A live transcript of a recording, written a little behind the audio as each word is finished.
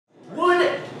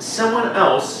someone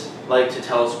else like to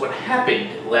tell us what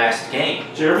happened last game?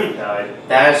 Jeremy died.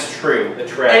 That is true. The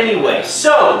trap. Anyway,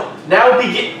 so now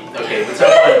begin. Okay, let's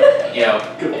have one. You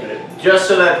know, Good bit. just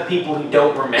so that the people who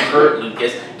don't remember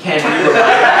Lucas can be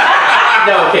reminded.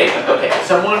 No, okay.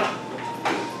 Someone.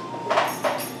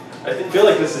 I feel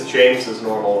like this is James's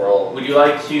normal role. Would you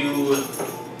like to?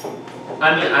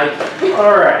 I mean,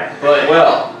 All right. But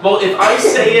well, if I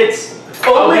say it's.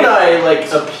 When I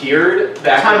like appeared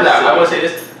back. Time out. I want to say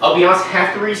this. I'll be honest.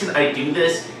 Half the reason I do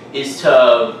this is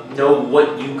to know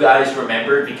what you guys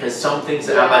remember, because some things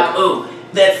that I'm like, oh,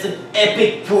 that's an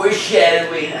epic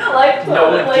foreshadowing. I like the,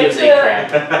 no one gives a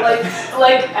crap.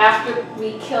 like after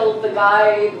we killed the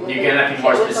guy. You're gonna have to be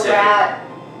more specific. The rat,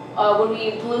 when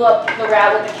we blew up the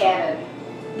rat with the cannon.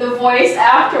 The voice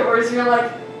afterwards, you're like,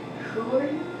 who are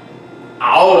you?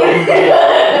 Oh,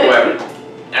 whoever.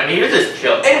 I mean, you're just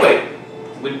chill. Anyway,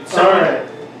 would someone...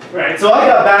 Right, so I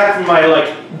got back from my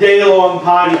day-long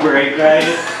potty break, right?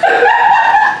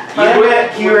 I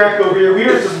met Kirek over here. We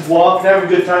were just walking, having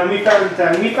a good time. We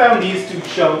found these two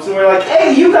chumps, and we're like,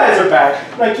 "Hey, you guys are back!"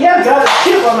 I'm like, "Yeah, got a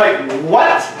ship." I'm like,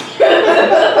 "What?"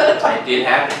 It did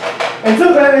happen. And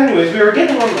so then, anyways, we were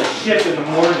getting on the ship in the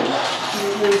morning.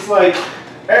 And it was like,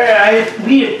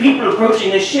 we have people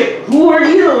approaching the ship. Who are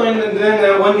you? And then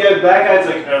that one guy back guy's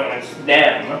like, "Oh, it's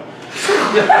them."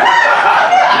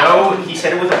 No, he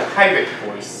said it with a pirate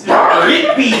voice.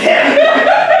 It be them!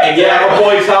 And yeah, our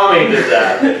boy Tommy did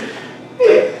that.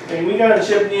 And we got on the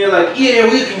ship and you're like, yeah,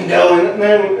 we can go. And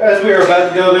then as we were about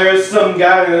to go, there's some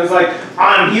guy and it was like,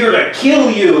 I'm here to kill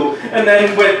you. And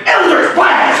then with Elder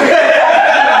Blast!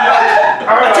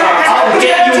 I'll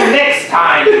get you next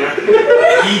time.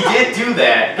 He did do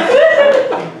that.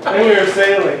 And we were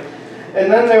sailing.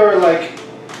 And then they were like,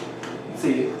 let's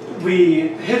see. We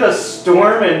hit a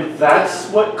storm, and that's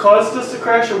what caused us to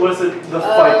crash, or was it the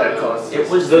fight that caused us? It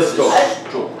was the storm.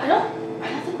 I don't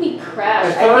think we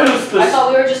crashed. I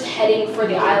thought we were just heading for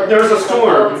the island. There was a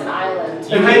storm. It's an island.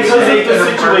 And because of the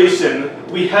situation,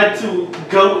 we had to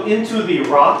go into the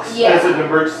rocks as an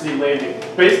emergency landing,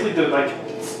 basically to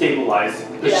stabilize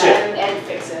the ship. And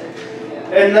fix it.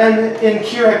 Yeah. And then in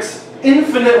Kirek's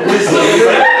infinite wisdom, he's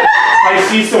like, I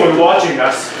see someone watching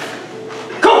us.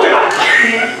 Coconut!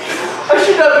 I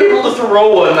should not be able to throw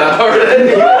one that hard.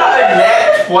 You got a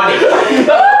net 20.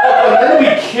 And then we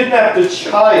kidnapped a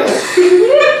child.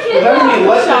 And then we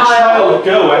let the child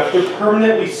go after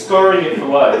permanently scarring it for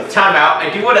life. Time out. I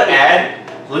do want to add,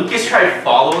 Lucas tried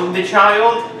following the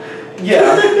child.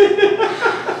 Yeah.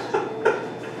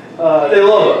 They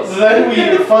love us. Then we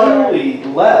finally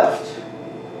left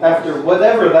after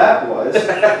whatever that was.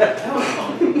 That was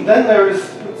fun. Then there was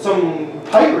some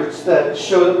pirates that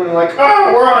showed up and were like,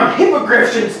 oh, we're on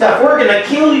hippogriffs and stuff, we're gonna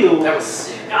kill you. That was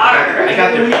sick. I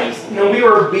got their pennies. No, we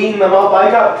were beating them up.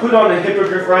 I got put on a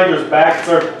hippogriff rider's back and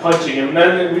started punching him. And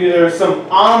then there was some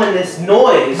ominous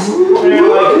noise. And they were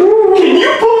like, can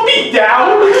you put me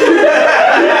down?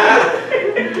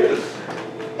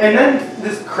 And then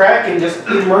this kraken just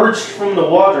emerged from the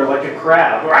water like a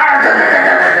crab.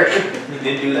 He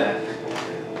did do that.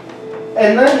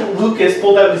 And then Lucas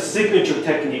pulled out his signature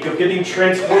technique of getting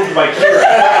transformed by Kira.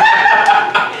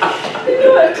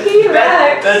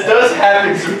 That does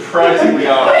happen surprisingly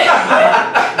often.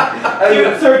 He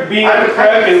would start being a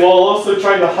kraken while also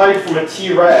trying to hide from a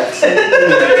T-Rex.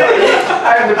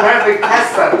 I'm the perfect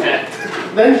test subject.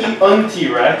 Then he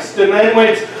un-T-Rexed and then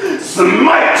went,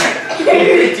 smite!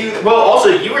 Well, also,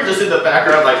 you were just in the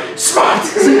background like, smite!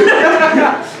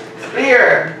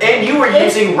 Here! And you were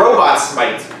using robot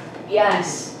smite.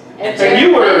 Yes. And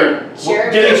you were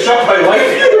getting struck by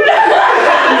lightning.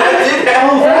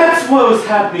 Oh, that's what was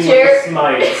happening with the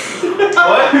smites.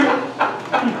 What?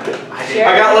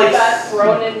 Jeremy got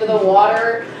thrown into the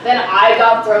water. Then I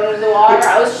got thrown into the water.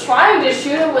 I was trying to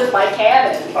shoot him with my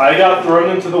cannon. I got thrown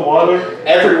into the water.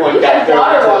 Everyone got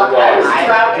thrown into the water. I was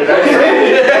drowning.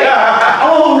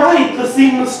 Oh, right, the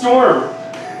scene in the storm.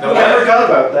 No, I forgot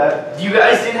about that. You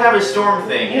guys did have a storm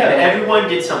thing, Yeah. and everyone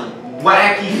did some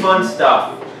wacky fun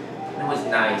stuff. It was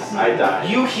nice. I died.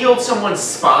 You healed someone's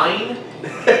spine.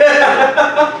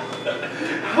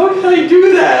 How did I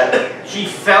do that? She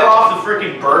fell off the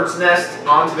freaking bird's nest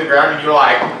onto the ground, and you're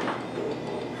like,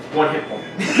 one hit point.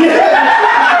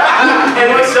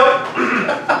 Anyway, so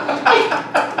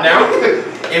now,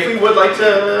 if we would like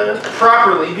to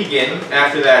properly begin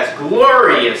after that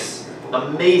glorious,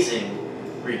 amazing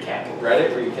recap.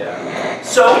 Reddit recap.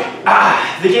 So,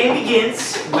 the game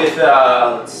begins with,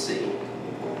 let's see.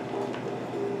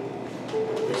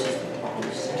 This is the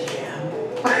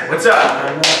What's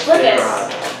up? Lucas,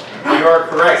 You are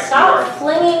correct. stop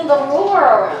flinging the roar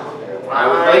around. I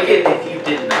would like it if you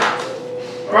did not.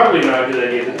 Probably not a good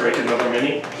idea to break another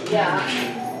mini. Yeah.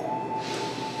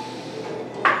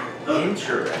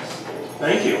 Interesting.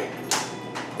 Thank you.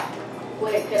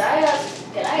 Wait, could I ask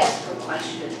a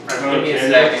question? Give me a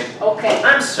second. Okay.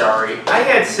 I'm sorry. I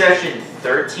had session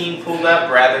 13 pulled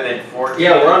up rather than 14.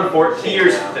 Yeah, we're on 14.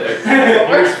 Here's now.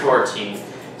 here's 14.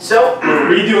 So We're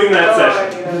redoing that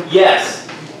session. yes,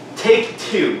 take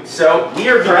 2. So we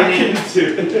are beginning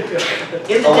to. in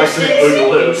the Oh, I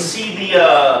distance. see. You see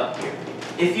the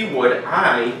if you would,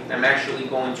 I am actually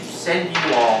going to send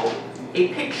you all a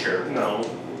picture. No.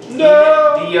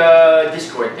 The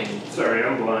Discord thing. Sorry,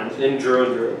 I'm blind. In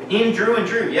Drew. In Drew and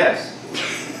Drew, yes.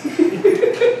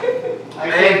 I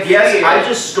And can't yes, see it. I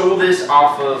just stole this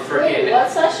off of Wait, freaking what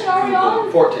session are we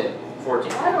on? 14.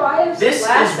 14. Why do I have This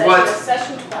last is session? what- It's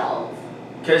session 12.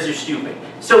 Because you're stupid.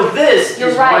 So this You're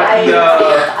is right. what I the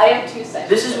I have 2 sessions.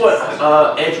 this is what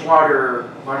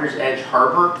Water's Edge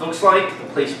Harbor looks like, the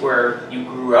place where you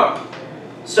grew up.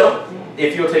 So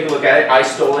if you'll take a look at it, I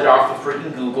stole it off of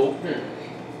freaking Google.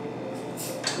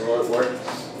 Well, it works.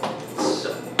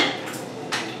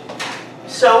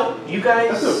 So you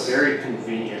guys. That's a very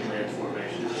convenient land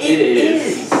formation. It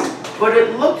is. But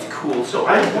it looked cool, so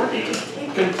I wanted to take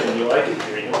it. Continue, I can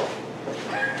hear you.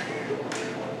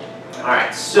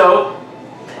 Alright, so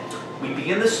we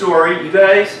begin the story. You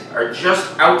guys are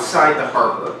just outside the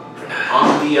harbor.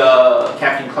 On the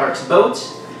Captain Clark's boat,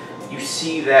 you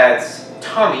see that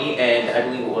Tommy and I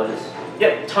believe it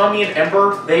was, Tommy and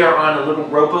Ember, they are on a little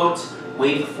rowboat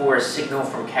waiting for a signal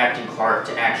from Captain Clark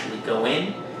to actually go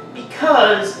in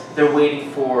because they're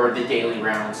waiting for the daily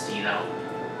rounds to,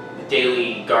 the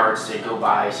daily guards to go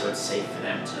by so it's safe for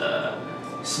them to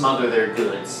smuggle their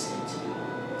goods into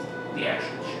the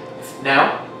actual ship.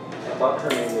 Now, I thought her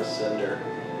name was Cinder.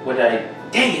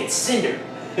 dang it, Cinder.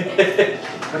 What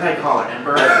did I call her,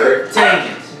 Ember? Ember.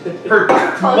 Dang it. Her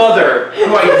mother.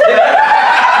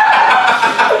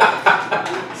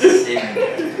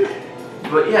 Cinder.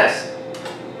 But yes.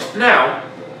 Now,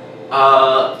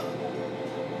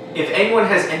 if anyone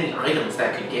has any items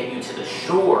that could get you to the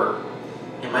shore,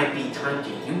 it might be time to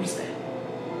use them.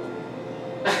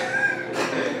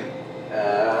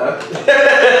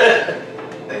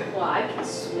 Well, I can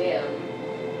swim.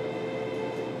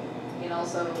 And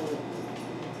also,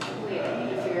 wait, I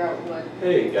need to figure out what.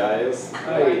 Hey guys,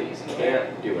 I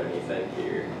can't do anything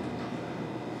here.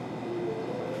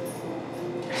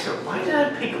 So why did I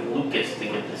pick Lucas to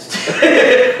get this to?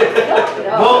 I don't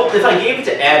know. Well, if I gave it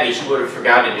to Abby, she would have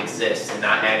forgotten it exists and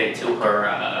not added it to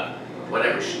her,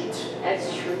 whatever sheet.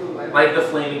 That's true. Like the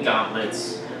Flaming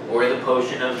Gauntlets, or the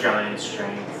Potion of Giant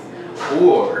Strength,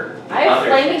 or the I have other-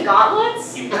 flaming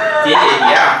gauntlets? You did,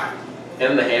 yeah.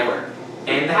 And the hammer.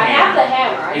 And the I have the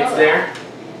hammer. I know It's that. there.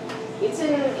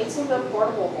 It's in the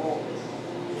portable hold.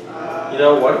 You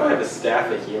know, what if I have a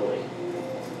staff of healing?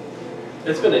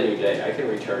 It's been a new day. I can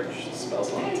recharge spell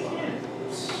slots on it.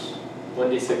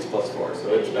 1d6 plus 4,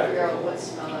 so it's back. Figure out what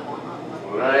spell I want on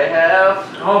What I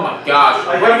have? Oh my gosh.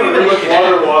 I What have you been looking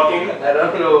water at? walking. I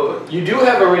don't know. You do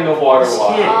have a ring of water This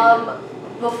walk.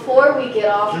 kid. Before we get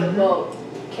off the Mhm. boat,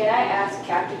 can I ask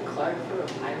Captain Clark for a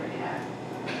pirate hat?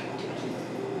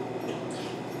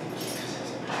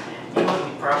 You know,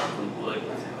 you probably would.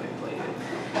 That's how I played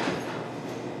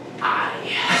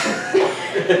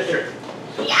it. Sure.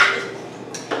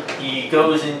 He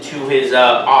goes into his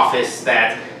office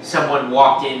that someone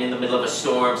walked in the middle of a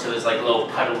storm, so there's like little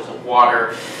puddles of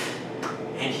water.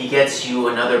 And he gets you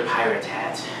another pirate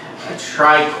hat. A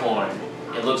tricorn.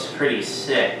 It looks pretty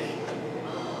sick.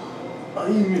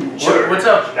 What's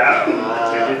up?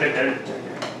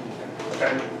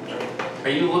 Are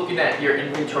you looking at your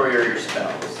inventory or your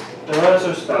spells? Those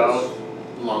are spells.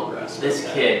 Long rest.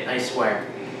 This kid, I swear.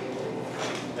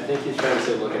 I think he's trying to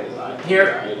say look at his eye.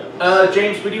 Here, items.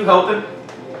 James, would you help him?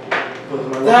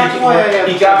 That's why I have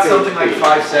He got second something like page.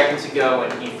 5 seconds ago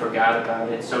and he forgot about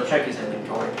it, so check his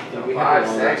inventory. Did we 5 have a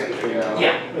long rest seconds between ago. now?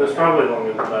 Yeah. It was probably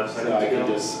longer than 5 So seconds I can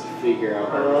ago. just figure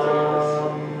out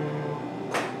everything.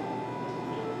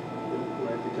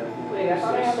 Wait, I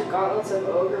thought I had the gauntlets of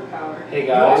ogre power. Hey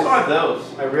You also guys, have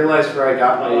those. I realized where I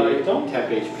got my I don't temp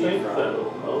HP think from.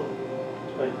 so. Oh,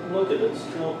 like, look at it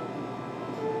still.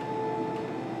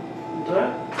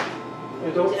 That? I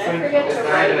don't Did I think. forget It's to not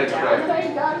write in it it down today. that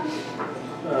I got?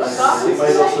 It gauntlets might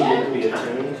is also that need to be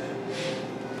attuned.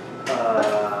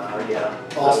 Yeah.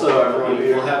 Also, everyone,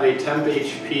 we'll have a temp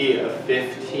HP of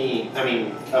 15. I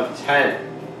mean, of 10.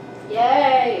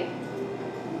 Yay!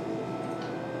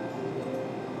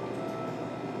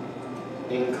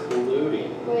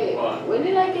 Including. Wait, What? when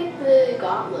did I get the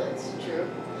gauntlets, Drew?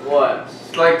 What?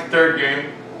 It's like the third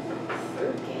game.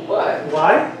 Third game? What?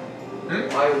 Why?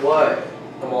 Why what?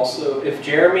 I'm also, if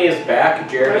Jeremy is back,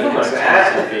 Jeremy Never has mind.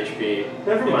 half HP.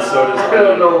 Never And mind. so does I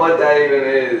don't know what that even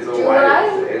is or Dude, why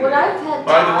it's in when there. I've had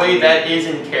By the time, way, that is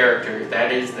in character.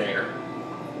 That is there.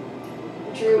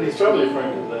 Drew, He's probably a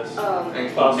friend of this. And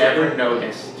he Possibly. never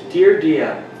noticed. Dear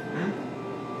DM,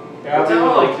 Abby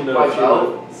would like to know My if you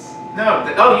boats? No,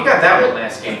 oh, you got that one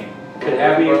last game. could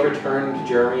Abby return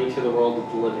Jeremy to the world of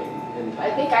the living. And I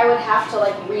think I would have to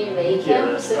like remake Yeah,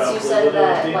 him that's since you probably said what it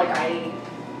that would be. like I.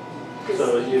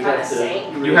 So Because you he kind have of to.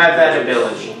 sank. You have that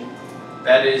ability.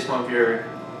 That is one of your.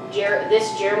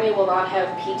 This Jeremy will not have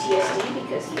PTSD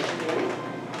because he's Jeremy.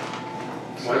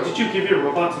 Why did you give your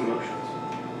robots emotions?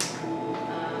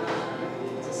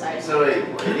 It's a side So wait,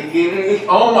 what did he give me?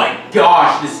 Oh my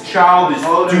gosh, this child is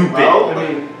Hold him stupid. well? I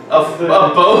mean, A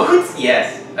boat?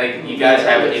 Yes. Like, you guys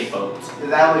have a boat. Is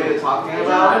that what you're talking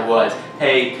about? I was.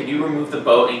 Hey, could you remove the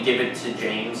boat and give it to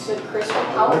James? So Crystal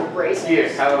Power braces. Here,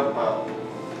 have a boat.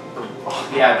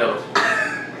 Yeah, those.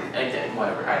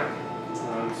 Whatever, I don't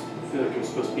know. I feel like I'm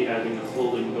supposed to be adding a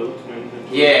folding boat.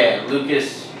 Yeah,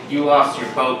 Lucas, you lost your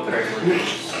boat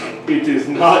privileges. It is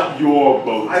not your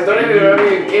boat. I don't even remember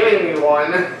you giving me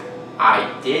one.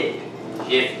 I did.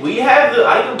 If we have the,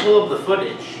 I can pull up the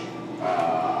footage.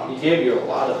 he gave you a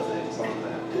lot of things on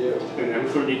that too. An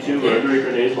M32 rotary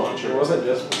grenade It launcher. wasn't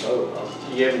just the boat.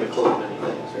 He gave him a clue of many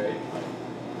things,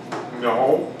 right?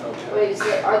 No. Okay. Wait,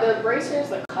 are the bracers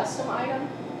the custom item?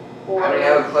 Or I mean, I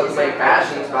have a club is to make it-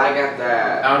 fashions, but I got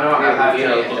that. I don't know, I'll have to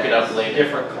Yeah, look it up later.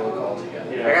 Different cloak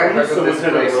altogether. Yeah, I got probably rid of someone this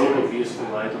had a bracelet. row of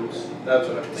useful items. That's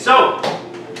what I'm thinking. So,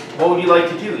 what would you like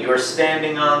to do? You're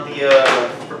standing on the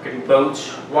frickin' boat,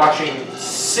 watching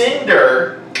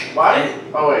Cinder. Why?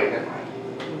 Oh wait, never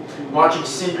mind. Watching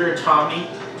Cinder and Tommy.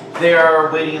 They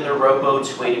are waiting in their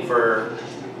rowboats, waiting for,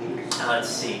 let's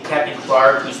see, Captain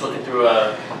Clark, who's looking through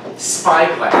a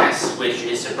spyglass, which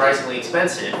is surprisingly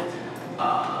expensive.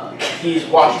 He's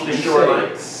watching the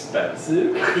shoreline.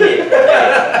 Expensive?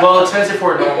 Yeah. Well, expensive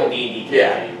for a normal D&D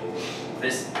campaign. Yeah.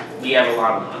 This, we have a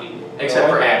lot of money. Except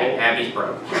for Abby. Abby's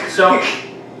broke. So,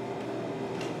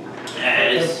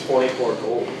 as 24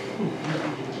 gold. Do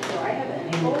I have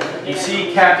any gold? you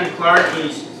see Captain Clark,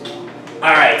 he's,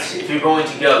 alright, if you're going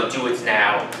to go, do it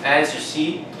now. As you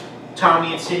see,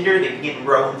 Tommy and Cinder, they begin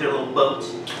rowing their little boats,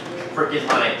 freaking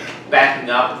like backing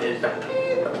up. As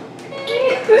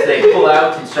they pull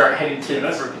out and start heading to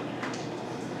the,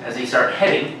 as they start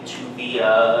heading to the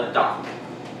dock.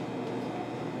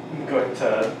 I'm going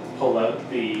to pull out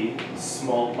the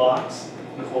small box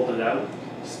and hold it out.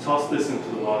 Just toss this into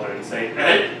the water and say,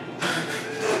 "Hey!"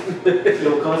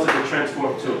 It'll cause it to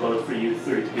transform to a boat for you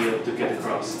three to be able to get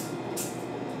across.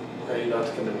 Are you not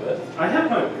coming with? I have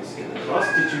my ways to get across.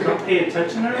 Did you not pay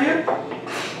attention earlier?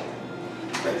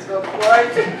 Let's go for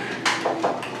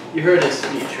it. You heard his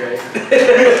speech, right?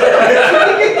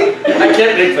 I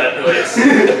can't make that noise.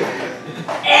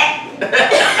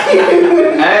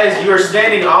 As you are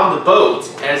standing on the boat,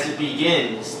 as it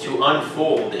begins to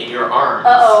unfold in your arms.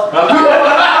 Uh-oh. I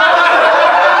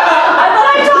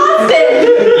thought I tossed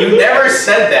it! You never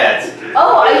said that.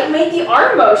 Oh, I made the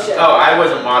arm motion. Oh, I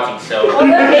wasn't watching, so. Well,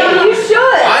 then maybe you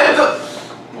should. I'm the.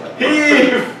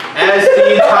 Heave! As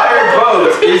the entire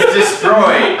boat is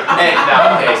destroyed. And,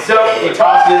 no, okay, so you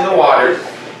toss it in the water.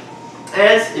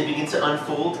 As it begins to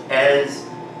unfold, as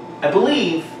I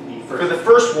believe, for the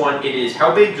first one, it is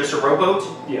how big? Just a rowboat?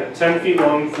 Yeah, 10 feet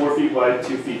long, 4 feet wide,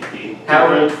 2 feet deep. How-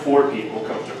 Can hold 4 people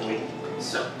comfortably.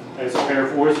 So, There's a pair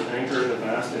of oars, an anchor, and a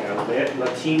mast, and a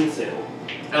lateen sail.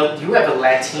 oh, you have a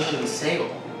Latin sail.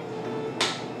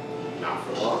 Not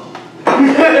for long.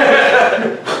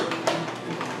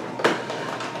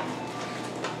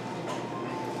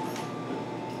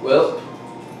 Well,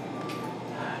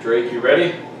 Drake, you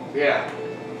ready? Yeah.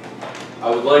 I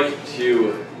would like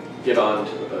to get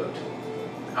onto the boat.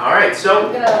 Alright, I'm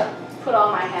so gonna put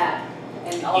on my hat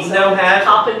and also know hat?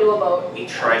 hop into a boat. a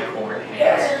tricorn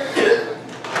hat.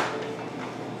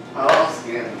 I'll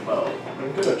skin the boat.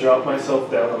 I'm gonna drop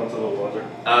myself down onto the water.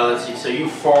 Let's see, so you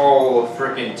fall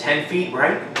frickin' 10 feet,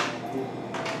 right?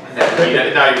 No,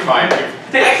 you're fine.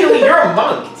 Actually, you're a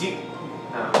monk.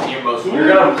 No, you're most. You're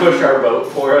gonna push our boat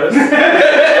for us.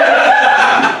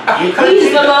 You could He's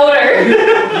do the motor. You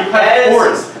have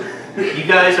oars. You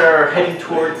guys are heading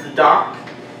towards the dock.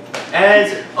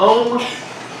 As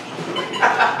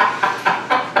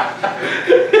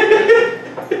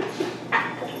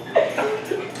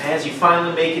as you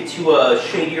finally make it to a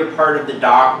shadier part of the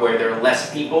dock where there are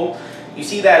less people, you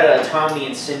see that Tommy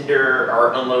and Cinder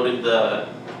are unloading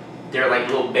they're like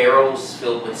little barrels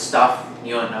filled with stuff.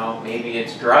 You don't know, maybe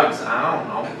it's drugs. I don't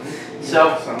know.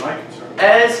 So It's not my concern.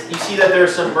 as you see that there are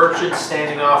some merchants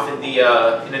standing off in the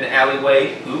in an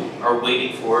alleyway who are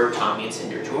waiting for Tommy and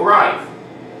Cinder to arrive.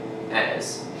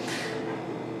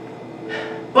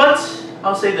 But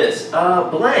I'll say this,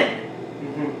 Glenn,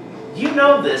 you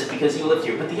know this because you lived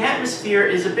here, but the atmosphere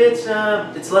is a bit,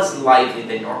 it's less lively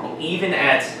than normal, even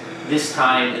at this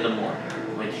time in the morning,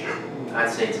 which I'd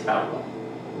say it's about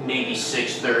maybe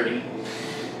 6:30.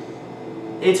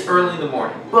 It's early in the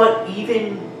morning, but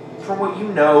even from what you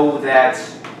know that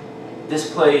this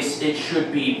place, it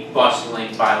should be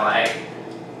bustling by like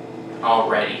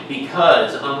already,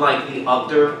 because unlike the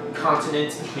other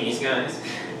continents, these guys,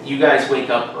 you guys wake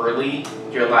up early,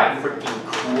 you're like freaking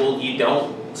cool, you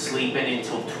don't sleep in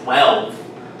until 12.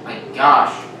 My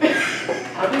gosh.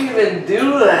 How do you even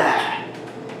do that?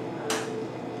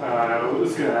 I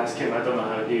was gonna ask him, I don't know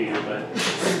how to do you, but...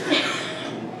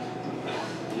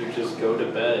 You just go to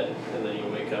bed, and then you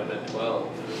wake up at 12.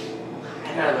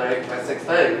 I gotta wake by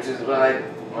 6:30, which is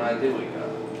when I do wake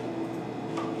up.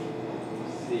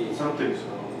 See. Something's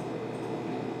wrong.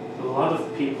 A lot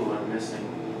of people are missing.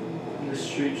 The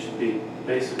street should be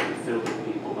basically filled with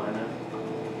people by now.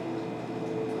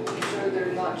 I'm sure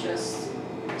they're not just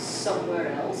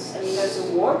somewhere else. I mean, there's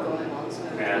a war going on, so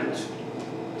And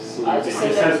I this just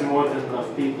say that has more than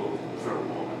enough people for a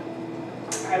war.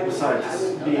 Besides,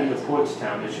 know being that. a port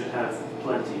town, it should have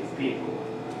plenty of people.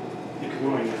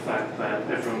 Ignoring the fact that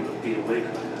everyone would be awake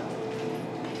by now.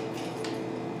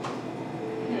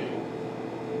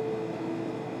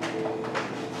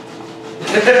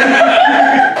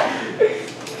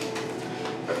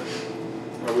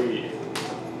 Are we...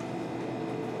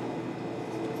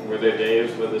 Were there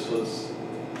days where this was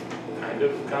kind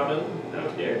of common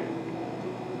out here?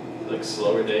 Like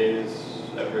slower days?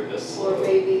 I've heard this Or slow.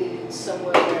 maybe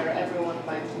somewhere where everyone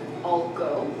might all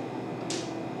go.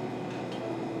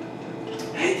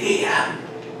 Hey, DM!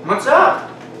 What's up?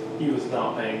 He was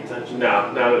not paying attention.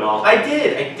 No, not at all. I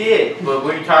did. But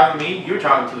were you talking to me? You were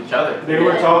talking to each other. They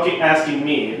were asking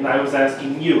me, and I was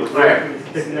asking you. Right.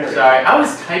 Sorry, I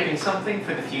was typing something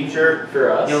for the future.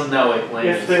 For us? You'll know it when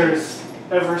If there's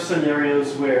ever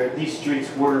scenarios where these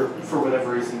streets were, for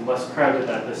whatever reason, less crowded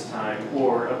at this time,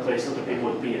 or a place other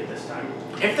people would be at this time.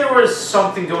 If there was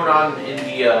something going on in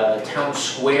the town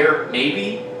square,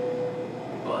 maybe.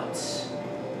 But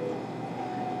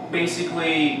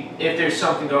basically, if there's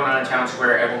something going on in town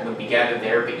square, everyone would be gathered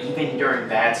there. But even during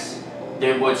that,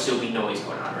 there would still be noise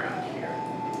going on around here.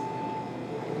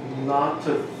 Not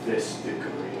to this degree.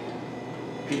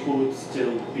 People would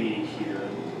still be here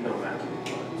no matter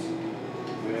what.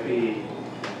 Maybe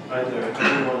either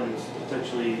everyone's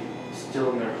potentially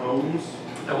still in their homes.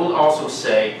 I will also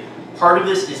say, part of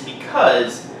this is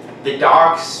because the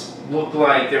docks look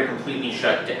like they're completely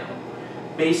shut down.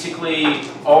 Basically,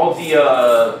 all of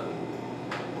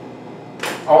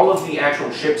the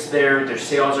actual ships there, their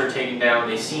sails are taken down.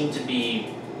 They seem to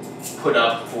be put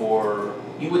up for.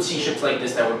 You would see ships like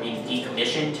this that were being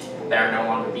decommissioned, that are no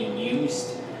longer being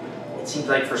used. It seems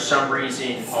like for some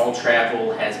reason all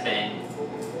travel has been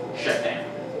shut down.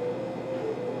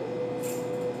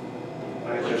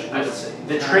 Which I would say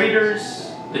the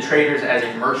traders as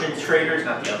in merchant traders,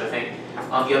 not the other thing.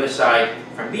 On the other side,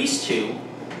 from these two,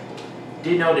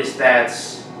 did notice that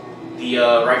the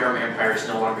Rygrim Empire is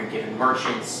no longer giving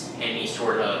merchants any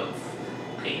sort of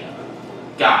a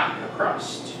guide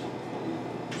across.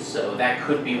 So that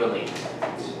could be related to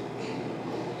that.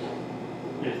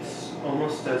 It's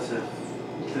almost as if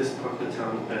this part of the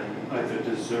town has been either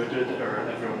deserted or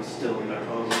everyone's still in their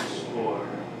homes, or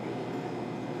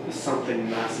something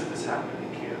massive is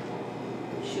happening here.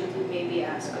 Should we maybe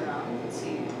ask around and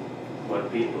see?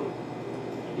 What people?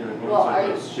 You know, Well, ones are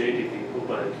those shady people,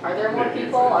 but Are there more maybe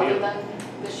people it's other ideal. than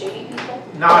the shady people?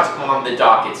 Not on the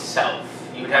dock itself.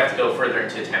 You would have to go further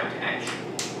into town to actually.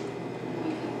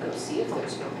 We can go see if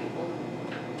there's more people.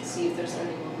 See if there's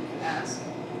anyone we can ask.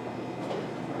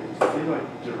 I feel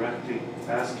like directly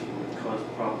asking would cause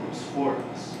problems for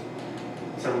us.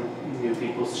 Some new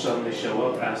people suddenly show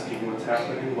up asking what's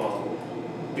happening while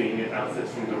being in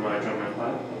outfits from the Rygrim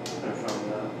Empire or from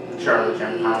the Charlotte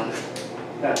Empire.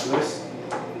 that list.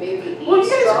 Maybe Well, you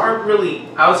guys eavesdrop? aren't really.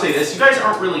 I would say this. You guys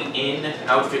aren't really in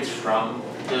outfits from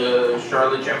the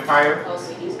Charlotte Empire. Oh,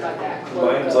 so he's got that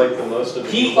cloak. Mine's of- like the most of a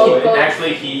He Cloak of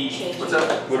actually change. What's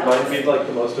up? Would mine be like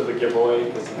the most of a giveaway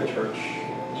because of the church?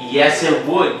 Yes, it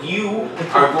would. You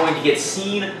are going to get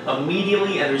seen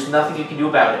immediately, and there's nothing you can do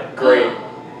about it. Great.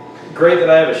 Great that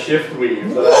I have a shift weave.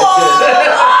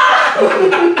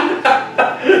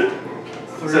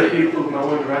 Three people no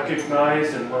one recognizes.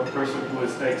 recognized and one person who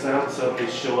is exiled, so they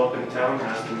show up in town and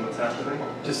ask them what's happening.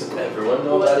 Just everyone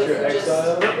know What about if your you just-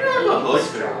 exile? You're not a hood.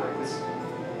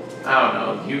 I don't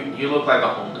know. You look like a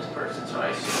homeless person, so I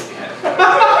assume you had.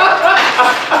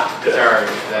 Sorry,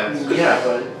 that's Yeah,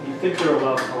 but you think there are a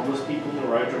lot of homeless people in the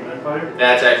Rydrum Empire?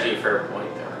 that's actually a fair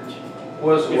point there, aren't you?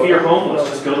 If you're homeless,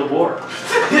 just go to war.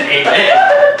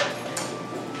 Amen.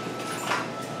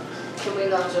 Can we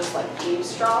not just like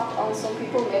eavesdrop on some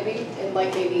people, maybe in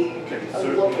like maybe Can a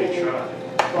certainly local try.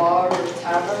 bar or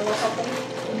tavern or something?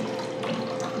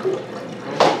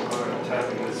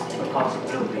 Tapping is a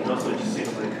possibility. It also just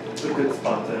seems like a good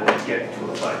spot to get to a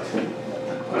fight.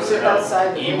 Or sit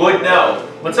outside. the You door. would know.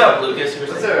 What's up, Lucas? You were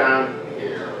What's saying? around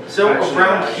here? So Actually,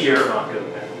 around that's here, not good.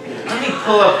 let me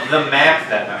pull up the map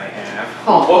that I have.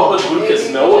 What would Maybe Lucas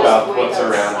we know just about wait what's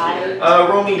around outside. here?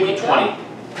 Roll me d20.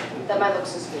 That might look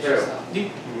suspicious Sure. though.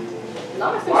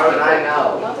 Not if there's Why would people- I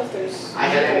know? Not if there's. I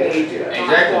haven't people. aged yet.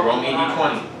 Exactly. Roll me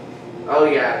d20. Oh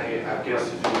yeah, I I guess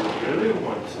if you really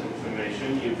want information,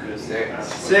 you could Six.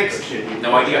 ask Six. what shit you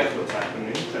No think idea. what's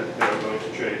happening that they're going to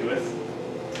trade with.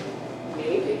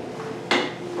 Maybe.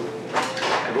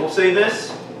 I will say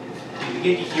this. You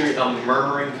begin to hear a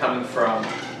murmuring coming from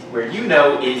where you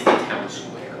know is the town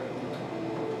square.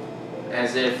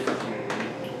 As if,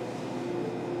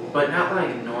 but not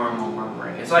like normal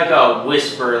murmuring. It's like a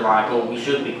whisper, like, oh, we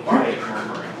should be quiet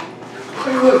murmuring.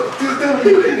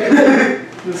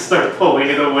 Just start pulling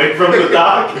it away from the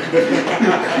dock.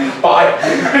 Bye.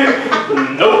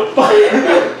 Nope.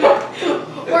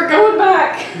 We're going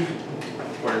back.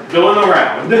 We're going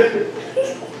around.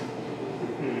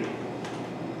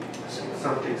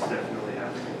 Something's definitely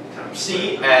happening.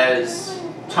 See, as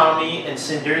Tommy and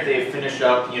Cinder, they've finished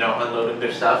up, unloading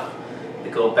their stuff. They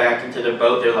go back into their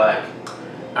boat. They're like,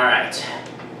 all right,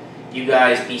 you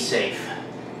guys be safe.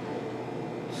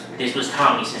 This was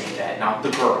Tommy saying that, not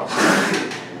the girl.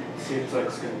 Seems like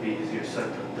it's going to be easier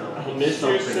said than done. I miss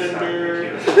you, Something's Cinder. happening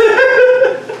here.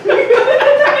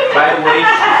 By the way,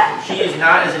 she is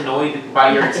not as annoyed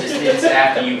by your existence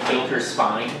after you killed her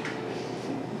spine.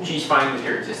 She's fine with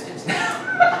your existence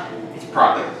now. It's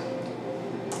progress.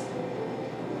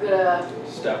 Gonna,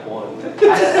 Step one. I'm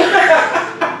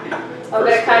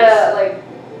gonna kind of like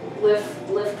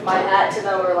lift my hat to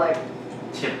them or like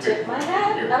tip my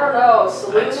hat. I don't know. I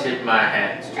Salute. tip my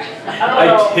hat. I don't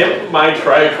know. I tip my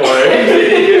tricorn.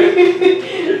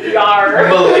 Yar.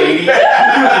 Milady.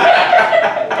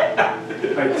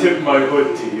 I tip my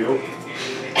hood to you.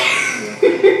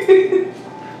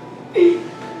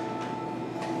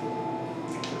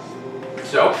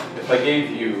 So, If I gave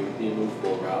you the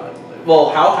immovable rod, well,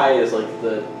 how high is like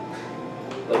the?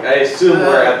 Like I assume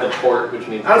we're at the port, which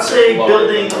means I'd it's, say like, lower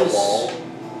than buildings- the wall.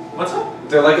 what's up?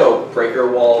 Is there like a breaker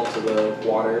wall to the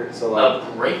water? So like,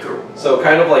 A breaker. so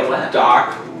kind of like What?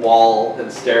 dock, wall,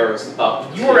 and stairs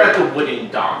up. You are at the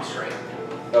wooden docks right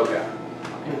now. Okay.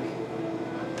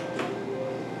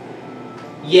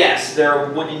 Yes, there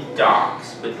are wooden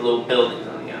docks with little buildings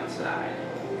on the outside.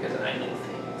 Because I know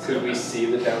things. Could we see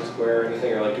the town square or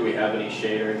anything, or like do we have any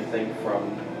shade or anything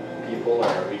from people, or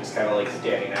are we just kind of like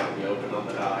standing out in the open on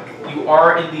the dock? You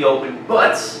are in the open,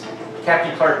 but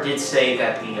Captain Clark did say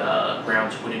that the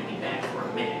grounds wouldn't be back for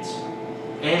a minute.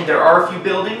 And there are a few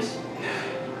buildings.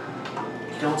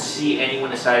 You don't see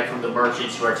anyone aside from the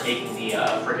merchants who are taking the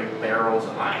friggin' barrels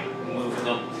and like moving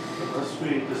them. Unless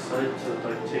we decide to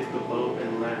like take the boat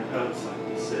and land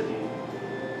outside the city,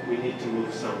 we need to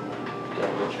move somewhere.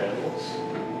 Down the channels.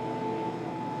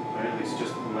 Or at least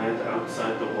just land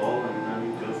outside the wall and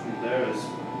then go from there is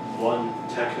one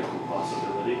technical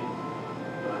possibility.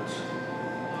 But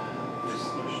there's a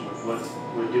question of what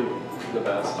we're doing. The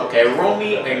best. Okay, roll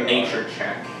me a nature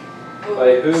check.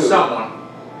 By who? Someone.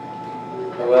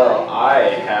 Well, I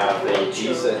have a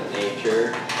decent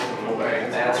nature.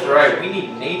 That's right, we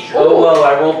need nature. Oh well,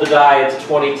 I rolled the die. It's a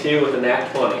 22 with a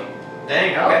nat 20.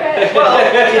 Dang, okay. Okay. Well,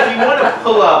 if you want to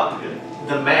pull up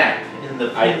the map in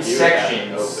the I pinned do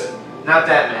sections, have it open. not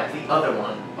that map, the other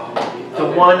one, the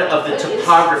Okay. one of the What is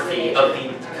topography the of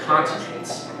the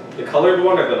continents, The colored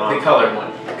one or the non? the colored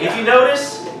one. If you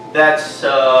notice that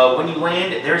when you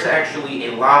land, there's actually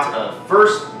a lot of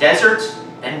first desert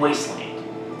and wasteland.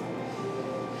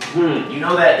 You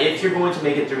know that if you're going to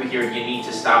make it through here, you need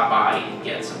to stop by and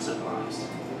get some supplies.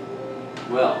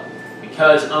 Well,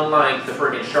 Because unlike the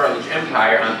friggin' Charlotte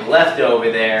Empire on the left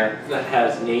over there, that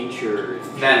has nature.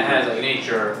 that has like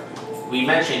nature, we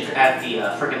mentioned at the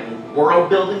friggin' world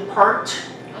building part,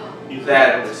 You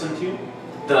That- listen to you?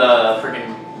 the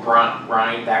friggin'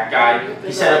 Brian, that guy,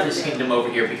 he set up his kingdom over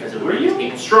here because it Were would make you? his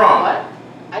kingdom strong. What?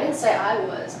 I didn't say I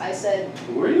was. I said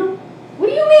Who are you? What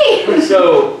do you mean?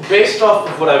 So, based off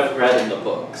of what I've read in the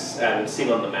books and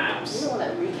seen on the maps,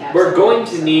 we're going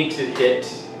to need to hit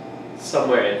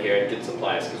somewhere in here and get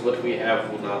supplies, because what we have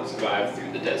will not survive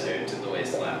through the desert and the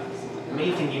wasteland. The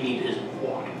main thing you need is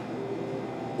water.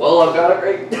 Well, I've got it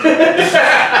right.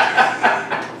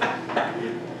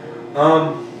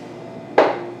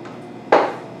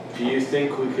 Do you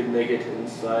think we could make it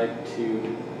inside to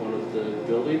one of the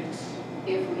buildings?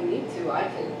 If we need to, I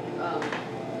can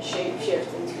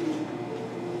shapeshift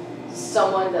into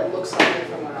someone that looks like me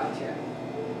from around here.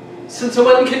 Since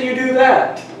when can you do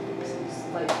that?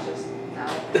 Like just now.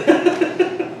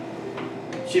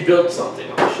 She built something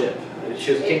on the ship.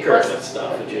 She was It tinkering was- with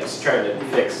stuff, and she was trying to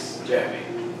fix Jeremy.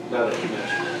 Now that you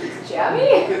mention Jammy?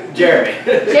 it. Jeremy.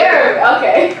 Jeremy,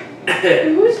 okay.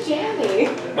 Who's Jammy?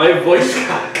 My voice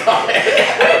got caught.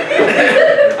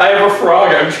 I have a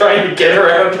frog. I'm trying to get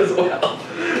around as well.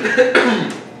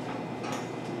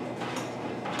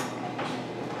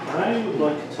 I would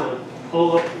like to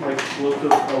pull up my cloak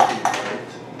of Elvenlight.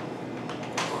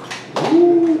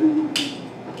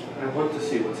 I want to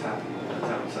see what's happening in the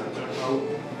town center. I'll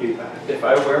be back. If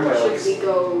I wear my Should we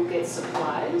go get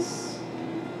supplies?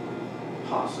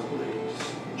 Possibly.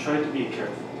 Just try to be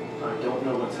careful. I don't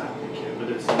know what's happening here, but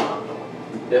it's not normal.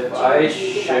 if I Do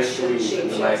you think I should shift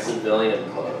into my shapeshift? civilian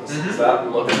clothes, Mhm. does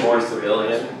that look more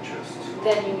civilian? Interest.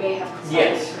 Then you may have to tell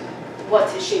Yes. me what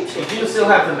to shapeshift. You do still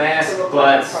have the mask, to look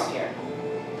but like from here.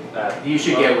 you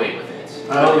should get away with it.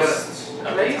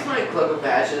 Can I use my cloak of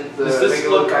fashion to Does this make it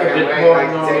look look like a I'm bit wearing more like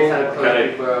normal? same kind of Can I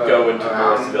clothes go into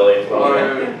more civilian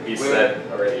clothing? You or- said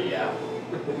already, yeah.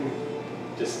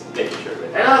 Just making sure.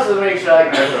 And also make sure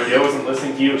like I wasn't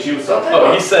listening to you. She was Something-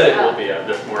 Oh, he said it will be. I'm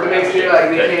just more. to make sure like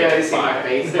they can't really see my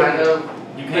face kind of.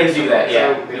 You can do that,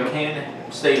 yeah. So, You can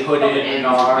stay hooded and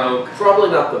use a cloak.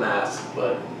 Probably not the mask,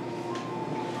 but.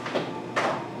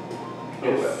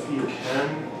 If you can,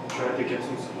 try to get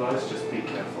some supplies, just be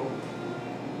careful.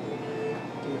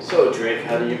 So, Drake,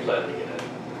 how do you plan to get in?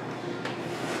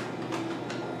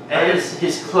 As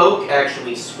his cloak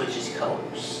actually switches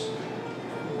colors.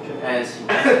 As he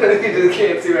you just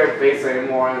can't see my face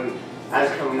anymore, and I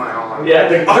just cover my arm. Yeah,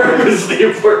 the arm is the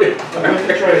important I'm going to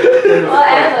part. try to Well,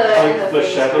 and the the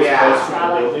face, shadows yeah. close from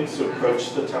the buildings to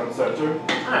approach the town center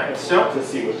Alright, so to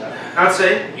see what happens. I'd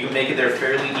say you can make it there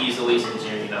fairly easily since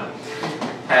you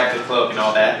have the cloak and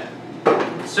all that.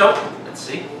 So, let's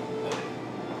see.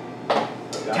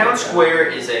 Town Square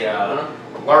is a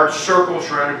large circle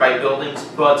surrounded by buildings,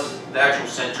 but the actual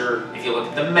center, if you look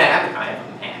at the map, I have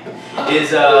a map,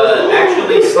 is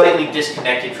actually slightly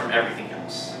disconnected from everything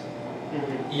else.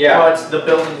 Yeah. But the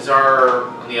buildings are,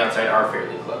 on the outside, are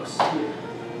fairly close.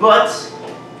 But,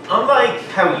 unlike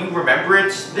how you remember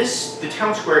it, the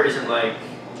town square isn't like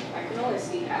I can only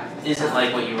see half.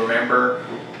 what you remember.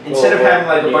 Instead of having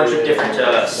like a bunch of different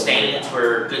stands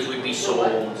where goods would be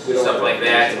sold, stuff like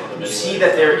that, you see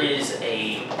that there is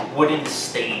a wooden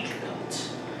stage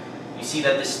built. You see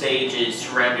that the stage is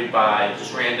surrounded by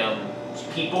just random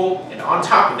people, and on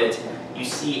top of it, you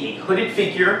see a hooded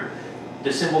figure.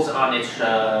 The symbols on it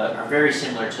are very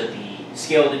similar to the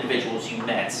scaled individuals you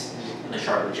met in the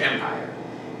Charlotte Empire.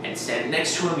 And standing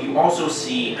next to him, you also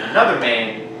see another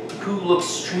man who looks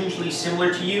strangely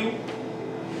similar to you.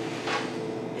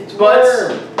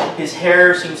 But his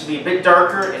hair seems to be a bit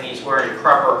darker, and he's wearing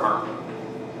proper armor.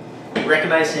 You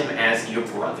recognize him as your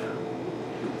brother.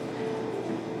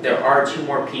 There are two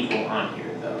more people on here,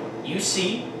 though. You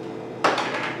see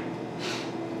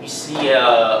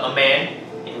a man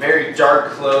in very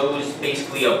dark clothes,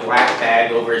 basically a black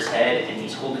bag over his head, and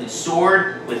he's holding a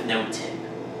sword with no tip.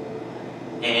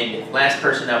 And last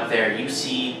person up there, you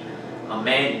see a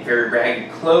man in very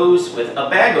ragged clothes with a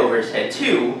bag over his head,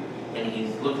 too, and he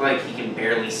looks like he can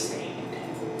barely stand.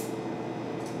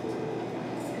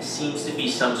 It seems to be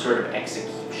some sort of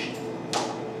execution.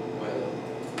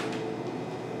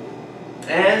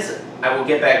 As I will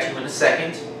get back to in a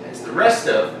second, as the rest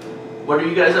of, what are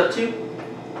you guys up to?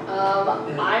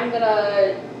 I'm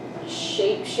gonna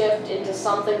shapeshift into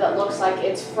something that looks like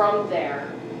it's from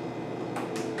there.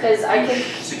 Cause I can.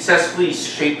 Successfully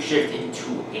shapeshift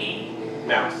into a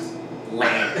Mouse.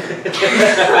 lamp.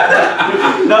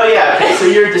 No, yeah, okay, so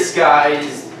you're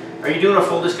disguised. Are you doing a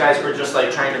full disguise or just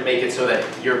like trying to make it so that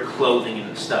your clothing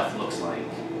and stuff looks like?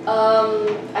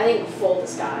 I think full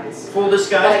disguise. Full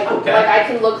disguise? Like Okay. I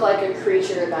can look like a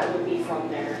creature that would be from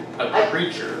there. A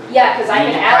creature. Yeah, cause I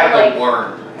You can look add like like. a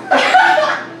worm.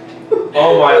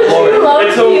 Oh my lord,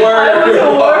 it's a worm! I was a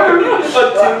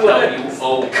worm.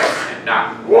 W-O,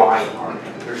 not Y-R.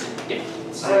 There's a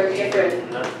difference. Or a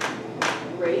different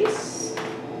race.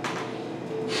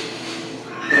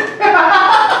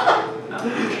 No.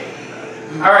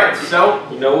 All right, so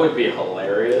You know what would be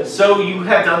hilarious? so you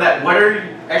have done that. What are you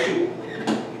actually?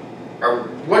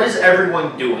 What is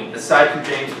everyone doing aside from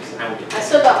James? Because I will get I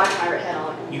still got my pirate head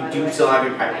on. You by the do way. still have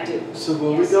your I pirate. do. So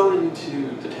will we go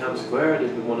into the town square, or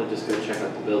did we want to just go check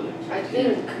out the buildings? I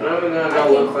think. No, no, I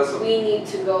no, think let's we need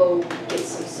to go get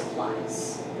some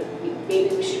supplies.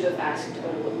 Maybe we should go fast to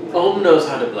go to what we want. Olm knows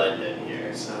how to blend in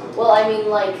here, so. Well, I mean,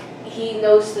 like, he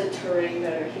knows the terrain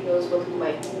better. He knows what we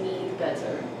might need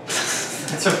better.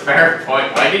 That's a fair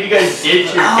point. Why did you guys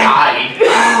ditch your guide?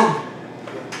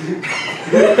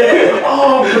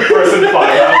 Oh, the person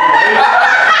fire.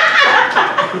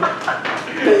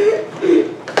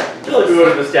 I feel like we would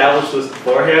have established this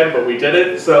beforehand, but we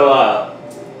didn't, so,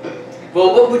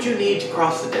 well, what would you need to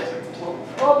cross the desert? Well,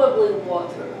 probably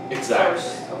water. Exactly.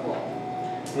 First of all.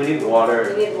 We need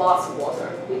water. We need lots of water.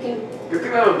 We can. You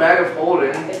can have a bag of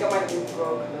holding. I think I might be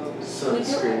broke though. We do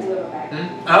have a bag.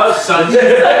 Oh, sun.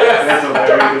 That's a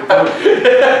very good point.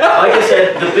 Like I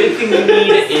said, the big thing you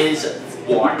need is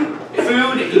water.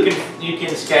 Food, you can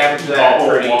scavenge that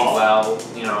pretty well.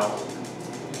 You know,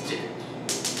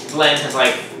 Glenn has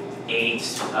like 8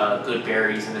 good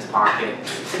berries in his pocket.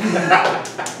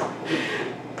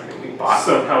 We bought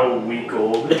Somehow a week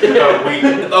old. a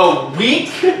week?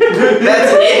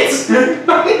 That's it?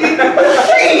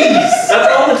 Jeez! That's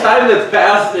all the time that's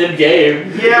passed in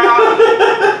game.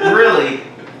 Yeah, really.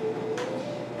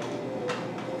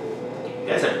 You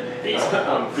guys are busy.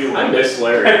 I'm feeling I miss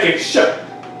Larry. Okay, shut.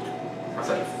 That was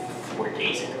like 4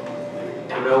 days ago.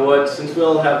 You know what? Since we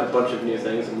all have a bunch of new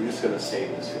things, I'm just gonna save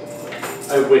this real quick.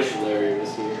 I wish Larry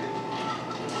was here.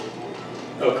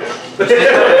 Okay.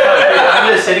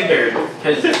 I'm just sitting here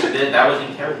because that was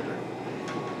in character.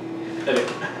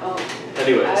 Oh.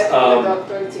 Anyways, I got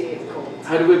 38 gold.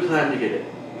 how do we plan to get it?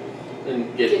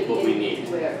 And get what we need?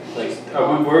 Where? Like,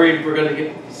 are we worried we're gonna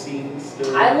get seen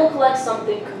still? I look like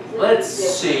something completely Let's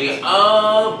different. see.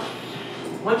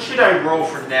 What should I roll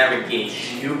for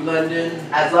navigation? You blend in?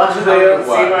 As long as they don't see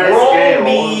my Roll scales.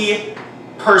 me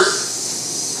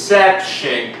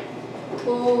perception.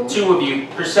 Ooh. 2 of you.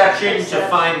 Perception to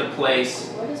find the place.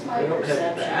 What is my I don't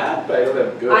have perception? bad, I don't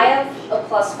have good. I have a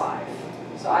 +5,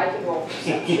 so I can roll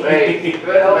perception. Wait,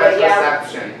 good Oh, best yeah.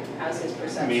 perception. How's his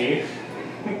perception? Me.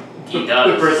 He The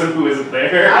does. person who isn't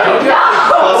there. I don't you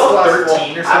have plus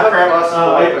 13 or I have a something? plus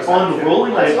 4 on perception.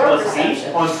 rolling I What's your have +8. perception?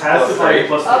 On passive I have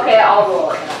 +3. Okay, I'll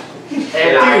roll it.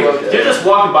 And I will Dude, you're just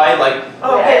walking by like,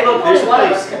 oh Yeah, hey look, there's a one of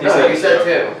place. us can- No, you said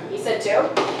 2. You said 2?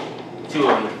 2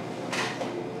 of you.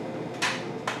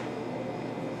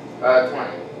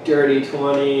 20. Dirty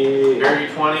 20. Dirty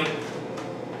 20.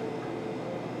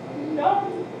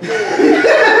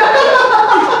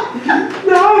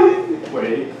 No.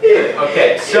 Wait.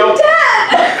 Okay, so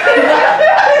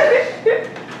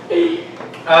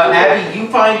Abby, you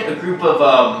find a group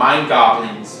of mine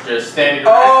goblins just standing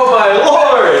around. Oh my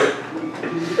lord!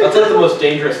 That's like the most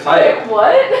dangerous type. Wait,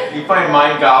 what? You find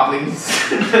mine goblins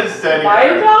just standing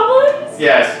Mine around. goblins?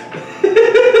 Yes. I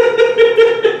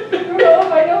don't know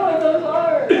if I know what those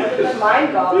are. Other than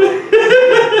mine goblins.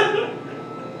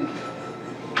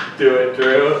 Do it,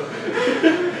 Drew.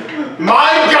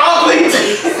 Mine goblins!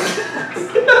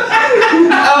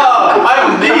 Oh,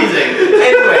 I'm amazing.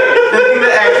 Anyway, the thing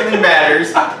that actually matters,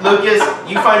 Lucas,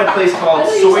 you find a place called I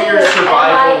thought you said Sawyer's like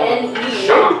Survival M-I-N-E.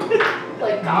 Shop.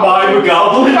 Like Mine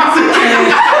goblins. goblins.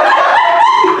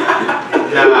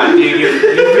 Nah, dude, you're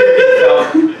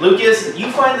yourself. Lucas, you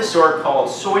find the store called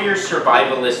Sawyer's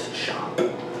Survivalist Shop. Ooh,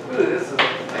 this is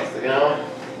nice to go.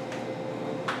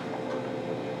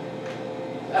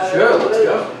 Sure, let's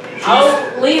go.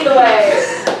 I'll lead the way.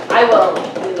 I will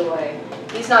lead the way.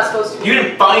 He's not supposed to. You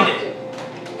didn't find it.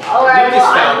 Alright, Lucas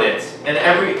well, found it, and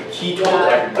he told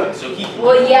everyone, so he.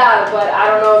 Well, yeah, but I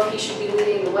don't know if he should be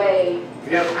leading the way.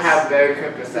 Yep, I have very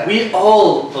good perception. We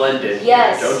all blended.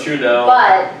 Yes. Don't you know?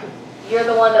 But you're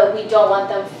the one that we don't want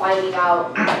them finding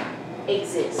out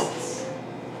exists.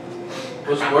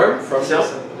 Was Worm from So-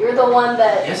 this? You're the one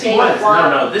that Yes, they he was.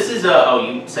 want. No, this is oh,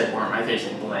 you said Worm. I thought you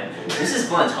said Glenn. This is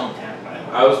Glenn's hometown, by the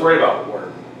way. I was worried about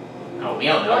Worm. Oh, we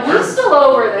don't know. Well, Worm, he's still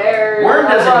over there. Worm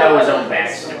That's doesn't why know I his own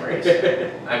wasn't-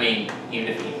 backstories. I mean, even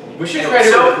if he. We should Anyway, try to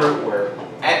so- recruit Worm.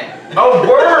 Oh,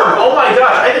 Worm! Oh my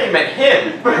gosh, I thought you meant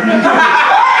him. No,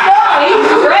 he's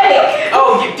Drake.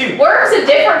 Oh, dude. Worm's a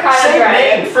different kind Same of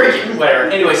dragon. name, freaking whatever.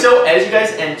 Anyway, so as you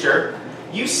guys enter,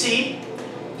 you see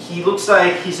he looks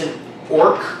like he's an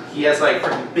orc. He has like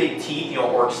freaking big teeth, you know,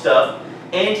 orc stuff,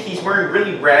 and he's wearing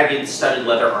really ragged, studded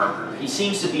leather armor. He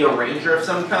seems to be a ranger of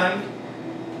some kind.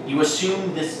 You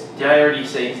assume this? Did I already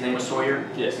say his name was Sawyer?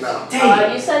 Yes. No.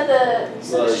 Dang it. You said the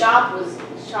Well, shop was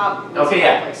shop. Okay,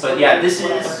 yeah. Like, But yeah, this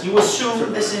whatever. is, you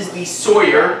assume this is the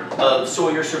Sawyer of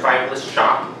Sawyer Survivalist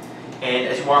Shop. And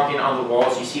as you walk in on the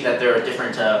walls, you see that there are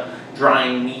different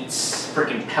drying meats,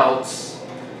 freaking pelts,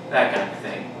 that kind of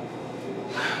thing.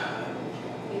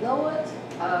 You know what?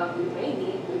 We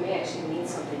may actually need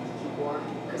something to keep warm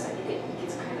because I think it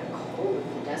gets kind of cold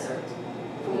in the desert.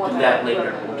 From We'll what do I that later.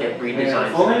 remember. We'll get If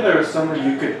redesigned. only there was someone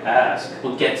you could ask.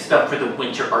 We'll get stuff for the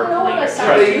winter arc I don't want to later. sound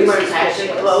Try to too use my suspicious.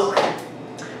 magic cloak.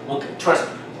 We'll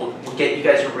get you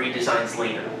guys your redesigns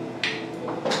later.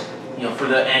 You know, for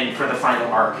the end, for the final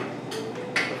arc.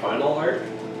 The final art?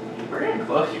 We're getting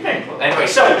close. You're getting close. Anyway,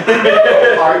 so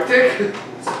Arctic?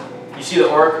 you see the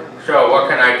orc. So what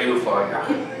can I do for you?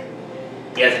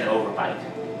 He has an overbite.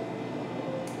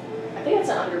 I think it's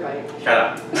an underbite. Shut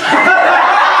up.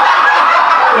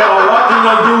 No, what can I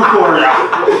do for ya?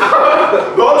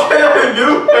 What can I do?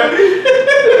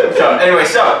 So anyway,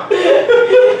 so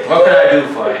what can I do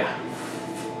for you?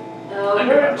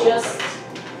 We're just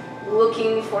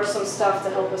looking for some stuff to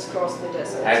help us cross the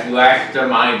desert. Have you asked the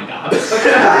mind gods?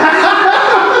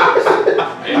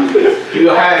 Do you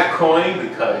have coin?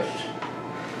 Because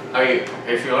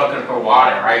if you're looking for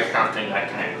water, right, something that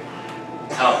can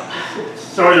help.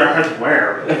 Sawyer has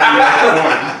where?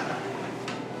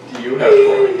 Do you have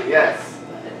coin? Yes.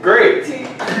 Great! Which I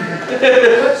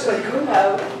do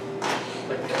have.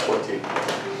 Like 20.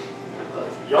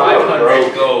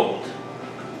 500 gold.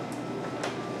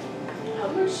 How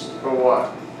much? For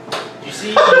what? You see,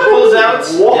 he pulls out.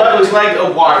 What? It looks like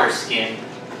a water skin.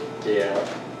 Yeah.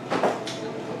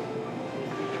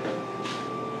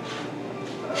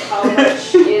 How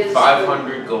much is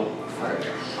 500 gold.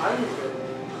 500.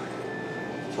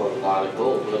 That's a lot of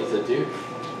gold. What does it do?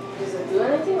 Does it do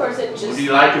anything, or is it just? Would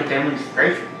you like a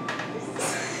demonstration?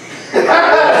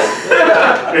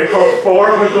 It costs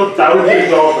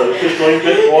 $400,000 to drink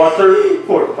this water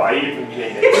for 5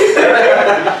 minutes.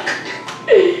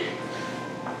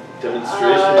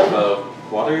 Demonstration of a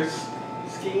water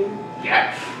scheme?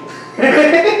 Yeah.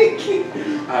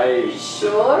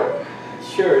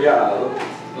 Sure, yeah.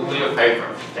 Do me a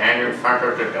favor. Stand in front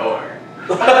of the door.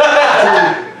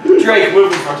 Drake,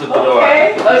 move in front of the door.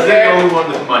 Okay. He's the only one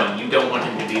with money. You don't want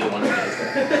him to be the one who does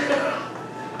that.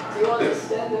 Do you want to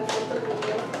stand in front of the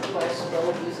door? My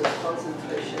spell uses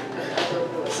concentration. I don't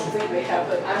know if something may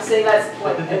happen. I'm saying that's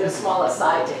like as a small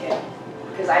aside to him,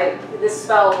 because this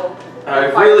spell. I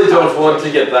really don't want to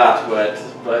get that wet,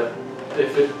 but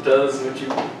if it does what you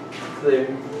think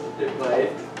it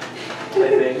might, I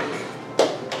think.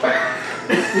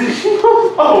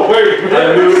 Oh, wait. I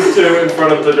moved to in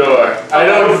front of the door. I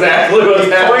know exactly what's He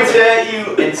happening. points at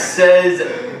you and says,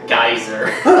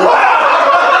 "Geyser."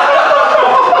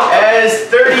 As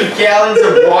 30 gallons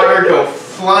of water go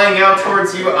flying out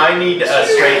towards you, I need a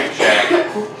strength check.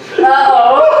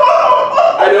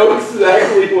 Uh-oh. I know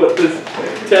exactly what this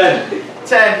 10.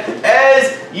 10.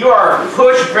 As you are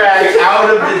pushed back out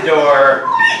of the door,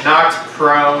 knocked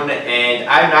prone, and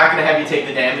I'm not going to have you take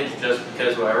the damage just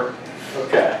because whatever.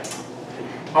 Okay.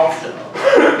 Also,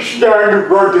 Stand in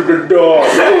front of the door.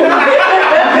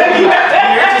 he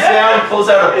reaches down, pulls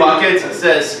out a bucket,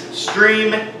 says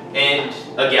stream, and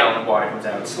a gallon of water comes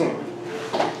out.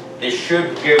 This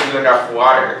should give you enough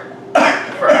water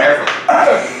for everyone.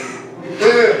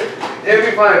 It'll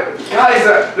be fine.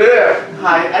 Geyser! There!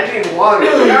 Hi, I need water.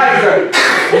 Geyser!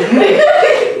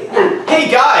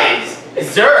 Hey guys!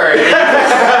 Zerd!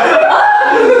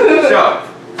 So,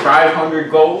 500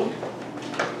 gold.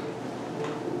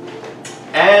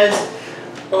 As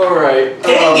Alright.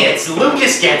 dang it!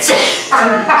 Lucas gets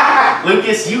it!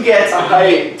 Lucas, you get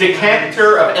the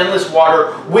decanter of endless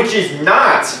water, which is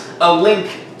not a link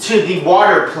to the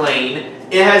water plane.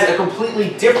 It has a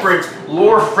completely different,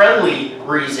 lore-friendly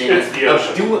reason It's the of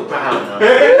ocean. doing. I don't know.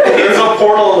 It's a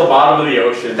portal on the bottom of the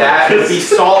ocean. That would be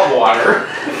salt water.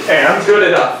 And good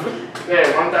enough.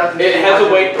 Okay, 1,000. It has a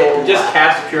way to just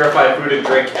cast purify food and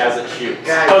drink as it shoots.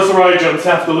 Guys, us Ryjans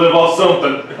have to live off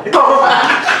something.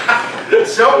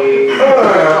 So,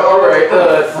 Alright,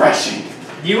 refreshing.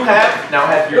 You now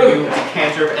have your new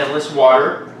decanter of endless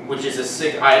water, which is a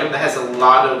sick item that has a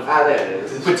lot of there it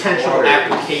is. potential Water.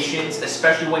 applications,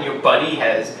 especially when your buddy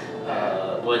has,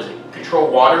 what is it, control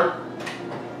water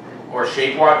or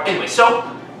shape water. Anyway, so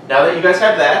now that you guys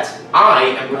have that, I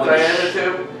am going Diana to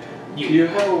too? Do you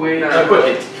have a way to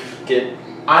equipment. get...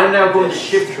 I'm now going to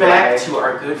shift back to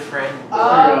our good friend.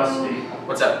 Curiosity.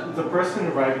 What's up? The person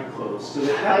riding clothes, do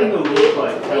they I happen to need look to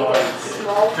like make how I a did?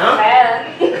 small Huh?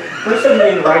 pan. The person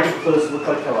in riding clothes look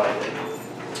like how I did.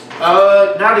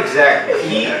 Not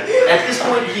exactly. At this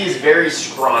point, he is very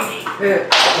scrawny. I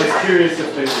was curious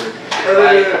if they were.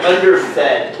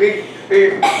 underfed.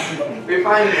 We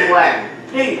find Glenn.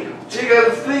 Hey, check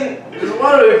out this thing. This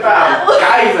what we found.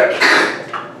 Guys,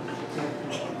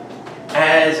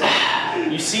 As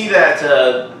you see that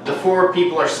the 4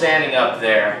 people are standing up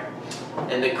there,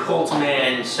 and the cult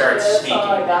man starts That's speaking.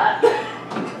 all I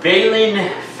got.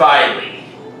 Balin Filey.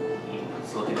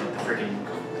 He's looking at the freaking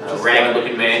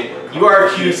ragged-looking man. You are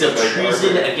accused of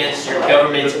treason against your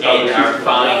government and our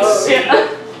fine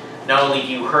city. Not only do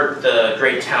you hurt the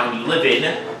great town you live in,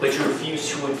 but you refuse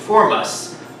to inform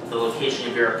us of the location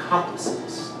of your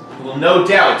accomplices, who will no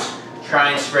doubt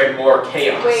try and spread more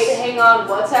chaos. Wait, hang on,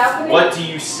 what's happening? What do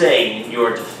you say in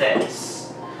your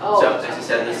defense? Oh. So, as I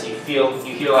said this, you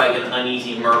hear like an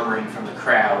uneasy murmuring from the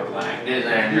crowd, like, You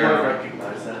don't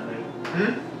recognize that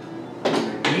name.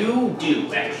 You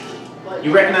do, actually. What?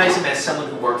 You recognize him as someone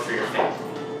who worked for your family.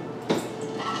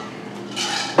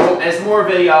 Well, as more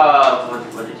of a,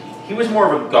 what did he? He was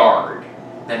more of a guard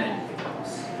than anything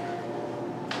else.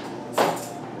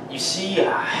 You see,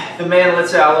 the man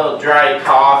lets out a little dry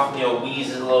cough,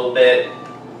 wheezes a little bit.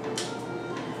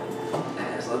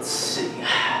 Let's see.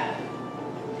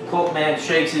 The cult man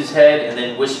shakes his head and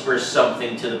then whispers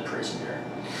something to the prisoner.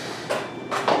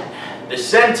 The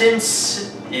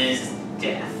sentence is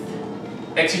death.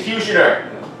 Executioner,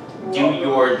 do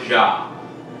your job.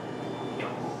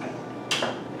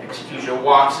 Executioner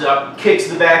walks up, kicks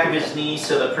the back of his knee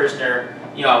so the prisoner,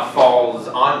 falls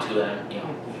onto him.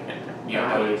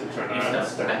 How he used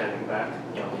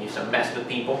to mess with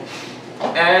people.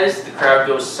 As the crowd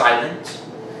goes silent,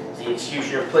 the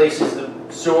executioner places the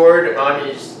sword on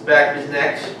his back of his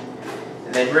neck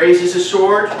and then raises his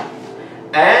sword.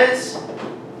 As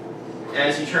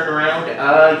you turn around,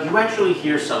 you actually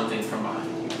hear something from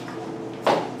behind you.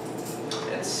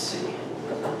 Let's see.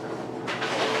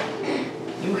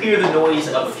 You hear the noise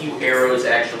of a few arrows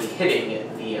actually hitting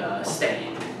the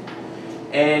stand.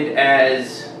 And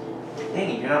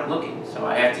dang, you're not looking, so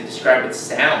I have to describe it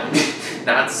sound,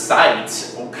 not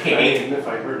sight, okay? Even if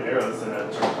I heard arrows, then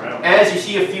I'd turn around. As you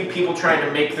see a few people trying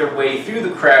to make their way through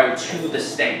the crowd to the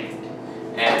stand.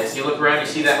 As you look around, you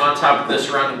see that on top of the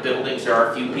surrounding buildings, there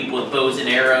are a few people with bows and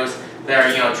arrows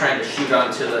that are, trying to shoot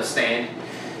onto the stand.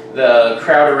 The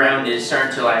crowd around is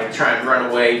starting to try and run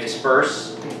away,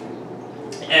 disperse.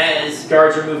 As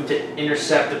guards are moving to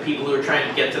intercept the people who are trying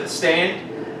to get to the stand.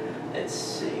 Let's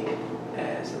see.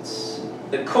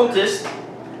 The cultist,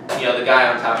 the guy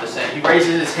on top of the stand, he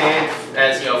raises his hand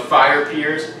as, fire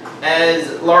appears. As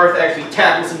Larth actually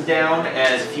tackles him down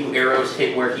as a few arrows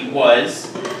hit where he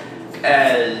was.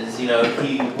 As,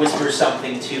 he whispers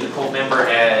something to the cult member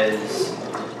as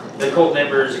the cult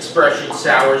member's expression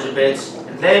sours a bit,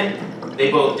 and then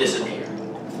they both disappear.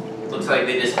 Looks like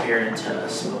they disappear into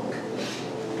smoke.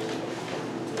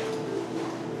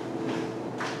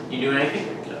 You do anything?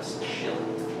 Or just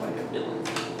chilling like a villain?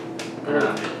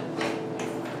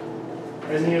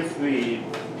 Any of the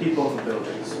people in the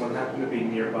buildings, one happen to be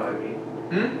nearby me.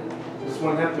 Does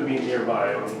one have to be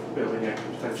nearby on the building I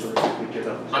could potentially quickly get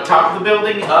up? On top of the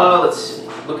building? Let's see.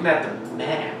 Looking at the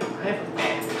map. I have a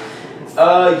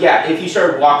map. Yeah, if you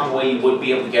started walking away, you would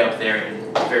be able to get up there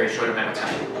in a very short amount of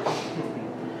time.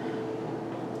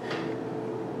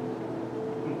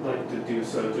 I'd like to do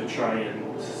so to try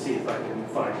and see if I can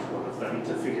find one of them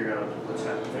to figure out what's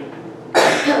happening.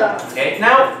 Okay,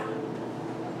 now,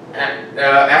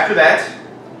 after that,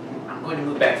 I'm going to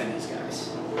move back to these guys.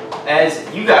 As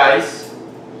you guys,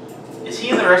 is he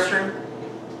in the restroom?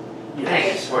 Yes.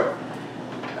 Dang, I swear.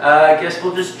 I guess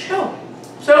we'll just chill.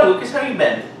 So, Lucas, how you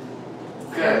been?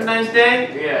 Had a nice day?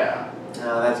 Yeah.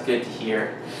 Oh, that's good to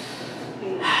hear.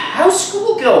 How's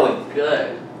school going?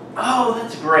 Good. Oh,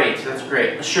 that's great. That's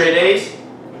great. Straight A's?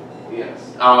 Yes.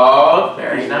 Oh,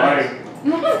 very nice. Right.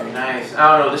 Very nice.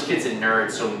 I don't know, this kid's a nerd,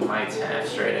 so he might have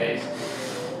straight A's.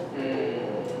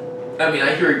 I mean,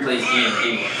 I hear he plays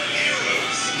D&D.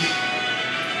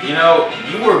 You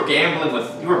were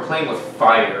you were playing with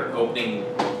fire, opening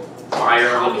Fire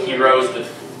Emblem Heroes with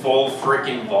full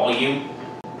freaking volume.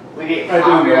 We get I do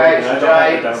copyright know that.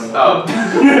 I don't have it strikes.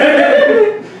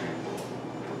 downloaded.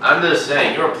 Oh. I'm just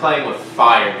saying, you were playing with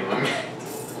fire, dude.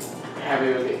 Have we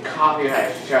get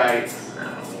copyright strikes?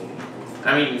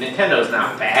 I mean, Nintendo's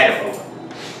not bad at it.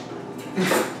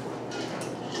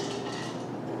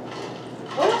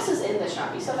 What else is in the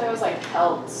shop? You said there was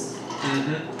pelts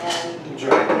and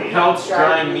Dried meat. Pelts, Dried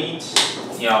drying meats,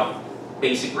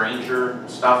 basic ranger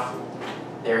stuff.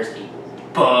 There's a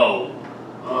bow.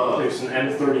 There's an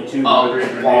M32 A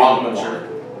grenade long launcher.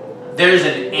 one. There's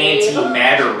an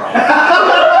anti-matter rifle.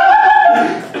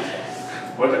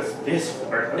 What is this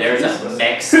for? There's a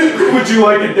mech. Would you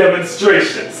like a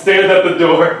demonstration? Stand at the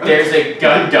door. There's a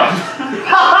Gundam.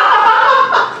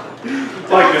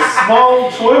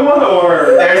 small toy one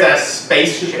or? There's a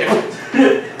spaceship.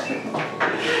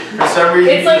 For some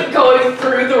reason. It's like going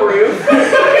through the roof.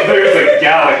 There's a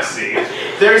galaxy.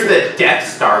 There's the Death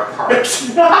Star part.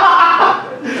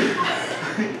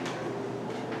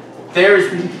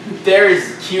 There's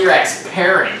Kirak's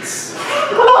parents.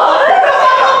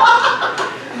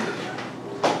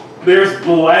 There's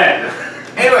Glenn.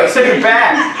 Anyway, so you're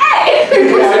back.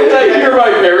 Did I hear my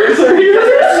parents are here?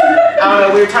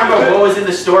 We were talking about what was in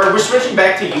the store. We're switching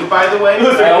back to you, by the way.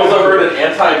 I also heard an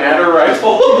antimatter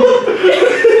rifle.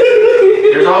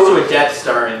 There's also a Death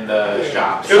Star in the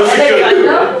shop. It was Are they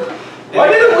Gundam? Why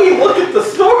didn't we look at the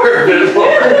store?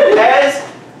 As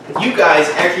you guys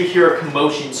actually hear a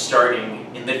commotion starting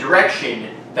in the direction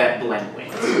that Glenn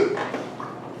went.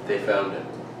 They found it.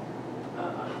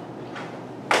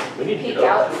 We need to Peek get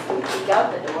out. up. Peek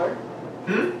out the door.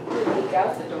 Peek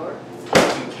out the door.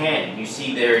 You can. You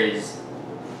see there is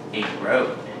a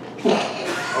road.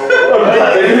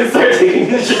 They didn't start taking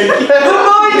the drink. The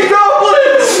mind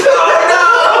goblins!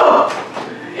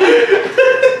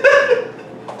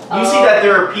 You see that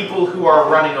there are people who are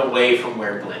running away from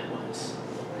where Glenn was.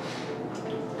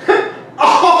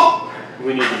 Oh!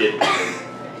 We need to get.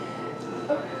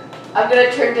 I'm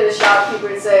gonna turn to the shopkeeper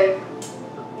and say,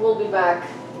 "We'll be back,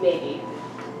 maybe."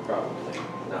 Probably.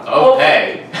 No.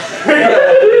 Okay.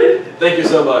 Thank you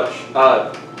so much.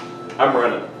 I'm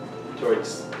running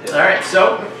towards. Alright,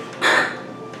 so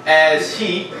as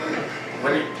you're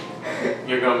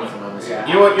going with him on this. Yeah.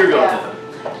 You know what? You're going Yeah. with him.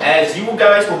 As you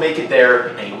guys will make it there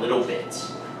in a little bit.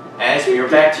 As we are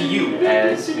back to you,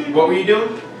 what were you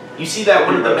doing? You see that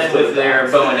one of the men with their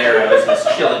bow and arrows is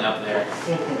chilling up there.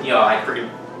 You know, I freaking.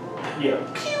 Yeah.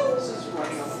 This is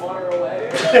running a water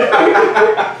away.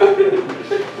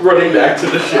 Running back to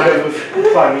the I ship. was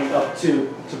climbing up to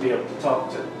be able to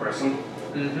talk to the person.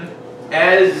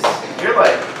 As you're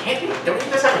like, don't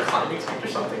you guys have a climbing stick or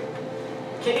something?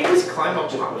 Can you just climb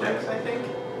up objects, I think?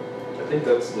 I think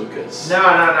that's Lucas. No.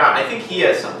 I think he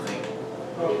has something.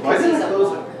 Why Because he's didn't a those?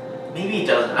 monk. Maybe he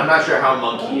doesn't. I'm not sure how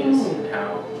monk he is and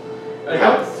how. I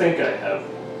don't think I have.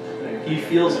 He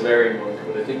feels very monk,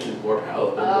 but I think he's more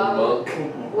paladin than monk.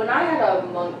 When I had a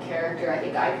monk character, I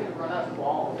think I could run up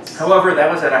walls. However, that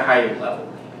was at a higher level.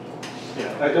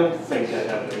 Yeah, I don't think I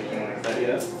have anything like that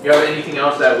yet. You have anything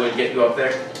else that would get you up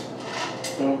there?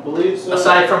 Don't believe so.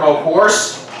 Aside from a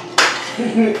horse? I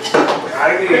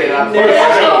can get up. There's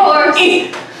the horse.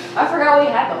 I forgot we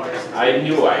had the horse. I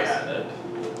knew I had it.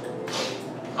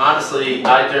 Honestly,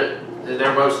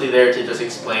 they're mostly there to just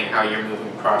explain how you're moving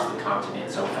across the continent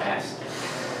so fast.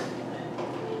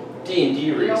 D&D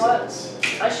You know what? reasons.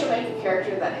 I should make a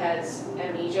character that has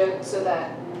amnesia so that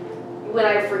when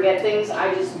I forget things,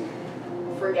 I just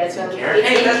forget them. character?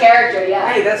 It's in character,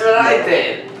 yeah. Hey, that's what I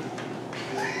did.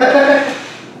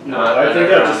 No, I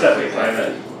think I just have to climb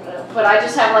it. But I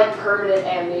just have like permanent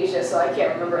amnesia, so I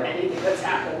can't remember anything that's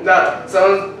happened. No,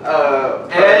 someone,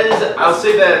 And I'll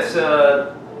say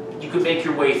that you could make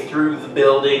your way through the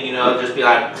building, you know, just be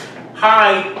like,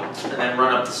 hi, and then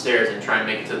run up the stairs and try and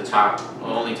make it to the top.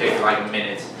 It'll only take you like a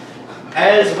minute.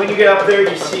 As when you get up there,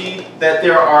 you see that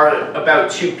there are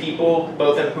about 2 people,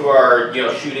 both of them who are, you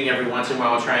know, shooting every once in a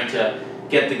while, trying to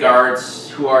get the guards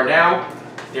who are now.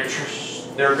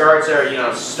 Their guards are, you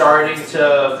know, starting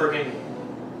to friggin',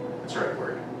 what's the right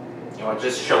word? You know,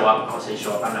 just show up. I'll say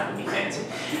show up. I'm not gonna be fancy.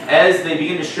 As they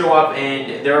begin to show up,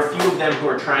 and there are a few of them who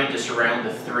are trying to surround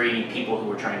the 3 people who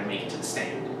are trying to make it to the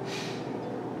stand.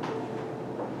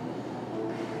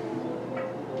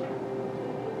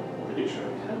 Pretty sure I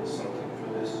have something for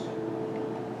this.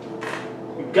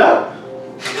 Go!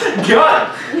 Gun!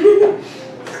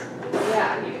 Yeah,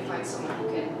 I need to find someone who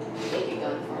can make a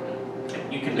gun for me.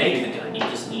 You can make the gun. You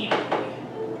just need a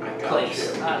place.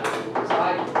 So I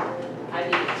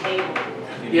need a table.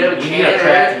 You have a need a cannon.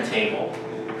 crafting table.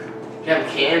 you have a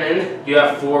cannon. You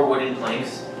have 4 wooden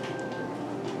planks.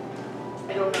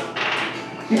 I don't know.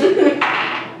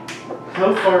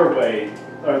 How far away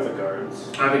are the guards?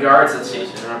 The guards, let's see,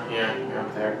 so you're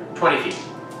up there. 20 feet.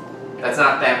 That's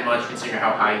not that much considering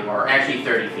how high you are. Actually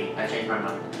 30 feet. I changed my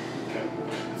mind.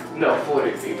 No,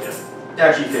 40 feet.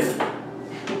 Actually 50.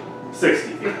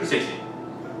 60 feet. 60.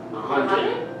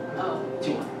 100. Oh,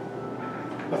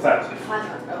 200. 1,000.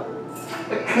 500. Oh.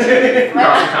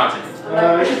 Across the continent. I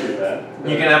can do that.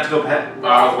 You're gonna have to go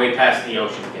way past the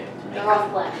ocean to get to They're make off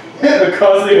planet.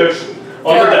 Across the ocean.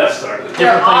 On the Death Star. They're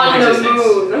Different plane on of the existence.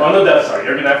 moon. On the Death Star.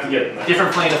 You're gonna have to get in there.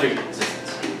 Different plane of existence.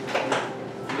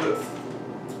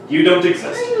 You don't What are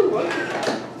exist. you looking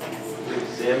at?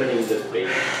 Examining the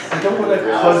base. I don't want to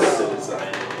Realize cause. the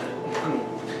design.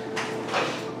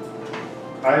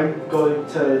 I'm going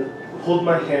to hold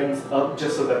my hands up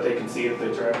just so that they can see if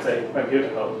they try and say, I'm here to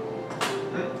help.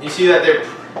 You see that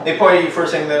they point at you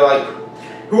first thing, they're like,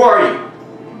 who are you?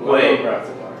 Wait.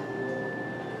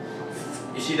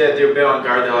 You see that they're a bit on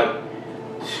guard, they're like,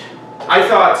 I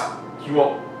thought you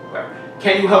won't.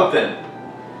 Can you help them?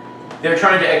 They're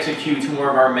trying to execute 2 more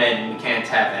of our men and we can't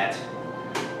have that.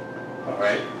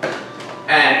 Alright.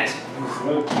 And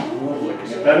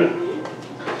Looking at them.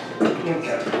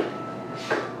 Okay.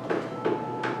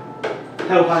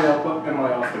 How high up am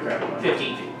I off the ground?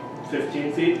 15 feet.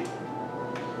 15 feet?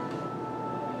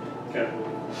 Okay.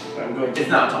 I'm going to... It's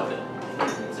not a top fit.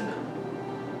 It's a no.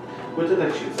 What did I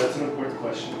choose? That's an important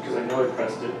question because I know I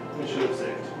pressed it. I should have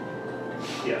saved.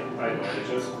 Yeah, I know what I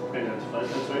chose. Identified,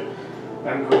 that's right.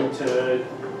 I'm going to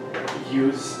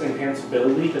use Enhanced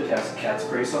Ability to cast Cat's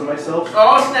Grace on myself.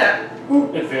 Oh snap!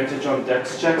 Advantage on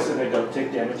Dex checks and I don't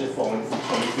take damage if falling from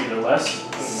 20 feet or less.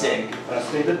 Sick.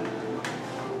 Fascinated.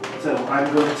 So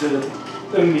I'm going to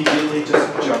immediately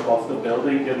just jump off the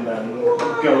building and then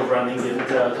go running in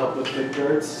to help with the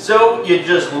guards. So you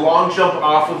just long jump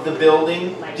off of the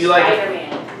building. Do you like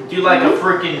Spider-Man. do you like a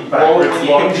freaking ball when you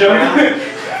long hit the jump. ground?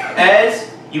 As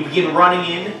you begin running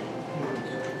in,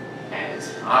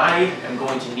 as I am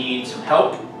going to need some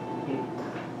help.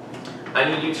 I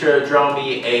need you to draw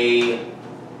me a.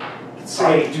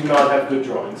 I do not have good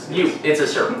drawings. It's a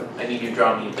circle. I need you to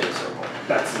draw me a big circle.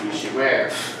 That's the issue.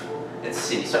 Where? Let's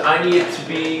see. So I need it to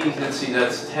be. Let's see.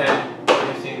 That's 10,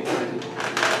 15, 20,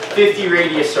 50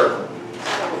 radius circle.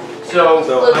 So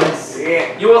Lucas.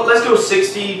 Yeah. you want? Let's go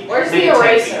 60. Where's make the it 10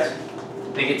 eraser?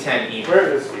 feet. Make it 10 even.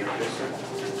 Where is the eraser?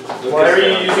 Why are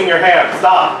you using your hands?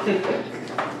 Stop!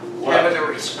 Have an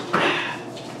eraser.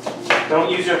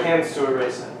 Don't use your hands to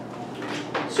erase it.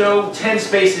 So 10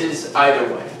 spaces either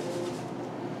way.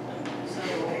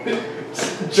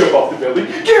 Jump off the building.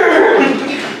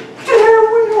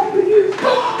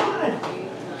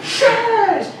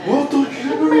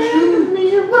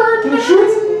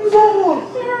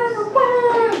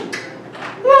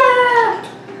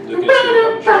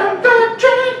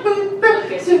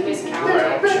 Lucas, you miss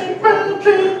counteraction.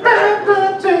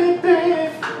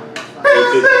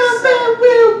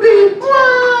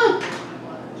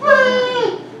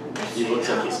 He looks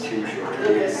like he's too short.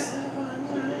 Lucas.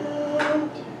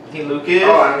 Hey Lucas.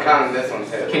 Oh, I'm counting this one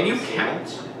too. Can you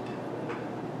count?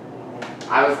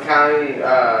 I was counting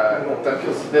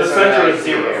The center is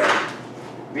 0.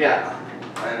 Yeah,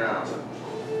 I know.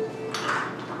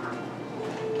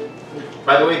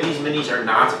 By the way, these minis are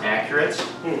not accurate.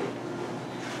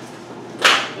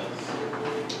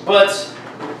 But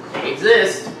they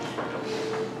exist. It's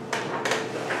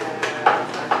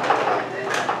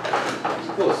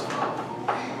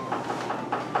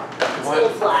a little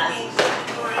flat.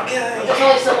 There's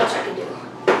only so much I can do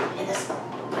in this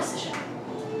position.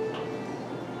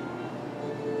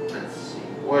 Let's see.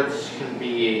 What can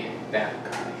be that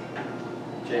guy?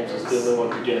 James is the only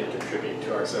one who didn't contribute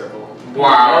to our circle.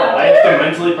 Wow. I have to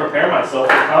mentally prepare myself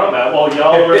for combat while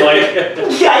y'all were like,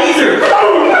 Geyser!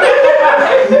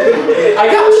 I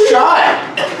got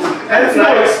shot! that's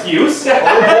no excuse. Oh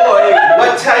boy,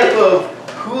 what type of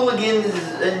hooligans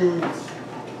and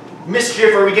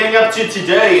mischief are we getting up to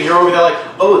today? And you're over there like,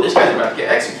 oh, this guy's about to get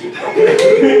executed.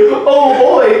 Oh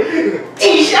boy.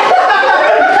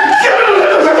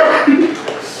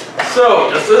 So,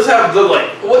 does this have the,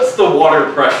 what's the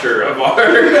water pressure of our...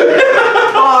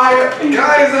 Fire!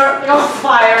 Guys are... Oh,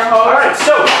 fire hose. Alright,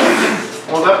 so,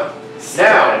 hold up.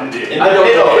 Now, in the I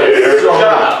don't know if it's middle, strong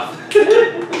enough.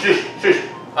 shush.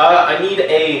 I need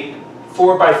a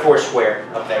 4x4 square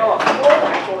up there. Oh,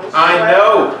 4x4. I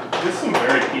know! This is some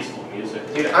very peaceful music.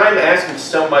 Dude, I'm asking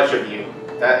so much of you.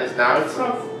 That is not... That's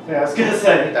not... Yeah, I was gonna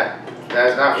say. That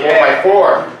is not Yeah.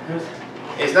 4x4.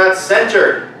 It's not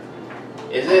centered.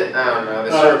 Is it? I don't know.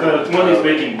 The circle. The one he's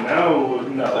making now, So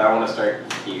no. I want to start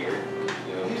here.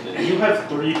 You have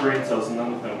 3 brain cells and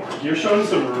none of them work. You're showing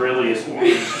some really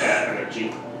orange cat energy.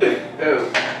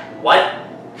 What?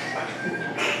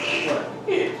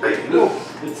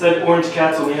 It said orange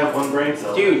cats only have 1 brain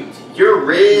cell. Dude, your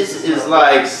Riz is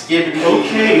like skibbity.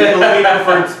 Okay, the only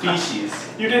preferred species.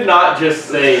 You did not just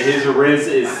say his Riz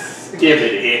is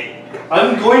skibbity.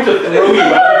 I'm going to throw you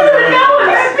out of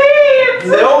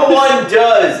the No one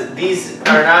does. These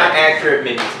are not accurate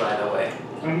minis, by the way.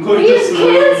 I'm going These to throw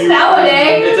kids you.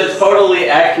 nowadays. It's a totally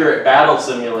accurate battle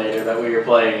simulator that we are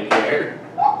playing in here.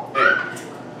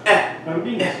 I'm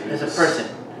being There's a serious. person.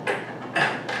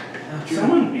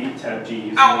 Someone beat Tab G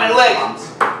using Ow, my leg!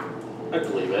 bombs. I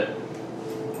believe it.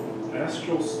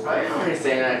 Astral I already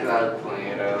saying that because I was playing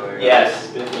it earlier. Yes.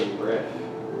 Spinning breath.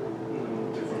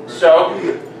 different. So,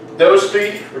 Those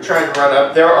three were trying to run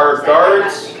up. There are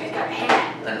guards I got a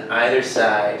hat. on either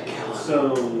side,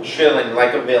 So, chilling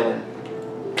like a villain.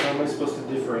 how am I supposed to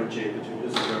differentiate between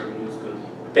who's a guard and who's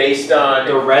good? Based on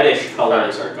The reddish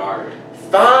colors are guard.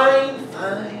 fine.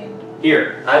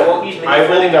 Here. I won't use many I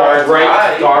for the will guards.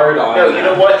 write guard on No, them. you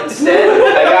know what? Instead,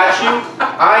 I got you.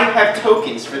 I have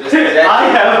tokens for this. I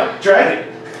have dragon.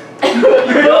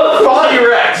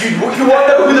 T-Rex. You want to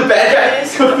know who the bad guy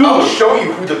is? I'll show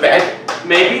you who the bad guy is.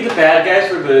 Maybe the bad guys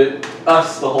were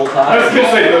us the whole I was time.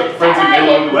 gonna say the friends we made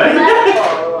along the way.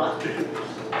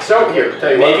 So, here,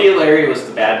 tell you what. Maybe Larry was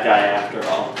the bad guy after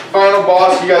all. Final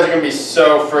boss, you guys are going to be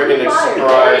so friggin' Larry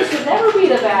surprised. should never be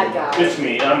the bad guy. It's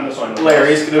me. I'm this one.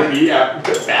 Larry's gonna be at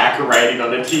the back riding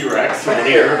on a T-Rex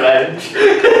wanting revenge.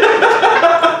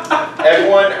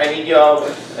 Everyone, I need y'all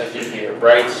if you're here,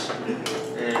 right?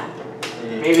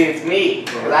 Maybe it's me,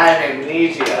 because I have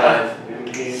amnesia.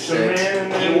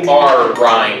 You are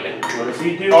Ryan. What does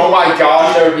he do? Oh my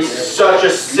gosh, that would be such a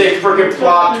sick freaking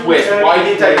plot twist. Why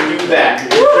didn't I do that?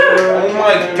 Oh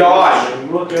my gosh.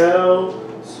 Look out.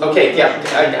 Okay, yeah,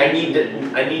 I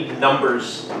need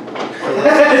numbers.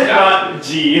 Not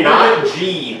G. Not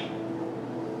G.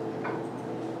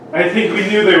 I think we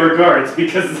knew they were guards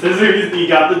because there's a reason you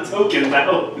got the token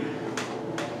now.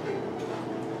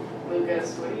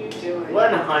 Lucas, what are you doing?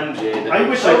 100. I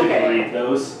wish I could Okay. read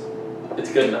those. It's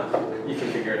good enough. You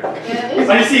can figure it out. Yeah, it is.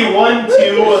 I see 1,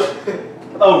 2,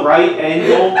 a right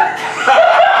angle, F,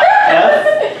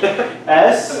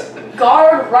 S,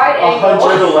 Guard right angle.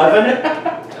 111.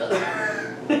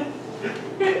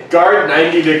 Guard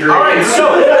 90 degrees. Alright,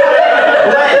 so,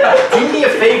 Glenn, do me a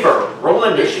favor. Roll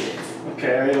initiative.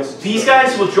 Okay, I also These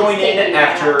guys will join in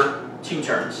after 2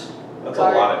 turns. That's a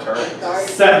lot of turns. Guard.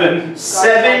 7.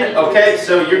 7, okay,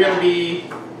 so you're gonna be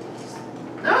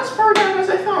not as far down as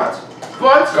I thought.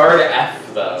 But Guard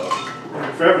F though.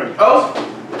 Forever. oh,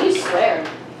 You swear.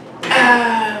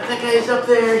 that guy's up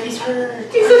there, he's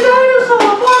hurt. He's a dinosaur,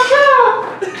 watch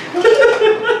out!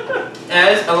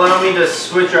 As allow me to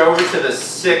switch over to the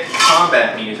sick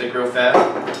combat music real fast.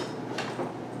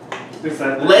 Is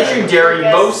that the Legendary,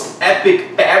 Yes. most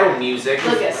epic battle music.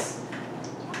 Lucas.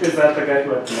 Guy, is that the guy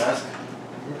who had the mask?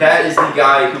 That is the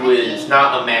guy who is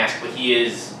not a mask, but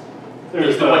he's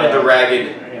the one in the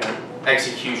ragged Yeah.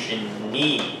 execution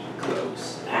knee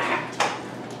clothes.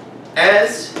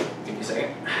 As, give me a second.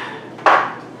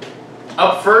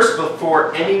 Up first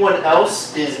before anyone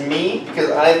else is me,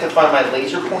 because I have to find my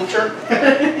laser pointer.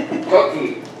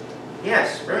 Cookie.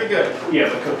 Yes, very good. Yeah,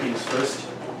 the cookies first.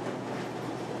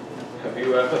 Have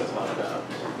you ever thought about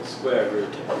the square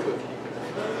root of a cookie?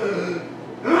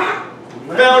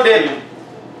 Found it.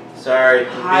 Sorry.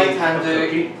 Hi,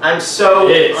 Tandu. I'm so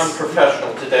It's-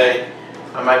 unprofessional today.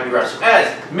 I might be rusty. As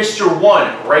Mr. 1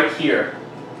 right here.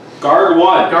 Guard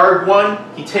 1. Guard 1,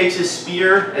 he takes his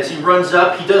spear as he runs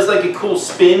up. He does like a cool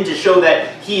spin to show that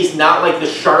he is not like the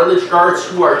Charlotte guards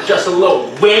who are just a little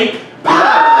wimp.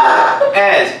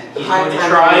 As he's High going to time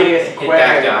try to to get hit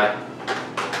square. that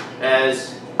guy.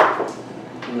 As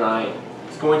 9.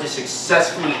 he's going to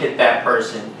successfully hit that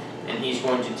person. And he's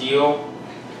going to deal,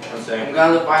 one I'm second,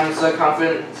 gonna find the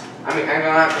circumference. I'm gonna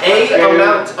have to a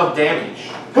amount of damage.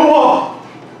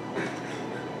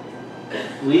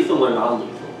 Lethal or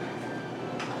non-lethal?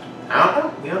 I don't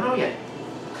know. We don't know yet.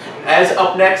 As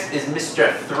up next is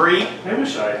Mr. 3. I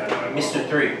wish I had my Mr.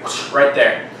 3, right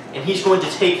there. And he's going to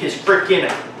take his frickin'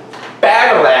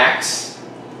 battle axe.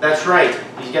 That's right.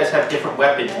 These guys have different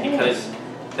weapons because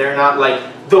they're not like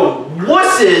the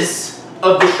wusses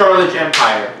of the Charlotte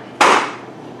Empire.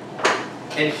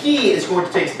 And he is going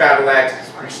to take his battle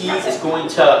axe. And he is going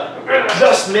to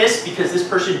just miss because this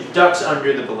person ducks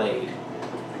under the blade.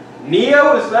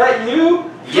 Neo, is that you?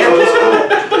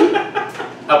 Yep.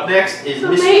 Up next is The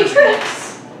Mr.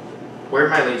 Matrix. Where'd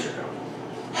my laser go?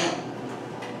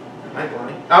 Am I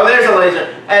blind? Oh, there's a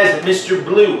laser. As Mr.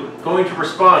 Blue going to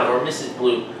respond, or Mrs.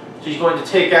 Blue. She's going to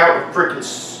take out a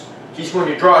frickin' she's going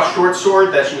to draw a short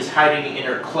sword that she was hiding in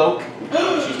her cloak.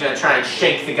 She's going to try and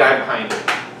shank the guy behind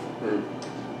her.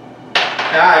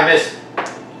 Ah, I missed.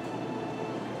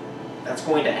 That's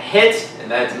going to hit,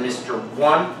 and that's Mr.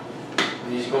 1.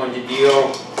 And he's going to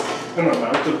deal an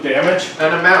amount of damage.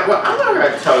 an amount. Well, I'm not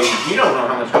going to tell you. You don't know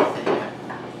how much health they have.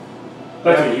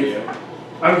 That's what you do.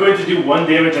 I'm going to do 1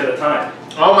 damage at a time.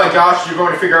 Oh my gosh, you're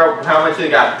going to figure out how much they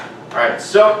got. Alright,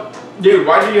 so, dude,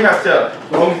 why do you have to...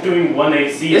 So I'm doing 1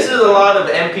 AC. This is a lot of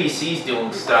NPCs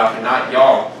doing stuff and not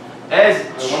y'all. As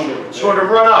she's going to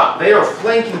run up, they are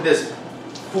flanking this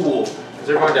fool. As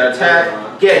they're going to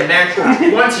attack, get a natural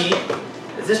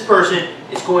 20. As this person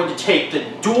is going to take the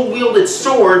dual-wielded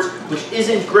swords, which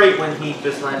isn't great when he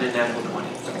just landed a natural 20.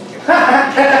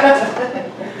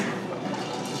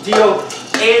 deal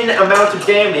an amount of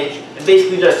damage and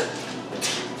basically just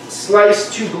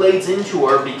slice 2 blades into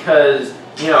her because,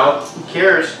 you know, who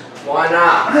cares? Why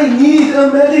not? I need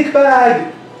a medic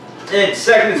bag! And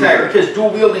second attack because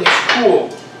dual wielding is cool.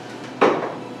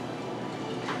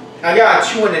 I got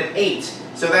a 2 and an 8,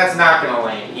 so that's not gonna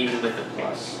land even with the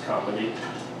plus. Comedy.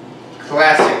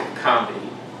 Classic comedy.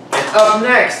 And up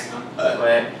next,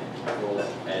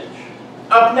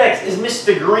 Up next is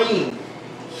Mr. Green.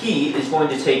 He is going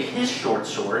to take his short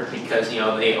sword because, you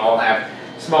know, they all have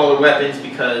smaller weapons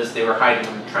because they were hiding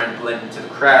and trying to blend into the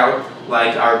crowd,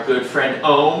 like our good friend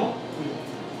Ohm.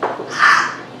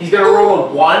 He's gonna roll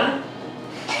a 1.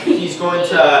 He's gonna,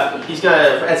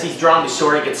 as he's drawing the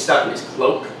sword, it gets stuck in his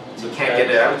cloak, so he can't get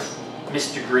it out.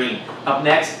 Mr. Green. Up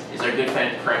next is our good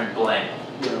friend Glenn.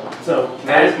 Yeah. So,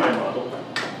 that is my model.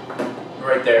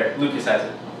 Right there. Lucas has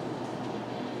it.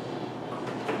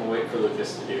 We'll wait for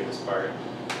Lucas to do his part.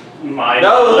 My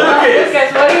No, Lucas!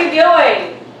 Lucas, what are you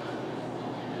doing?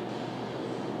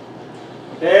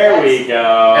 There we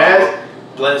go. As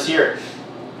Glenn's here.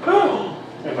 Am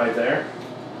I there?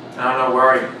 I don't know, where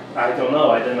are you? I don't know.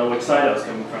 I didn't know which side I was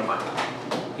coming from.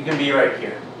 You can be right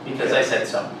here, because I said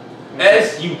so.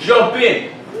 As you jump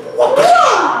in,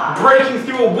 breaking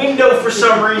through a window for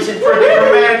some reason for a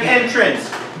dramatic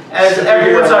entrance. As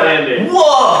everyone's landing.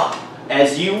 Whoa!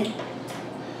 As you, ...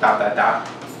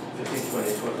 15,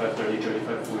 20, 25, 30,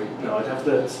 35, 40. No, I'd have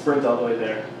to sprint all the way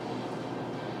there.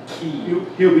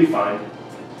 He'll be fine.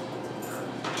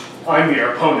 I'm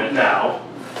your opponent now.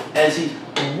 As he,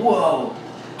 whoa,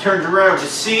 turns around to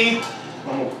see,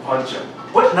 I'm gonna punch him.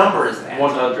 what number is that?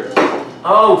 100.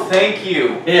 Oh, thank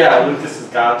you. Yeah, Lucas has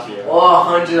got you. Oh,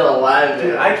 111.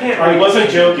 Dude, I can't I read. wasn't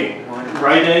joking.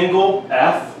 Right angle,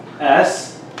 F, S.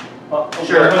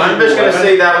 Sure, I'm just gonna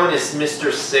say that one is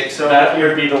Mr. 6 over That here.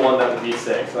 would be the one that would be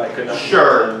 6. I could not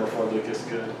Sure. before Lucas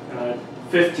could.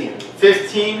 15.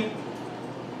 15,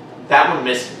 that one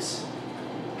misses.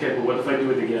 Okay, but what if I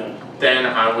do it again? Then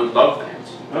I would love that.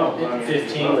 Oh, I mean,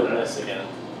 15 love would that. miss again.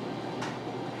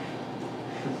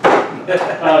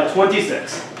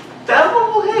 26. That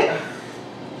one will hit.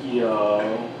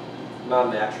 Yo.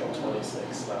 Not natural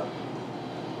 26, though.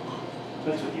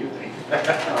 That's what you think.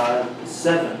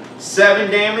 7.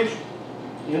 7 damage.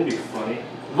 You're gonna be funny.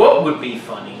 What would be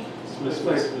funny? If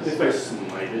I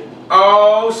smited.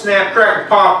 Oh, snap, cracker,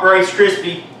 pop, Rice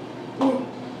Krispie.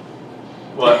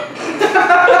 What?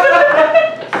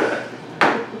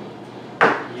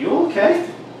 You okay?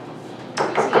 Easy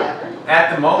ever.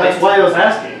 At the moment. That's why I was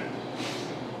asking.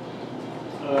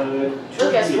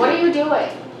 Lucas, what are you doing?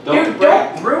 Dude,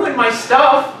 don't ruin my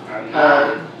stuff.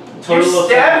 You're Total of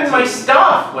stabbing 17. my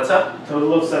stuff. What's up?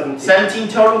 Total of 17. 17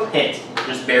 total hit.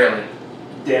 Just barely.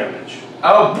 Damage.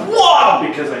 Oh, whoa!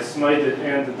 Because I smited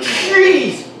and did the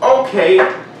Jeez! Okay.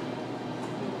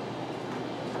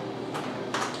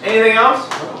 Anything else?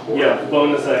 Yeah,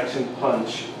 bonus action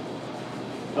punch.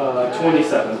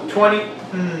 27. 20.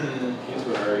 Here's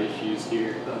where our issues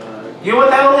here. You know what?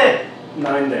 That'll hit.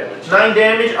 9 damage. 9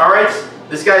 damage. Alright.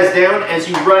 This guy's down as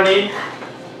you run in.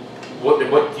 What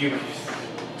do you...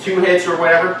 2 hits or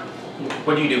whatever?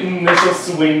 What do you do? Initial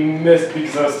swing missed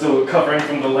because I was still recovering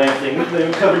from the lamp thing. They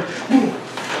recovered.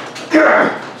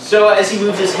 So as he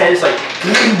moves his head, it's like...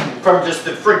 from just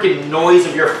the freaking noise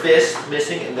of your fist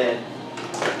missing, and then...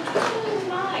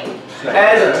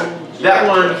 As that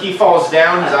one, he falls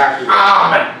down, he's like, ah,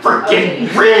 my freaking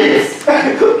wrist!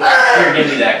 Here, give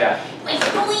me that guy. My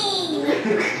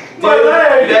spleen! My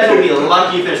leg! You guys will be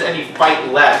lucky if there's any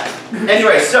fight left.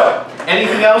 Anyway, so,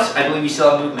 anything else? I believe you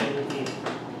still have movement.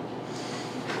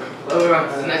 Let's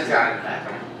go to the next guy.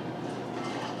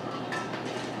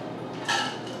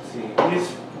 See, he's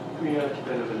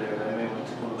preoccupied over there. I may want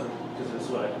to go because this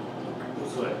way.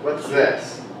 This way. What's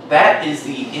this? That is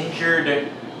the injured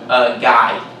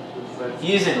guy.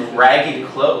 He is in ragged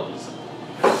clothes.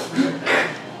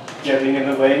 Getting in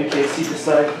the way in case he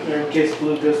decides, or in case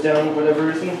blue goes down for whatever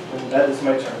reason, and that is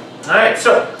my turn. Alright,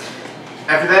 so,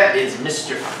 after that is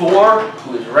Mr. 4,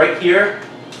 who is right here.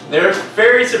 They're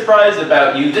very surprised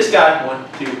about you. This guy, 1,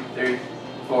 2, 3,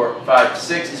 4, 5,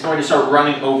 6, is going to start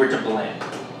running over to Bland.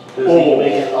 Does he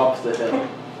make it up the hill?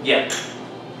 Yeah.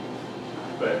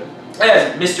 But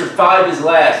As Mr. 5 is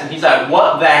last, and he's like,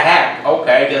 what the heck?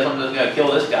 Okay, I guess I'm just gonna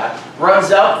kill this guy.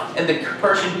 Runs up, and the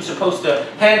person who's supposed to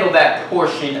handle that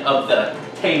portion of the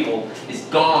table is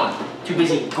gone. Too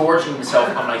busy gorging himself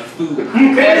on my food.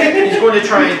 And he's going to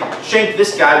try and shank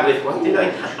this guy with, what did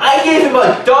I gave him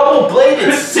a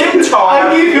double-bladed scimitar!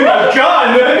 I gave him a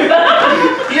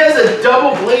gun! He has a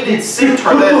double-bladed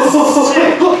scimitar, that's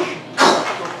sick!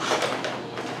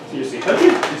 You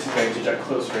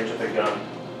close range with a gun.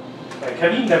 Like,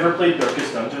 have you never played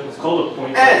Darkest Dungeon? It's called a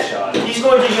point-blank shot. He's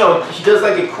going to, he does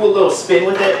like a cool little spin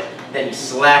with it, then he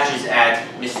slashes at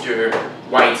Mr.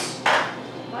 White's.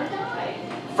 Why die?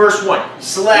 First one,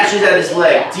 slashes at his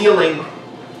leg, dealing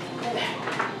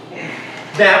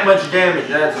that much damage.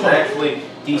 That's actually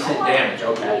decent damage.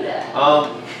 Okay.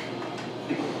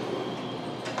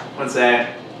 What's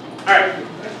that? Alright.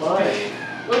 Why?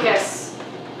 Lucas.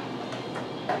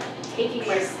 Taking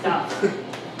my stuff.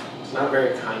 It's not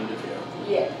very kind of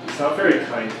you. Yeah. It's not very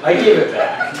kind. I gave it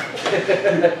back.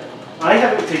 I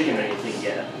haven't taken anything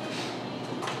yet.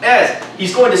 As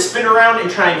he's going to spin around and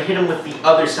try and hit him with the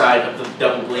other side of the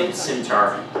double-bladed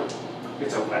scimitar.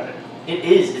 It's a weapon. It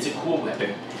is. It's a cool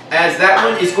weapon. As that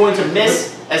one is going to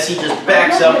miss, as he just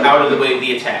backs up out of the way of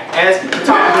the attack. As the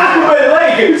top of My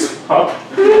leg is up.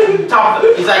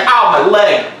 he's like, ow, my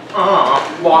leg.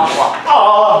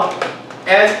 Walk.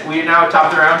 As we are now top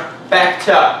of the round, back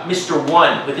to Mr.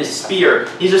 One with his spear.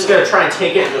 He's just going to try and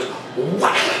take it and goes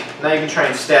whack. Not even try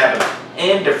and stab him.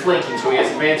 And they're flanking, so he has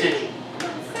advantage.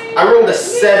 I rolled a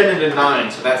 7 and a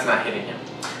 9, so that's not hitting him.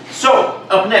 So,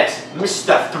 up next,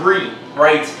 Mr. 3,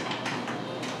 right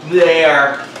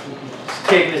there. He's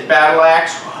taking his battle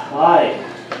axe. Why?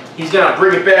 He's going to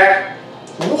bring it back.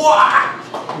 Whack!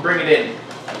 And bring it in.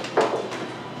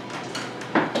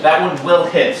 That one will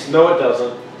hit. No, it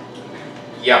doesn't.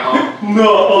 Yeah.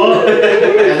 No.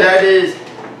 And that is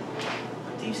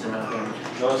a decent amount of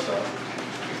damage. No, it's not.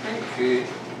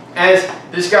 As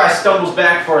this guy stumbles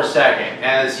back for a second,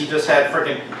 as he just had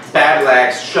frickin' battle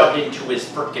axe shoved into his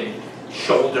frickin'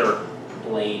 shoulder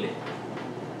blade.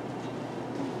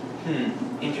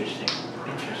 Interesting.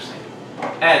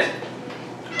 As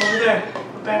over there,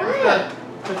 back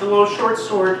with the little short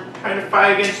sword, trying to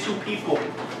fight against two people.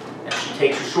 As she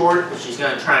takes her sword, but she's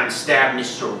gonna try and stab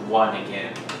Mr. One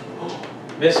again.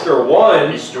 Mr.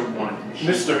 One? Mr. One.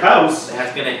 Mr. House.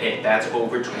 That's gonna hit. That's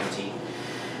over 20.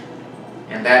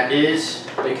 And that is...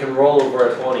 They can roll over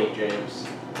a 20, James.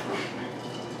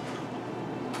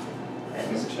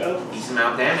 That is a decent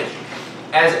amount of damage.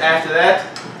 As after that,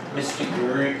 Mr.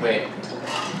 Green... Wait.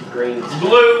 Green.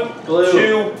 Blue.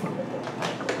 2.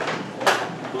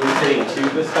 Blue hitting 2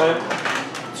 this time?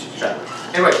 Shut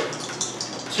up. Anyway.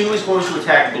 2 is going to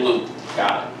attack Blue.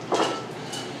 Got it.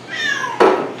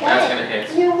 That's gonna hit.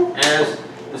 As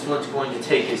this one's going to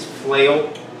take his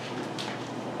flail.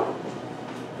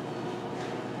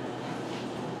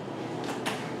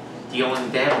 Dealing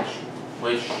damage,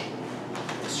 which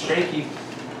is shaky.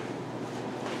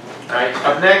 Alright,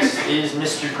 up next is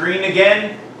Mr. Green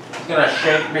again. He's gonna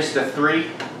shank Mr.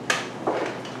 3.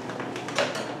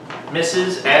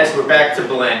 Misses, as we're back to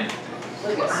Blend.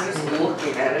 I'm just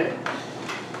looking at it.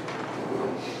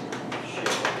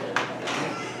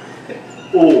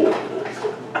 Oh.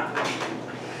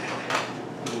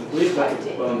 Leave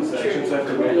that bonus action, so I have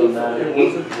to wait on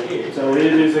that. So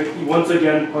it is once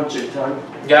again punching time.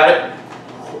 Got it?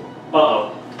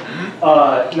 Uh-oh.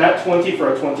 Nat 20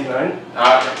 for a 29.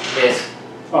 Miss.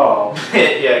 Oh.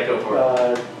 Yeah, go for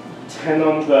it. 10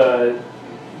 on the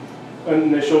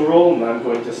initial roll, and I'm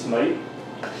going to smite.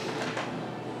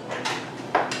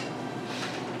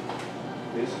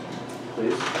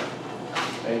 Please.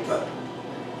 Thank you.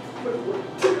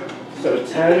 So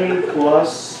 10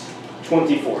 plus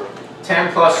 24.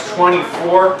 10 plus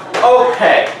 24.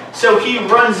 Okay, so he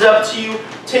runs up to you,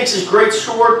 takes his great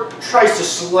sword, tries to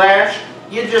slash.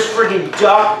 You just friggin'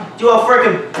 duck, do a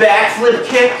friggin' backflip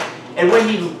kick, and when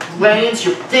he lands,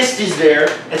 your fist is there,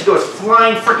 and it goes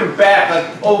flying friggin' back,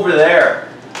 like over there,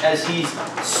 as he's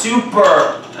super.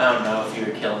 I don't know if you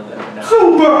were killing them or not.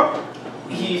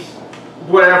 Super! He's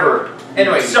whatever.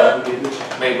 Anyway, so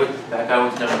wait, what? That guy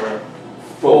was number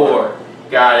 4.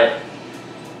 Got it.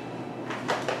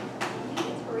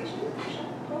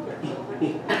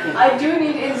 I do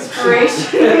need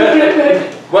inspiration.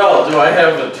 Well, do I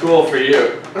have a tool for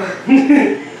you?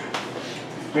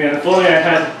 Man, if only I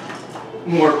had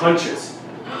more punches.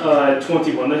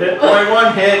 21 to hit.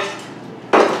 21 hit.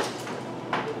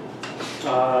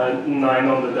 9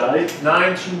 on the die.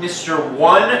 9 to Mr.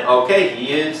 1. Okay,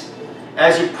 he is.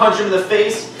 As you punch him in the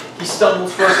face, he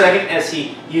stumbles for a second as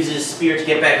he uses his spear to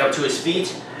get back up to his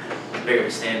feet. Big of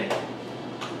a standing.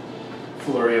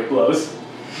 Flurry of blows.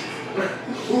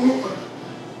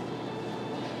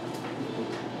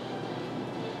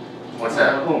 What's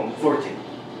that? 14.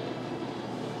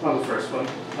 On the first one.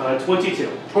 22.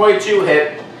 22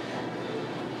 hit.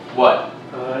 What?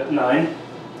 9.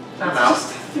 Time out.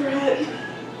 Just a thread.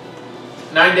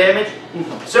 9 damage.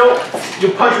 So you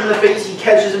punch him in the face, he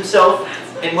catches himself,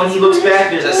 and when he looks back,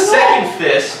 there's a second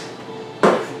fist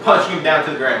punching him down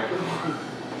to the ground.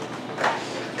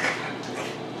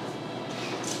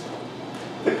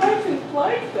 don't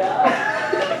like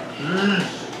that.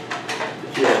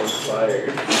 Feel inspired.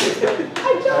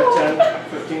 I don't. 10,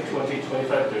 15, 20,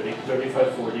 25, 30,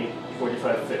 35, 40,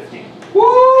 45, 50.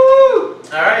 Woo!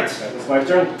 Alright. That was my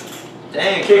turn.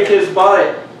 Dang. Kick his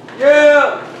butt.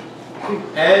 Yeah.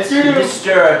 As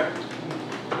Mr.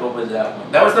 What was that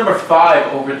one? That was number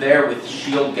 5 over there with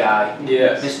Shield Guy.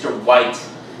 Yes. Mr. White.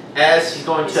 As he's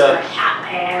going Mr. to,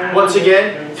 Hatman. once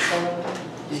again,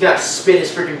 he's got to spin his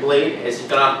freaking blade as he's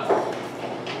gonna.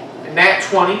 Nat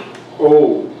 20.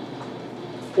 Oh.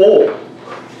 Oh.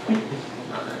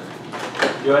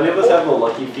 Do any of us have a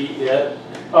lucky feat yet?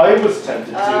 I was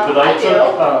tempted to, but I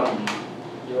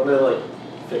took, You want to like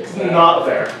fix that? not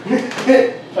there.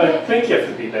 I think you have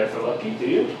to be there for lucky, do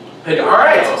you?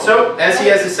 Alright, so as he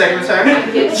has his second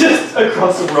attack, Just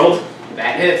across the world.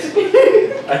 that hits.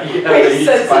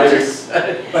 Wait, spiders.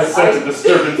 I sense a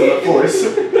disturbance in the force.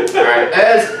 Alright,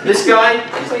 as this guy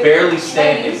is barely Can I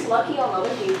standing. use lucky on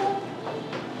other people?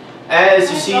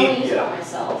 As you I can only see, use it on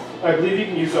myself. I believe you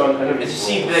can use it on enemies. as you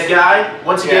see that guy,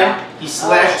 once again, he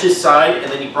slashed his side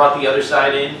and then he brought the other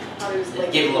side in I thought it was and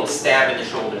like, gave him a little stab in the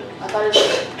shoulder. I thought it was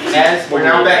like, As we're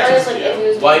now I back thought it was to like if it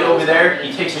was White over there,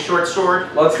 he takes a short sword.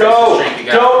 Let's tries to go! strike the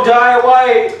guy. Don't die,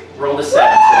 White! Rolled a 7, so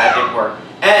that didn't work.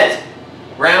 As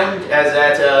round as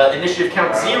at initiative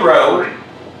count 0,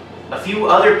 a few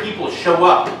other people show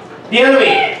up. The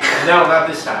enemy! No, not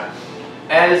this time.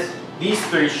 As these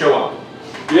 3 show up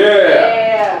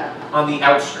yeah. on the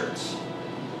outskirts.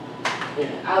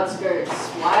 Outskirts.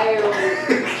 Why are we,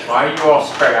 Why are you all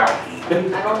spread out? I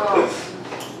don't know.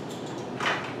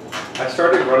 I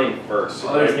started running first.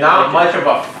 Well, there's not much of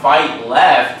a fight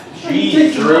left.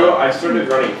 Jeez, Drew, I started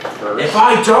running first. If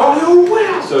I don't, who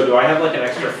will? So do I have like an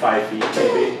extra 5 feet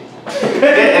maybe?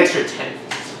 Get extra 10.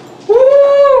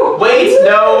 Woo! Wait,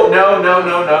 no.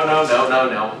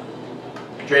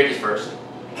 Drake is first.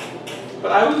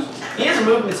 But I was... He has a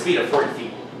movement speed of 40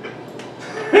 feet.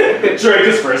 Drake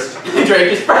is first.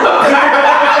 Drake is first.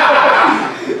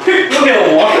 Look at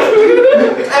him walk.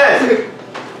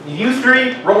 You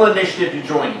 3 roll initiative to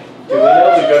join. Do we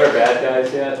know the good or bad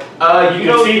guys yet? You You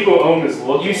know, can see who Ohm is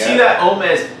looking you at. see that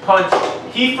Omez punch.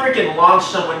 He freaking launched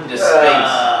someone into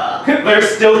space. They're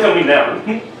still coming down.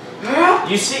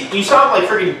 You saw him like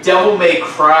freaking Devil May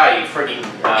Cry, freaking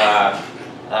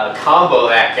combo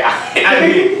that guy. I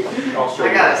mean,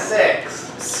 I got a 6.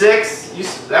 6.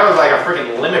 That was like a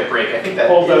freaking limit break. I think that.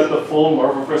 Pulled out the full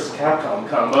Marvel vs. Capcom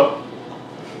combo.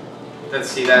 Let's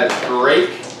see, that is Drake.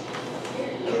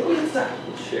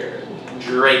 Sharon.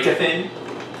 Drakathan.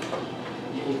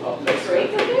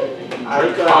 Drake again? I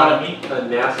Economy. got a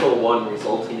natural 1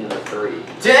 resulting in a 3.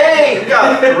 Dang, we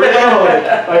got 3.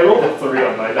 I rolled a 3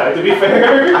 on my die, to be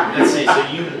fair. Let's see, so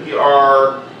you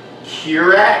are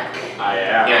Kirak? I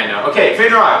am. Yeah, I know. Okay,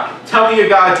 Finrod, tell me you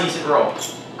got a decent roll.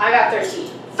 I got 13.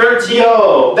 13.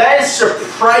 Yo, That is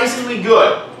surprisingly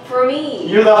good. For me.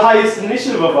 you're the highest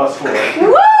initiative of us 4.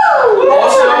 Woo!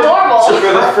 Also, That's normal. So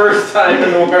for the first time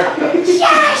in the world.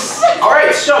 Yes!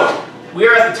 Alright, so we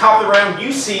are at the top of the round.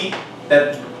 You see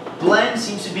that Glenn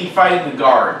seems to be fighting the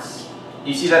guards.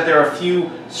 You see that there are a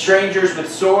few strangers with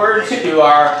swords who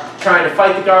are trying to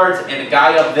fight the guards, and a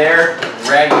guy up there,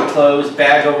 ragged clothes,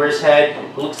 bag over his head,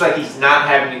 who looks like he's not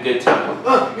having a good time.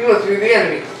 You must be the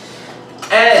enemy.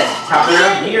 And top of the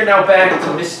round, we are now back to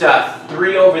Mr.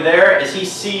 3 over there as he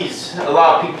sees a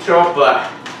lot of people show up, but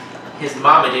his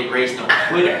mama didn't raise no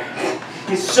Twitter.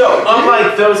 So,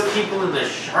 unlike those people in the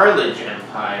Charlotte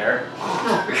Empire,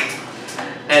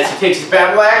 as he takes his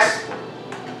battle axe,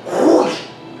 whoosh,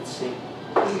 let's see.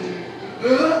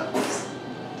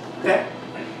 Okay.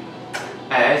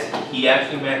 As he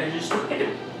actually manages to hit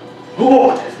him.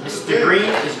 As Mr. Green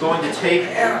is going to take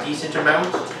a decent amount.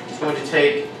 He's going to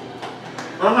take.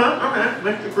 Okay.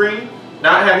 Mr. Green,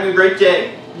 not having a great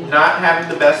day, not having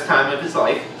the best time of his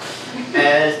life.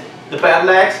 As the battle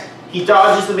axe, he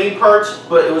dodges the main part,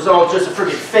 but it was all just a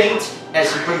freaking feint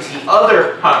as he brings the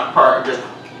other part and just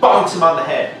bonks him on the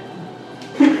head.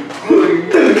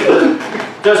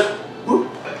 Just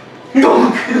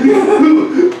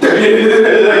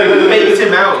fakes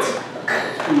him out.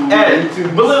 And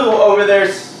Blue over there,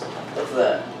 What's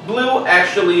that? Blue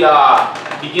actually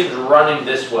begins running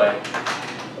this way.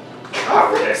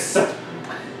 Yes.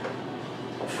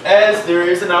 As there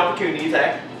is an opportunity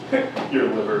attack. Your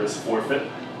liver is forfeit.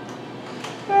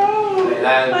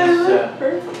 Alright,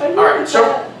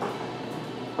 so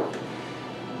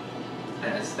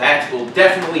as that will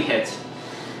definitely hit.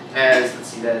 As let's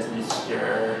see, that is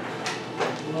Mr.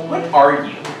 What are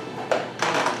you?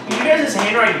 You guys'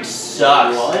 handwriting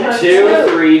sucks. 1, 2,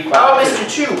 3, 5. Oh,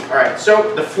 Mr. 2. Alright,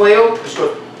 so the flail just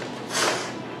goes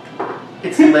hits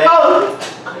hits the leg.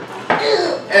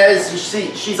 As you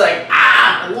see, she's like,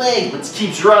 ah, my leg, but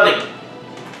keeps running.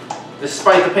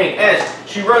 Despite the pain. As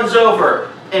she runs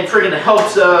over and friggin'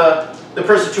 helps the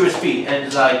person to his feet and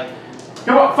is like,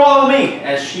 come on, follow me.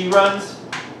 As she runs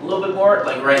a little bit more,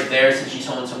 like right there, since she's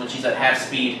holding someone, she's at half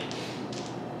speed.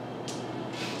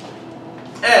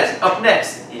 As up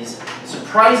next is,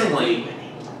 surprisingly,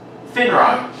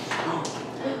 Finrod.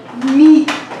 Me.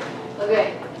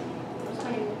 Okay.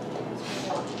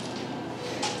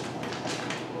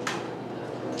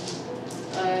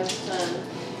 I've done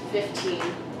 15.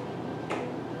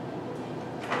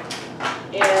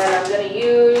 And I'm going to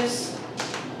use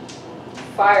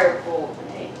Firebolt. I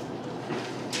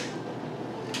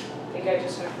think I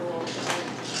just have to roll.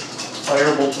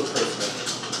 Firebolt the person.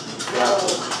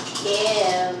 Oh,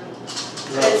 yeah.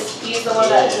 Because he's the one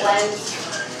that blends.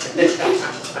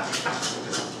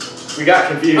 We got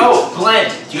confused. Oh, Glenn,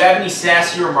 do you have any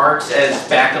sassy remarks as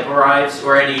backup arrives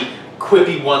or any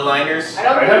quippy one-liners? I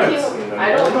don't I think haven't he seen them.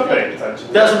 I don't I'm not think. paying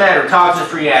attention. Doesn't matter, Todd's a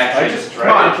free action. I just Come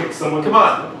tried on, to kick someone. come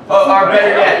on. Oh, or better I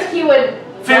don't yet, think he would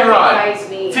Finrod. recognize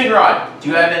me. Finrod, do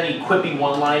you have any quippy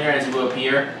one-liner as you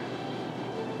appear?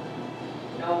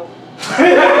 No.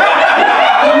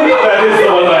 That is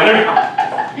the one-liner.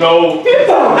 No. No.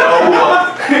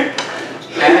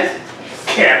 As? I'm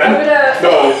Cannon. gonna.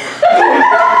 No.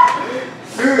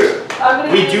 I'm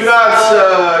gonna We use, do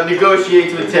not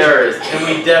negotiate with terrorists, and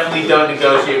we definitely don't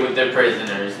negotiate with their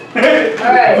prisoners.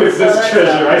 Alright, With so this that's,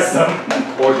 treasure I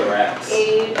summoned. Or the rats.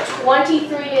 a 23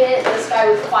 to hit this guy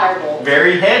with Firebolt.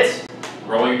 Very hit.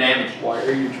 Roll your damage. Why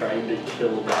are you trying to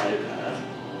kill my dad?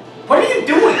 What are you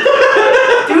doing?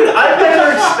 Dude, iPads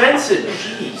are expensive.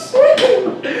 Jeez.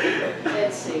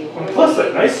 Let's see. And plus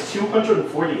that nice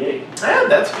 248. Yeah,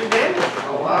 that's good damage.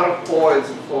 A lot of points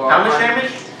for How much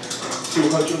damage?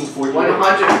 248.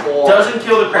 104. Doesn't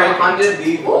kill the crack. 100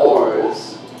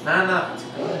 D4s. Nah, that's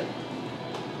good.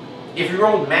 If you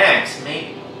rolled max,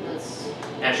 maybe. That's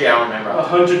Actually, I don't remember.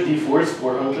 100 D4s,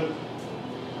 400.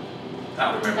 I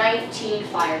don't remember. 19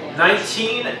 fire damage.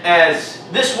 19 as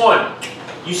this one.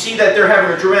 You see that they're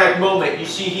having a dramatic moment. You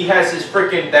see he has his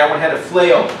frickin', that one had a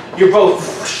flail. You're both,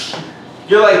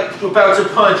 you're like about to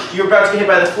punch. You're about to get hit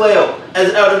by the flail.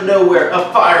 As out of nowhere, a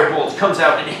firebolt comes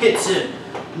out and hits him,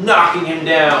 knocking him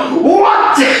down.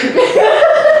 What?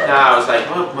 Nah, I was like,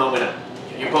 oh, moment up.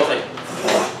 You're both like,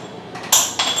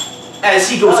 as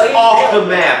he goes off the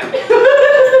map.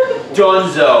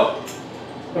 Dunzo.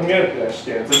 I'm gonna dash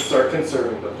dance and start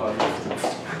conserving the puns.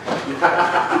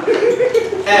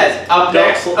 As up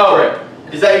next. Oh,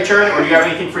 is that your turn, or do you have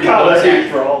anything for your God, bonus I hate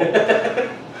action? brawl.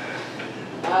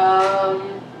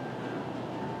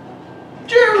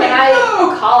 Can I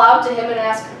call out to him and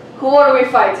ask, who are we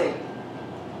fighting?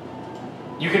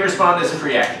 You can respond as a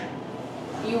free action.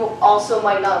 You also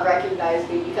might not recognize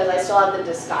me because I still have the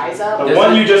disguise up. The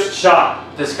one you just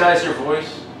shot. Disguise your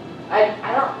voice. I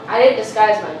didn't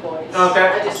disguise my voice. Okay.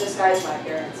 I just disguised my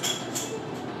appearance.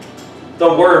 The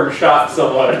worm shot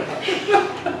someone.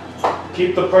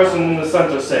 Keep the person in the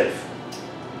center safe.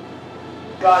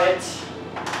 Got it. So,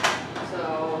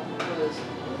 what was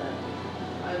that?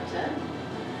 5, 10?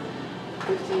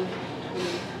 15,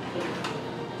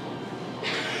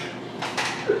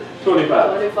 20,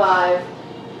 25. 25.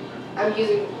 I'm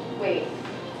using, wait,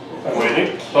 I'm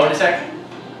waiting. Bonus action.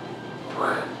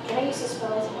 can I use a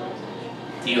spell as a bonus action?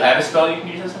 Do you have a spell you can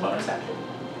use as a bonus action?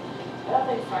 I don't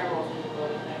think Fireball is a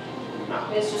bonus action. No.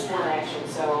 It's just one action,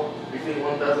 so. Between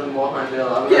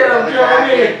 1,100. Get him,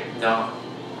 Johnny! No.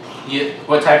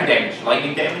 What type of damage?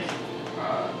 Lightning damage?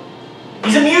 Uh,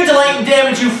 He's immune to lightning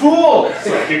damage, you fool!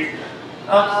 Psychic.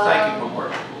 Psychic would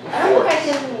work. I don't think I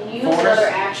can use Force? another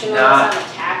action Nah. unless I'm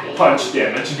attacking. Punch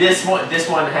damage. This one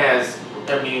has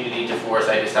immunity to force.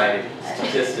 I decided.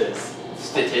 Statistics.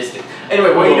 Statistic.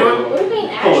 Anyway, what are you doing? Would it be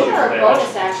an Pull action it or a for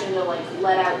bonus action to like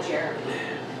let out Jeremy?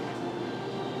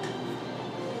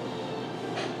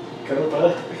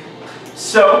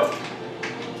 So,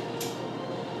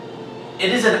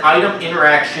 it is an item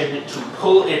interaction to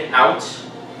pull it out.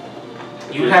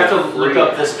 You would have to look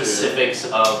up the specifics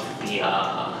of the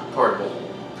portable.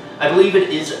 I believe it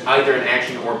is either an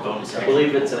action or bonus I action.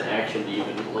 believe it's an action to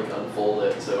even like unfold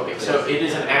it. So Okay, so it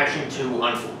is an action to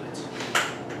unfold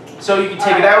it. So you can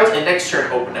take it out and next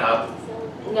turn open it up.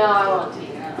 No, I won't take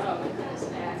it out. Oh my goodness,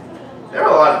 an act. There are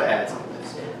a lot of ads on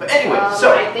this. But anyway,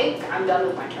 so, I think I'm done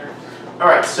with my turn.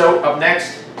 alright, so up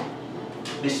next,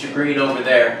 Mr. Green over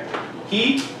there.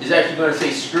 He is actually going to say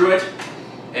screw it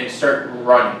and start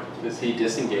running. Is he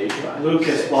disengaged?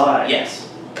 Lucas, fly. Yes.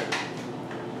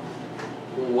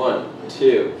 1,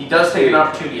 2. He does take an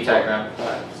opportunity attack round.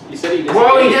 5. You said he disengaged.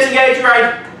 Whoa, he disengaged,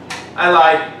 right? I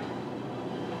lied.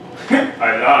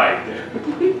 I lied.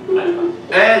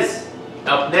 As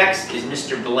up next is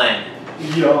Mr. Blen.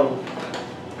 Yo.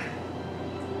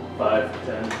 5,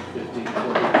 10, 15, 20,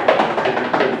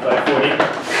 25, 40.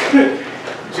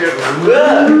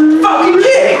 Fucking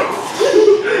kick!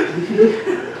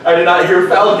 I did not hear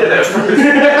Falcon at first.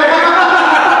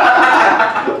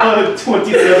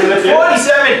 27 hit.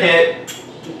 27 hit.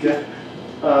 Okay.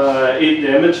 8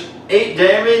 damage. 8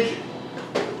 damage.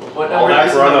 What number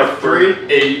is number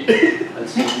 3? 8.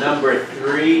 Let's see, number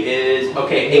 3 is...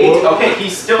 Okay, 8. Okay,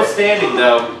 he's still standing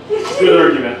though. Good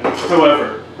argument.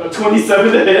 However,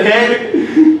 27 to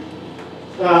hit.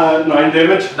 9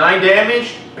 damage. 9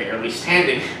 damage. Barely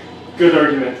standing. Good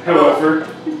argument. However.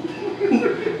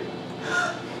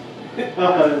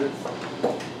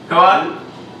 Come on.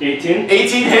 18.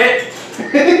 18 hit.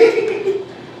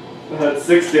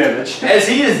 6 damage. As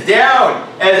he is down.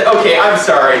 As okay, I'm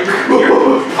sorry. You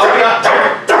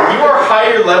are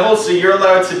higher level, so you're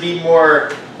allowed to be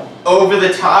more over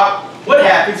the top. What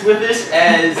happens with this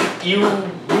as you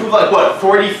move like what,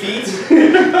 40 feet?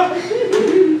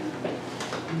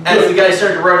 As the guy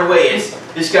started to run away, as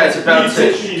this guy's about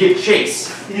to get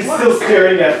chased. He's still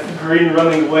staring at Green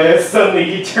running away as suddenly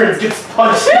he turns, gets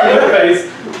punched in the face,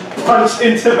 punched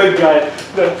into the gut.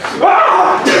 Then,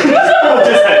 ah!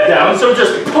 Just head down. So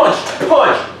just punch.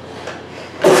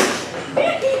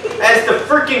 As the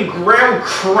freaking ground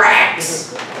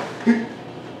cracks.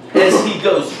 As he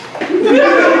goes. As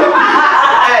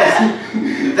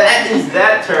that is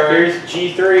that turn. Here's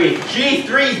G3.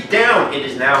 G3's down. It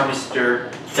is now Mr.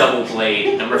 Double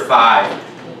Blade, number 5.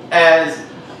 As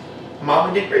Mom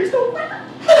and Dick Gray's still Cry.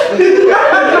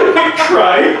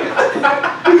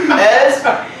 As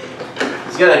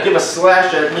he's gonna give a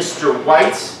slash at Mr.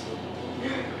 White.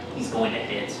 He's going to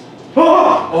hit.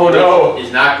 Oh no.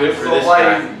 Is not good for So this why-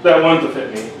 guy. That one to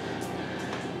fit me.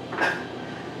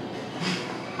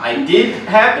 I did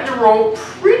happen to roll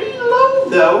pretty low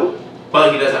though,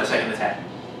 but he does have a second attack.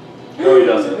 No, he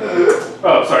doesn't.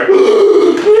 Oh, sorry.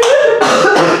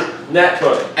 Nat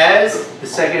 20. As the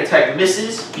second attack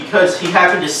misses, because he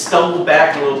happened to stumble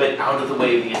back a little bit out of the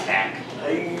way of the attack.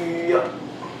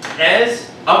 As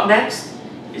up next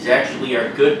is actually our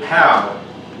good pal,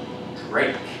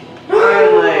 Drake.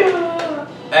 Finally.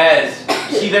 As,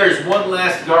 see, there's one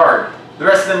last guard. The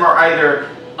rest of them are either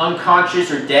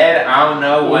unconscious or dead. I don't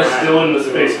know We're what. still in the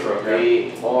space program.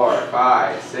 3, 4,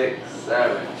 5, 6,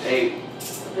 7, 8.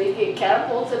 They get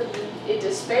catapulted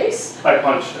into space? I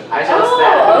punched it. I just Oh,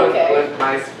 stabbed okay. with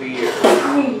my spear.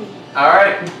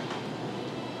 Alright,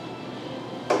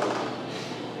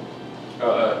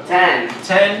 10.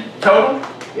 10 total.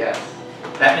 Yes.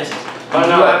 That misses. Oh You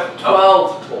no, have-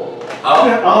 12 total.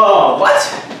 Oh. Oh. What?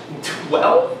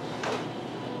 12?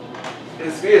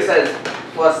 The spear says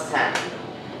plus 10.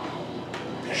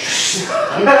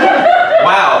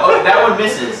 Wow, oh, that one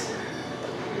misses.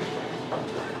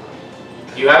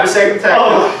 You have a second attack.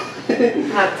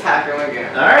 Attack him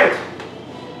again. Alright,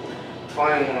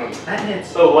 21. that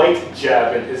hits. A light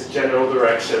jab in his general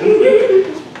direction. As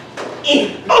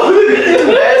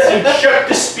you chuck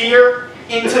the spear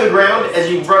into the ground, as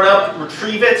you run up,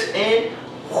 retrieve it, and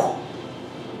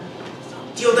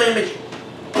deal damage.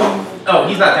 Oh,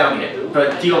 he's not down yet,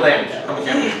 but deal damage. How much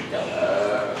damage?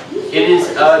 It is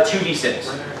 2d6.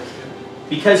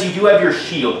 Because you do have your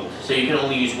shield, so you can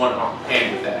only use one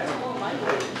hand with that.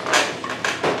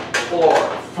 4.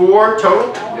 4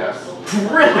 total? Yes.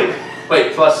 Really?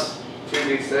 Wait, plus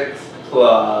 2d6.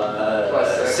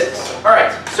 plus 6.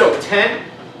 Alright, so 10.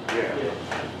 Yeah.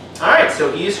 Alright,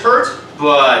 so he is hurt,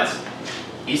 but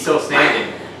he's still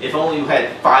standing. If only you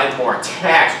had 5 more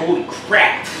attacks. Holy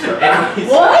crap. Anyways,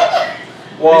 What?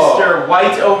 Mr.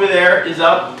 White over there is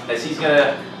up as he's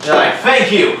gonna, they're like,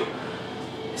 thank you!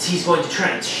 As he's going to try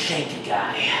and shank a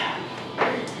guy.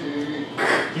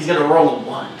 He's gonna roll a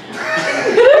 1.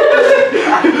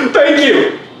 Thank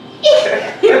you!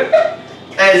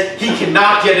 As he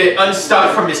cannot get it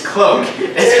unstuck from his cloak.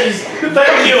 As he's,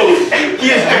 Thank you!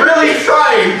 he is really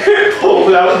trying.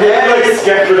 Pulled out like a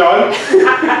Scarecrow.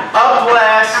 Up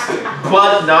last,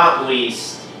 but not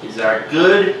least, is our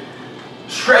good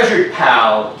treasured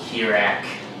pal, Kirak.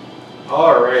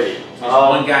 Alrighty. There's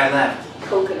one guy left.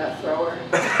 Coconut thrower.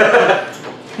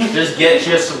 Just get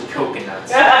you some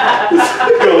coconuts.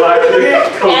 Galactic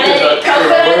coconut thrower.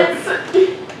 Coconuts!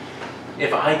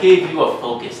 If I gave you a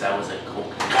focus, that was a coconut.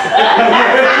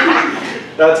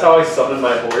 That's how I summon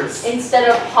my horse. Instead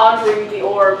of pondering the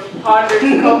orb, he ponders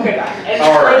the coconut and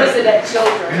All right. throws it at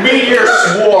children. Meteor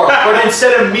swarm, but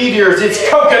instead of meteors, it's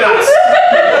coconuts.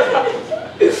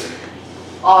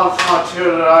 All the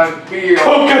children on beer.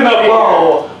 Coconut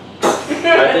ball!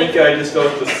 I think I just go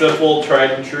with the simple,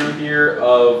 tried and true here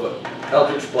of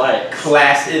Eldritch Blast.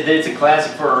 Classic. It's a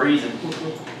classic for a reason.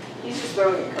 He's just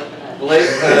throwing a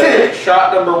coconut.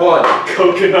 Shot number 1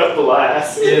 Coconut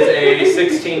blast. is a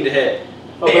 16 to hit.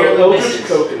 Although Eldritch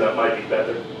coconut might be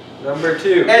better. Number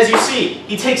 2. As you see,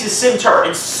 he takes his scimitar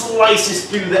and slices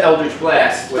through the Eldritch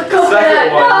Blast. With The the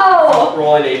second one, coconut,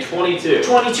 rolling a 22.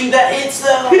 22, that hits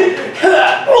though.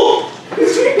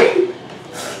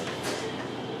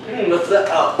 What's that?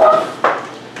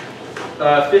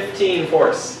 Oh. 15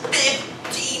 force.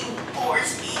 15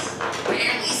 force, he's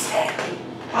barely standing.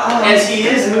 As he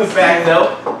is moved back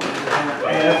though.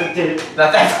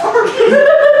 Not that far.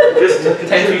 Just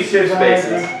 10 feet 2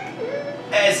 spaces.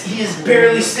 As he is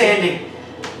barely standing.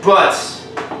 But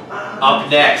up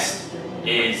next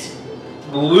is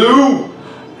Blue.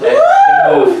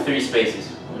 Move 3 spaces.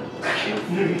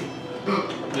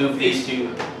 Move these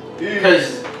 2.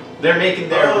 Because they're making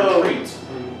their retreat.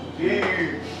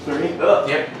 3.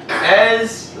 Yep.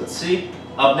 As, let's see,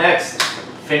 up next,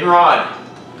 Finrod.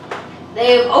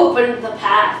 They've opened the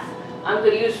path. I'm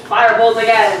going to use firebolt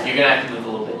again. You're going to have to move a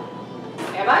little bit.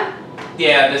 Am I?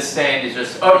 Yeah, this stand is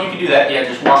just, oh, you can do that. Yeah,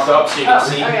 just walk up so you can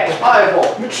see. Okay.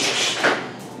 Fireball.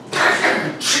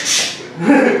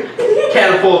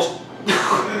 Catapult.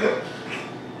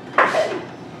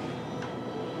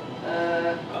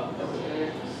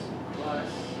 Plus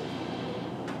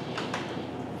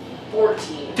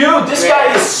 14. Dude, this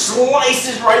guy just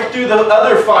slices right through the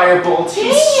other firebolts.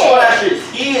 He slashes.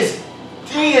 His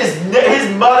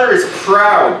mother is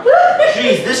proud.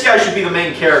 Jeez, this guy should be the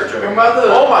main character. Your mother.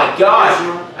 Oh my gosh.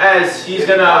 As he's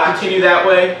gonna continue that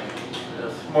way.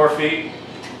 More feet.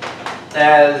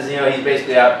 As, you know, he's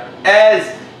basically out.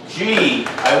 As, gee,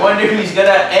 I wonder who's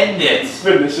gonna end it.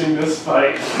 Finishing this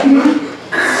fight.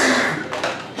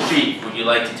 Chief, would you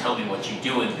like to tell me what you're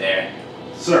doing there?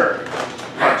 Sir.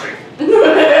 Punching.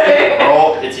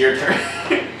 Roll, it's your turn.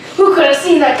 Who could have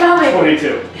seen that coming?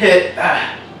 22. Hit.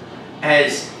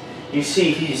 As you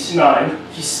see, he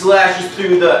slashes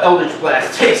through the Eldritch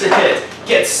Blast, takes a hit,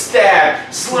 gets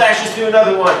stabbed, slashes through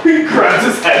another one. He grabs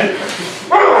his head.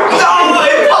 No,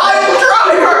 it's pile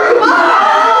driver!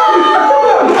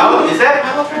 Is that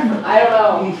pile driver? I don't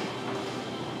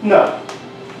know. No.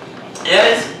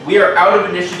 As we are out of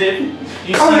initiative,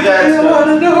 you see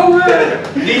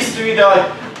that these 3, they're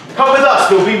like, come with us,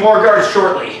 there'll be more guards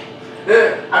shortly. I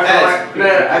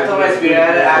thought my speed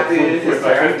had it after his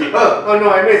turn. Oh no,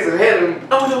 I missed it. Hit him.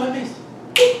 Oh no, I missed.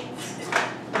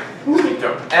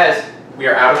 As we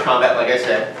are out of combat, like I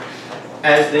said,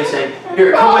 as they say,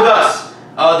 here, come with us.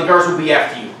 The guards will be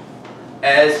after you.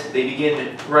 As they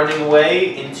begin running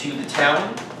away into the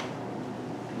town.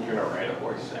 You're gonna ride a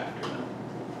horse after them.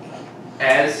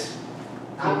 As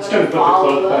I'm It's going gonna to put the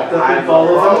follow cloak back them. up and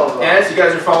follow them. As you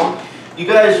guys are following, you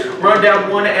guys run down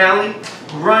one alley,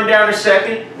 run down a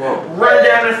second, run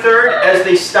down a third. As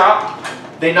they stop,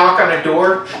 they knock on a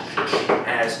door.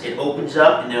 As it opens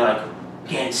up, and they're like,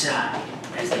 get inside.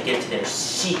 As they get to their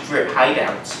secret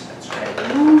hideouts. That's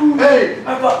right. Hey,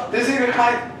 I thought this even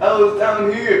hide. I was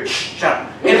down here. Shut up.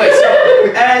 Anyway,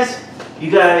 so as you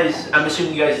guys, I'm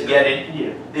assuming you guys get in.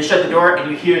 Yeah. They shut the door, and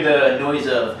you hear the noise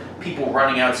of people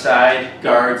running outside,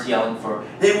 guards yelling for,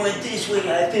 they went this way,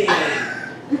 I think.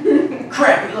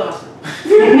 Crap, we lost them.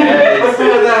 I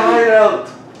found that hideout.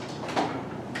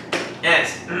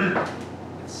 Yes.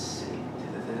 Let's see.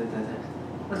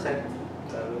 1 second.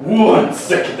 1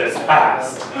 second has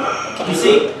passed. You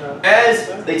see,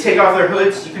 as they take off their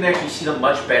hoods, you can actually see them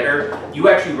much better. You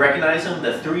actually recognize them.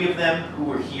 The 3 of them who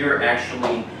were here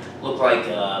actually look like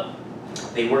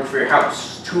they worked for your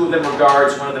house. 2 of them were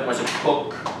guards, 1 of them was a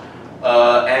cook.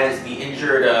 As the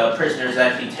injured prisoner is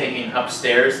actually taken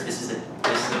upstairs. This is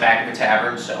the back of the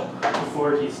tavern, so.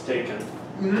 Before he's taken.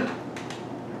 Mm-hmm.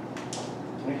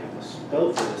 I have a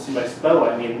spell for this. By spell,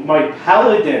 I mean my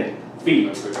paladin feat.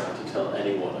 Remember not to tell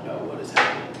anyone about what has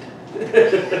happened.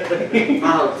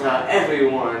 I'll tell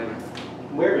everyone.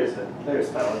 Where is it? There's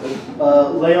paladin.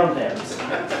 Lay on hands.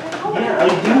 Yeah, I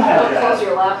do have Don't close that.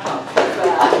 your laptop too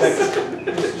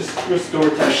fast. Just restore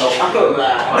 10 health.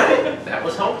 What? That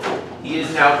was helpful. He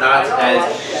is now not I don't as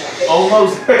like that.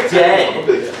 almost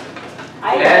dead. I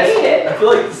hate it. I feel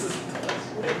like this is.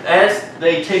 As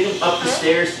they take him up the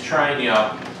stairs to try and,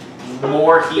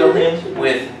 more heal him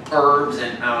with herbs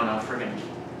and, I don't know, friggin'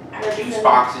 juice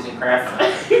boxes and crap.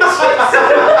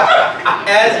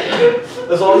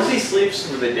 As long as he sleeps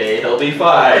through the day, he'll be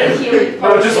fine. Healing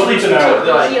No, just potions. sleep an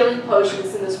hour. Healing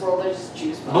potions in this world are just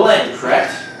juice boxes. Blend,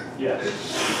 correct?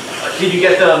 Yes. Did you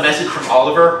get the message from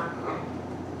Oliver?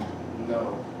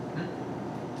 No.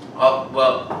 Oh,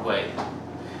 well, wait.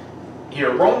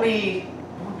 Here, roll me.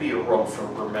 What would be a roll for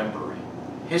remembering?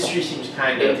 History seems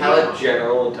kind of.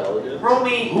 General intelligence. Roll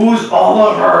me. Who's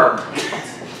Oliver?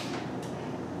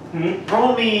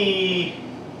 Roll me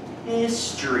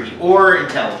history or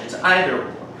intelligence, either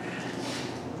or.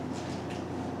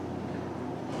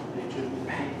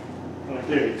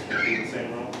 It's gonna be the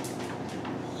same roll.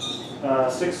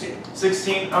 16.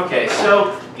 16? Okay,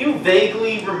 so you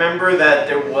vaguely remember that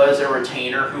there was a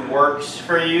retainer who works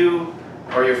for you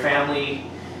or your family.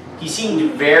 He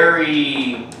seemed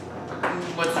very,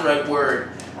 what's the right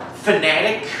word,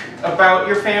 fanatic about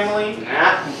your family.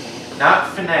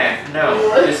 Not fanatic, no.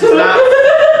 This is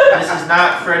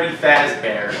not Freddy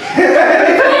Fazbear.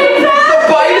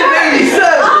 Bite of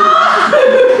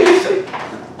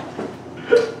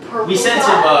 87! We sent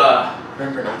him,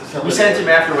 Remember not to tell we sent him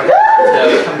after what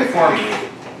happened to come inform you.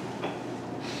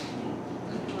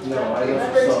 No, I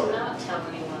Remember don't to know. not tell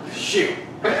anyone. Shoot.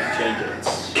 change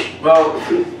it. Well,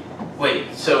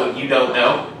 wait, so you don't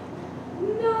know?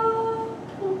 No.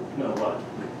 No, what?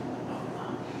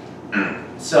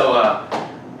 So,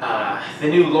 the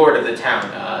new lord of the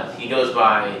town, he goes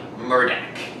by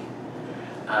Murdak.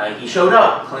 He showed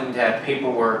up claiming to have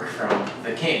paperwork from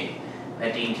the king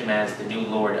that deemed him as the new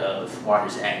lord of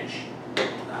Water's Edge.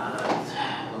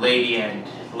 Lady and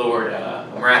Lord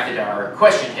Marathadar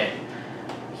questioned him.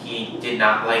 He did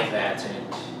not like that,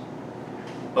 and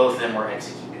both of them were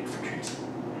executed for treason.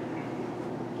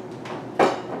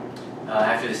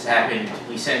 After this happened,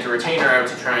 we sent a retainer out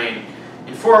to try and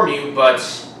inform you, but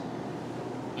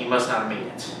he must not have made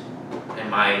it. And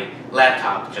my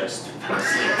laptop just fell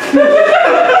asleep.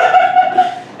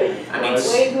 I mean,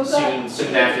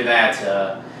 soon after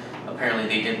that, apparently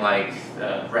they didn't like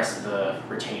the rest of the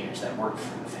retainers that worked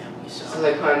for the family, So so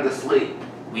they climbed to sleep.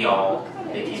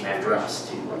 they came after us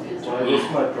too. Why was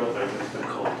my brother with the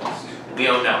cultist? We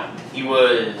don't know. He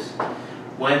was,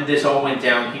 when this all went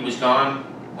down, he was gone.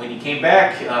 When he came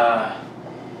back,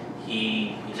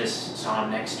 he just saw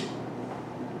him next to him.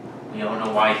 We don't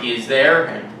know why he is there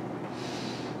and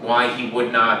why he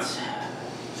would not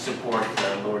support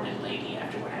the Lord and Lady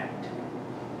after what happened.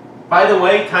 By the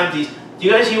way, Timesies, do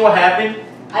you guys hear what happened?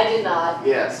 I did not.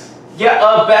 Yes. Yeah,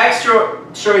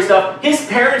 backstory stuff. His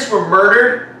parents were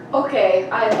murdered. Okay,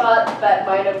 I thought that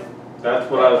might have. That's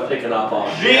what I was picking up on.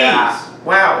 Jeez. Yeah.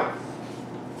 Wow.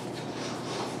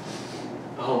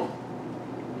 Oh.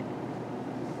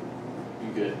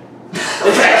 You good?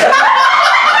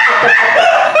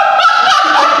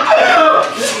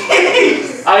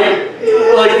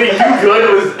 Like the you good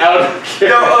was out of character.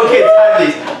 No, okay,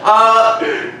 Timesies.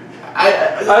 I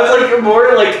was like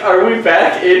more like, are we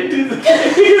back into the game?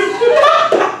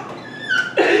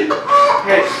 Hey,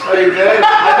 are you good? I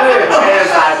know your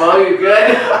hands high, Bo. You good?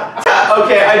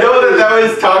 Okay, I know that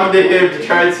was talking to him to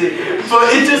try and see,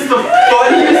 but it's just the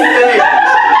funniest thing.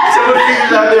 Someone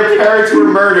figures out their parents were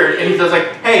murdered, and he's just like,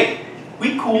 hey,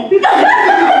 we cool.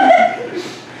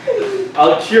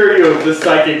 I'll cure you of the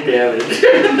psychic damage.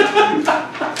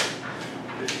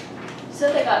 You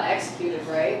said they got executed,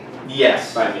 right?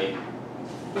 Yes. By me.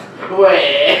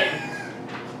 Wait.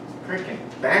 Freaking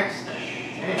Baxter.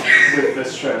 Damn. With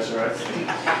this treasure, I think.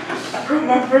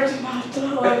 Remember to not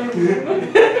tell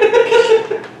anyone.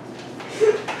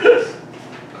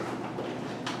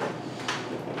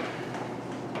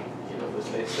 You know,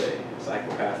 as they say, a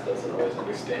psychopath doesn't always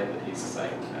understand that he's a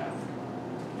psychopath.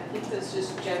 I think that's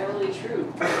just generally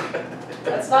true.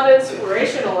 That's not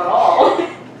inspirational at all.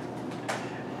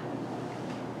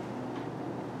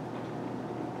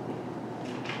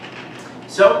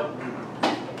 So,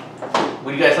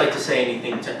 would you guys like to say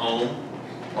anything to Ohm?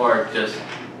 Or just,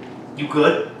 you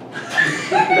good?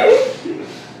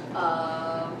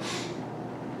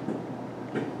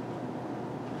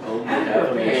 Oh, we have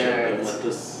a mission, but let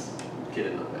this get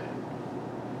in the way.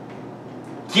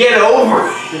 Get over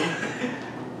it!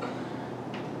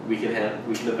 We can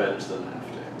avenge them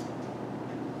after.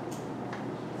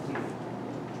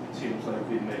 Seems like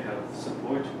we may have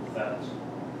support with that.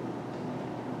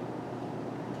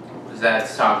 Was that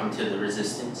talking to the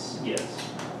resistance? Yes.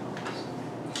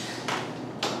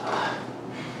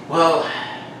 Well,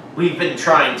 we've been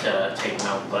trying to take him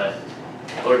out, but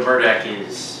Lord Murdak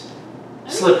is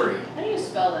slippery. How do you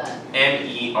spell that?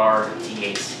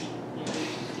 Merdac.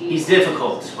 He's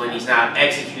difficult when he's not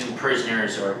executing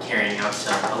prisoners or carrying out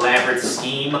some elaborate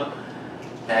scheme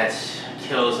that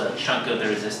kills a chunk of the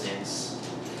resistance.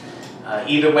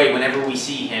 Either way, whenever we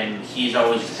see him, he's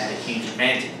always at a huge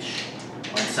advantage.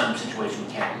 Or in some situation,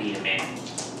 we can't beat him in.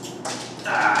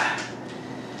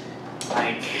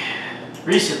 Like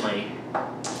recently,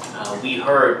 we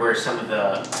heard where a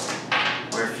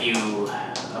few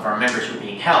of our members were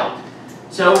being held.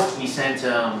 So we sent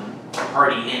a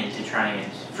party in to try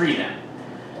and free them.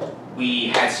 We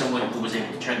had someone who was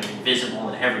able to turn them invisible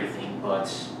and everything,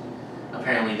 but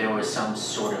apparently there was some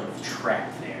sort of trap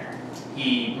there.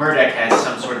 Murdoch has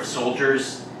some sort of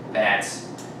soldiers that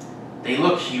they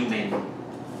look human,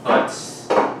 but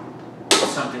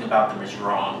something about them is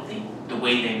wrong. The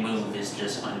way they move is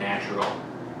just unnatural,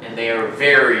 and they are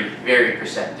very, very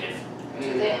perceptive.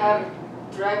 Do they have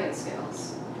dragon scales?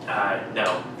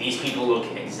 No, these people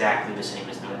look exactly the same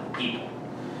as normal people,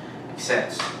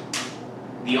 except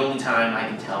the only time I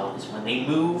can tell is when they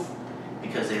move,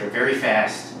 because they are very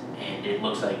fast, and it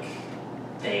looks like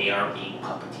they are being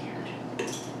puppeteered.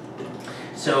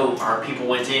 So our people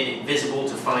went in invisible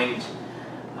to find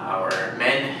our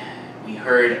men. We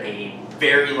heard a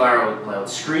very loud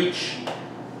screech,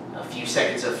 a few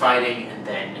seconds of fighting, and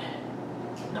then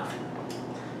nothing.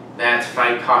 That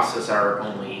fight cost us our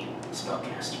only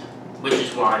spellcaster, which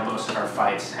is why most of our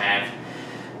fights have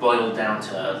boiled down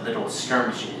to little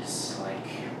skirmishes like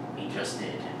we just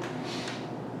did.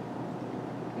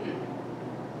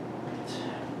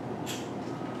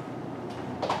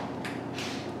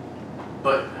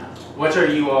 But what are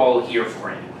you all here for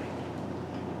anyway?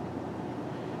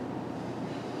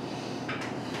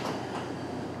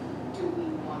 Do we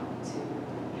want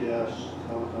to? Yes,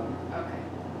 tell them. Okay.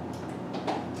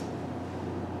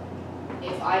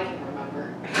 If I can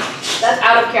remember. That's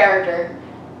out of character.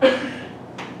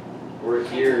 We're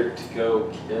here to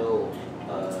go kill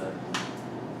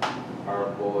our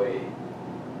boy.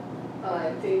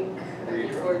 I think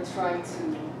we're trying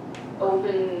to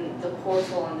open the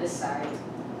portal on this side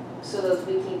so that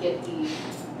we can get the...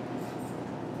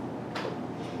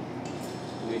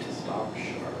 We need to stop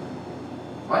Sharp.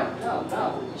 What? No,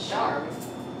 Sharp.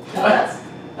 No,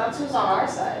 that's who's on our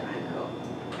side. I know.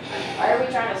 Why are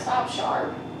we trying to stop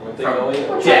Sharp? Weren't they From going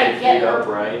We're to trying to get beat up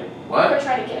her. Ryan? What? We're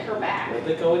trying to get her back. Weren't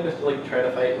they going to like try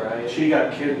to fight Ryan? She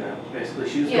got kidnapped, basically.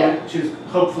 She was Yeah. she was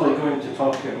hopefully going to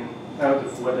talk him out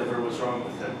of whatever was wrong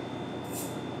with him.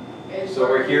 And So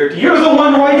we're here to. You're the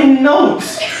one writing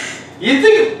notes! You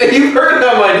think you've heard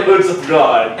how my notes have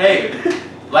gone? Hey,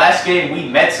 last game we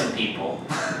met some people.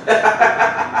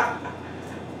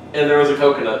 And there was a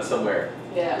coconut somewhere.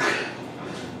 Yeah.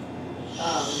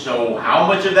 So how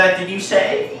much of that did you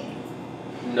say?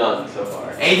 None so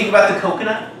far. Anything about the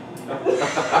coconut?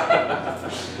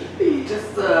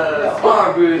 Just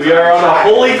small brews. We are on a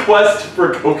holy quest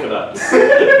for coconuts.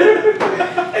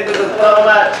 And just throw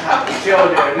about happy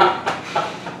children.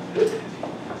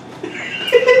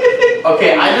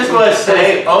 Okay, I just want to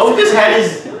say, O just had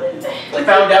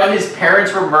found out his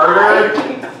parents were murdered.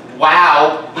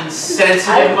 Wow,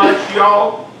 insensitive much,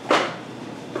 y'all.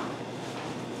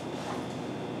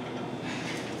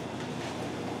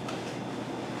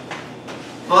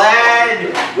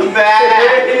 Vlad, come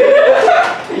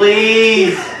back,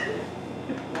 please.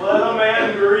 Let a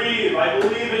man grieve. I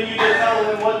believe in you to tell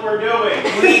him what we're doing.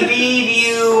 We need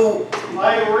you.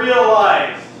 I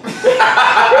realized.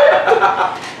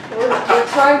 We're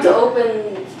trying to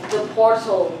open the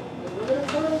portal. Was it a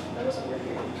portal? That was a word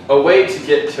here. A way to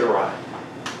get to Ryan.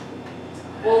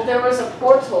 Well, there was a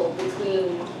portal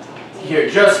between. Here,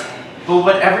 but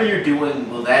whatever you're doing,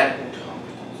 will that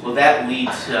lead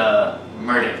to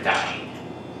Murdoch dying?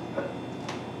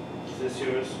 Is this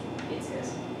yours? It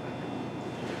says.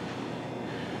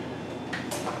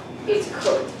 It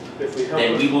could. If we help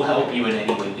Then him- we will help you in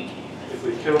any way we can. If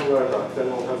we kill Murdoch, then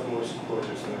we'll have more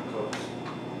supporters in our cause.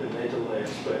 It may delay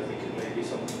us, but I think it may be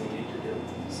something we need to do.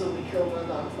 So we kill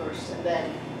Murdoch first and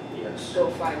then Yes. go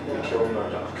find We the. kill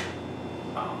Murdoch.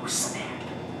 Oh, snap.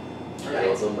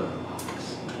 Kill the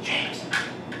Mohawks. James,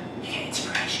 you get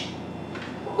inspiration.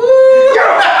 Woo!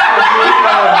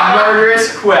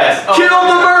 Murderous quest. Oh, Kill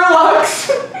the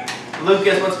Murlocs!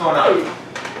 Lucas, what's going on?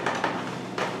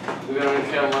 We're gonna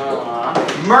kill Murloc.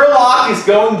 Murloc is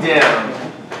going down.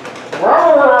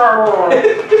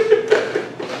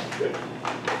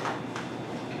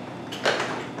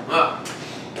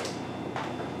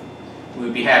 We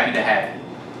would be happy to have you.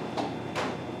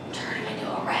 Turn him into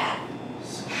a rat.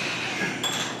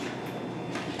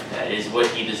 That is what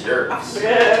he deserves.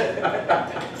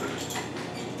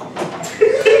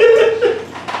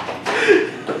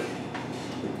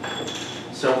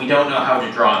 So we don't know how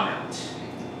to draw him out.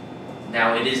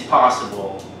 Now it is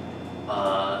possible,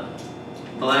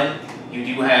 Glenn, you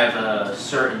do have a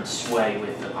certain sway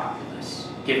with the populace,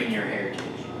 given your heritage.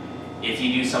 If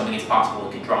you do something, it's possible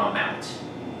it could draw him out.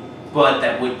 But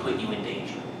that would put you in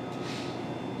danger.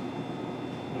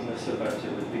 In this event,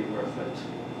 it would be worth it.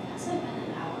 Has it been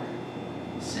an hour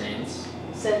Since?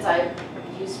 since I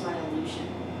used my illusion?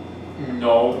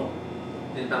 No.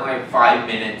 It's been like 5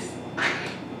 minutes.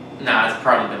 Nah, it's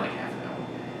probably been like half an hour.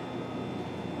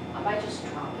 I might just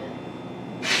drop it.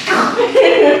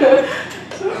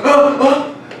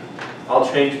 I'll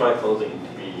change my clothing to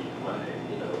be my,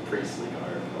 priestly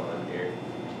garb while I'm here.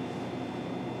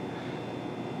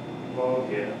 Well,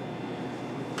 yeah.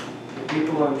 The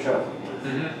people I'm traveling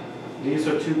with. These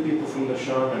are two people from the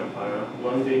Shan Empire,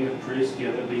 one being a priest, the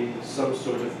other being some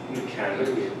sort of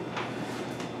mechanic.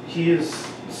 He is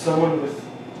someone with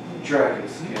dragon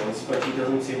skills, but he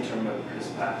doesn't seem to remember his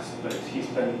past, but he's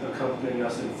been accompanying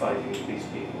us in fighting with these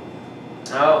people.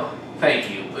 Oh, thank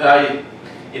you.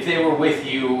 If they were with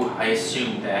you, I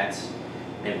assumed that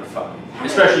they were fine.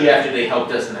 Especially after they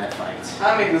helped us in that fight.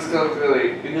 I make this look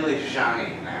really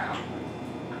shiny now.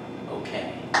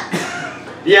 Okay.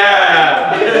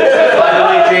 Yeah! By the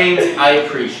way, James, I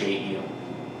appreciate you.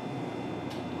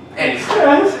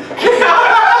 Anyway.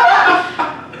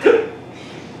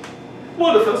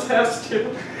 One of us has to.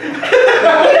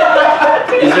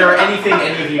 Is there anything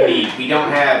any of you need? We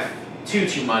don't have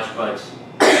too much, but...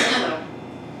 A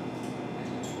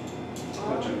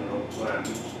general plan.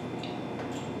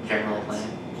 General plan.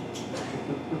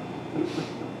 You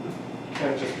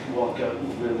can't just walk out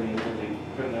willy-nilly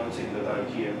pronouncing that I'm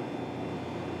here.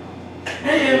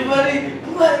 Hey everybody,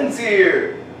 Glenn's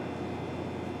here!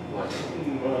 What?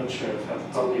 I'm unsure of how the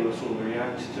populace will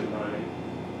react to my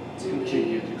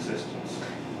continued existence.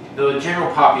 The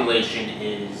general population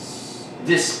is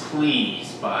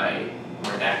displeased by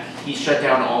Murdak. He shut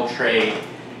down all trade,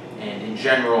 and in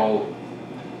general,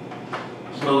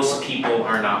 most people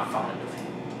are not fond of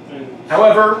him.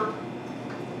 However,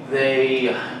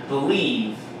 they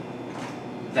believe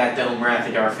that the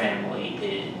Umrathadar family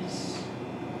is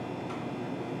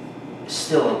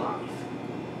still alive.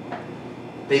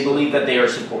 They believe that they are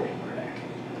supporting Murdak.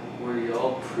 Were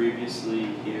y'all previously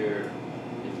here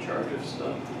in charge of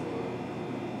stuff?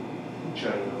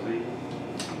 Generally.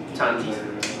 Tanti.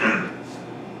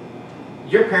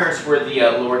 Your parents were the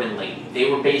Lord and Lady. They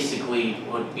were basically,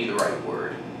 what would be the right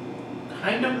word?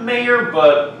 Kind of mayor,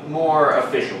 but more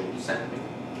official sounding.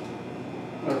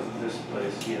 Of this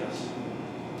place, yes.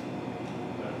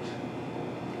 But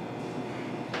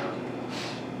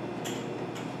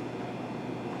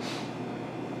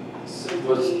So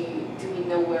do we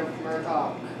know where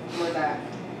Murdoch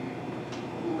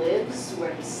lives,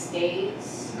 where he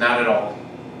stays? Not at all.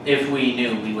 If we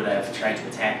knew, we would have tried to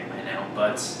attack him by now,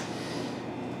 but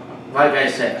like I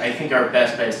said, I think our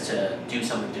best bet is to do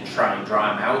something to try and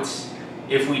draw him out.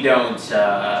 If we don't,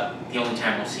 the only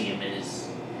time we'll see him is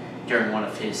during one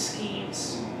of his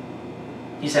schemes.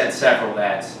 He's had several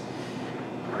that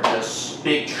are just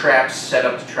big traps set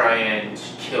up to try and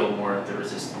kill more of the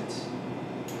resistance.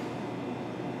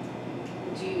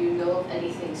 Do you know of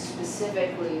anything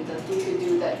specifically that we could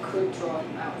do that could draw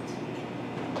him out?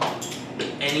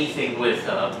 Anything with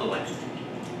Blend.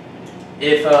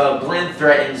 If Blend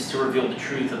threatens to reveal the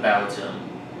truth about him,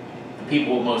 the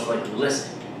people will most likely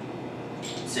listen,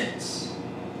 since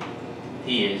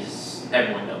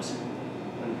everyone knows him.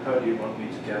 and how do you want me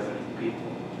to gather the people?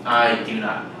 I do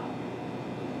not know.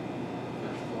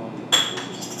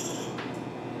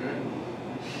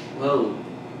 Well,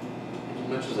 as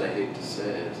much as I hate to say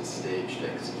it, a staged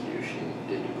execution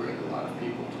did bring a lot of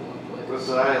people to one place. That's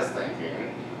what I was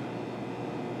thinking.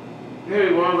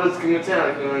 Maybe one of us can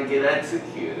attack and get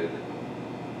executed.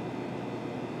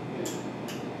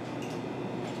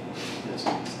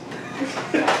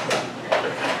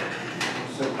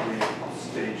 Simply a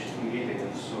staged meeting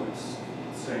of sorts,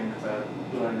 saying that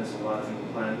Glenn is alive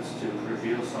and plans to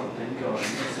reveal something on a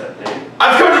set date.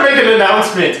 I've come to make an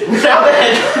announcement! Without the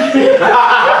head!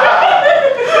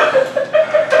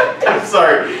 I'm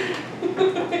sorry.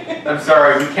 I'm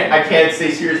sorry, I can't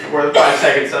stay serious for more than 5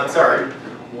 seconds, I'm sorry.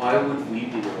 Why would we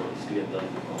be the ones to get them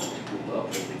all to group up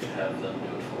if we could have them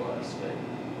do it for us, right?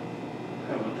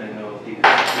 How would they know of the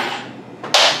execution?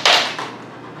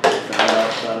 They found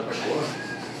out about it before.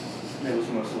 It was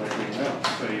most likely no.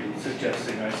 So you're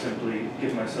suggesting I simply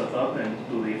give myself up and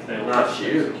believe they will Not just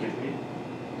you. execute me?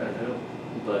 I do.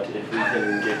 But if we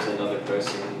can get another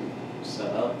person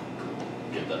set up,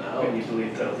 get them out, And you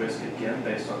believe they'll risk it again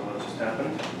based on what just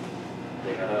happened?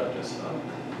 they got out just up.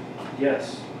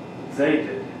 Yes, they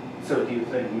did. So do you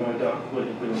think Murdoch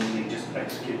would willingly just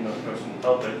execute another person in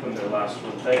public when their last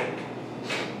was vacant?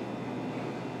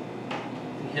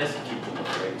 He has to keep them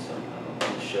afraid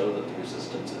somehow and show that the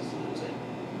resistance is losing.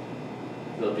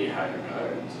 There'll be higher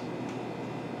guards.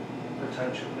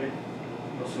 Potentially.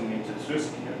 Also means it's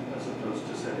riskier, as opposed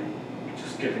to, say,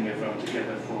 just getting everyone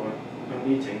together for a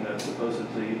meeting that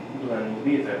supposedly Glenn will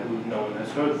be there, who no one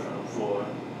has heard from for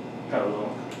how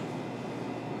long?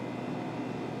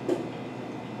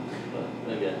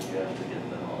 you have to get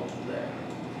them all there.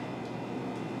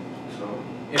 So.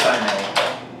 If I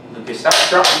may. Lucas, stop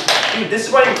dropping. Dude, this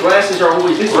is why your glasses are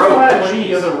always This broke. is why I went in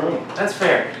the other room. That's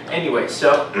fair. Anyway,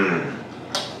 so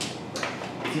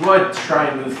if you want to try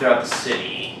and move throughout the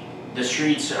city, the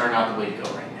streets are not the way to go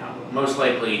right now. Most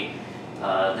likely,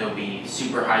 there'll be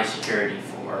super high security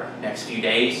for the next few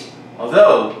days.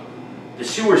 Although the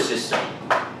sewer system,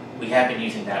 we have been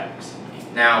using that recently.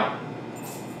 Now,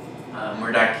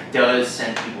 Murdoch does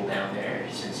send people down there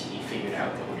since he figured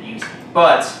out that we're using it.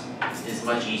 But it's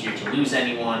much easier to lose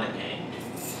anyone and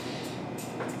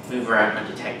move around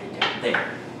undetected down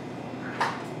there.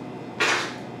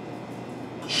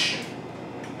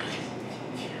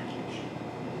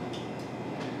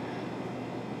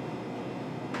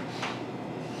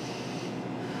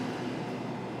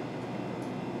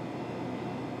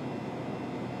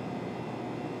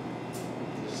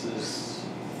 This is.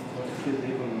 What if we leave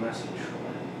him a message for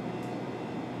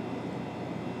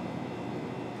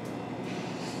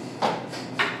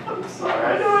I'm sorry,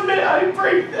 I don't admit I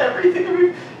break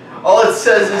everything. All it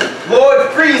says is Lord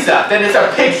Frieza, then it's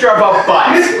a picture of a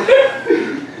butt.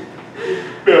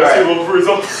 Merci, Lord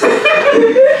Frieza.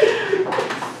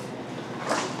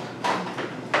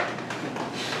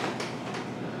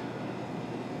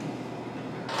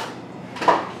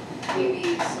 Maybe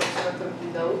some sort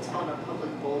of note on a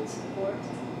public bulletin board.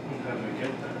 How do we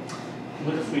get there?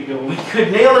 What if we go? We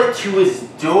could nail it to his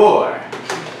door.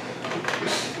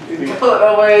 You don't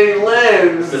know where he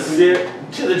lives.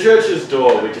 To the church's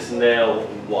door, we just nail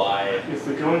Y. If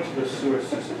we go into the sewer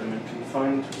system and can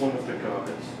find one of the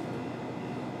guards,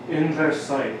 in their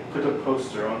sight, put a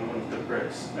poster on one of the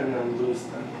bricks, and then lose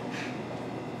them.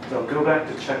 They'll go back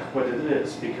to check what it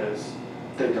is because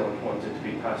they don't want it to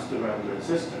be passed around the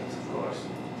resistance, of course.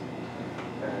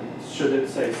 And should it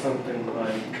say something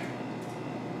like,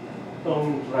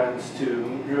 Owen plans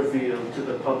to reveal to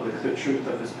the public the truth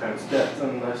of his parents' death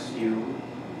unless you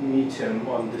meet him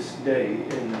on this day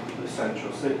in the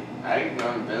central city. I can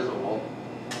go invisible.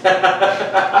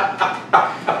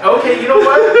 Okay, you know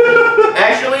what?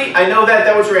 Actually, I know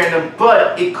that was random,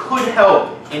 but it could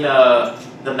help in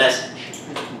the message.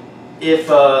 If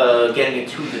getting it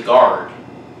to the guard.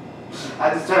 I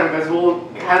just turn invisible,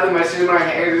 have the message in my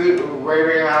hand,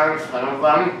 waving around in front of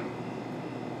them.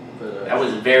 That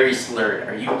was very slurred.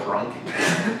 Are you drunk?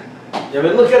 Yeah, I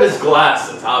mean, look at his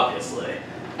glasses, obviously.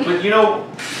 But you know,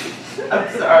 I'm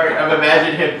sorry, I'm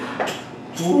imagining him.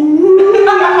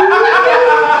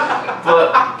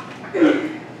 But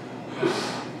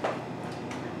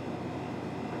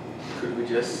Could we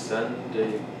just send a...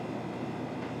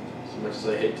 As much as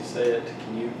I hate to say it,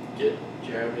 can you get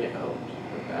Jeremy out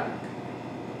or back?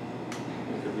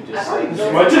 Could we just I've already send...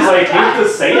 As much as I hate to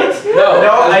say it,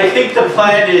 no, I think the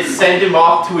plan is send him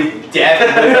off to his death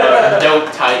with a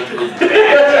note tied to his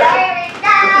back.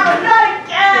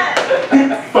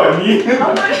 funny.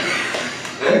 How much,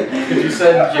 Could you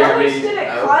send how much Jeremy did it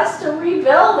out? cost to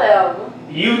rebuild them?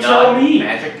 You tell me.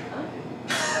 Magic.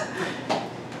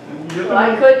 Well,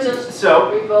 I could just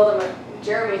So, rebuild them.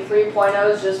 Jeremy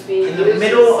 3.0 is just being in the used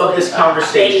middle as, of this like, a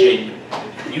conversation,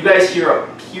 you guys hear a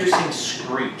piercing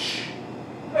screech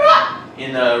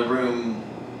in the room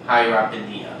higher up in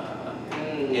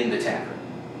the tavern.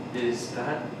 Is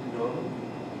that no?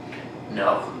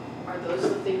 No. bait. Are those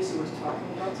the things you were talking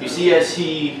about? You see as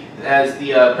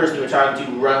the person you were talking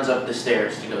to runs up the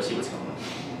stairs to go see what's going on.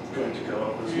 Going to go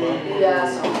up as well.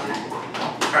 Yeah,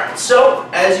 Alright, so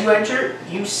as you enter,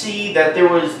 you see that there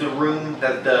was the room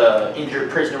that the injured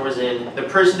prisoner was in. The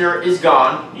prisoner is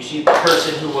gone. You see the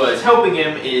person who was helping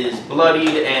him is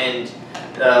bloodied and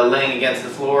laying against the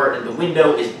floor, and the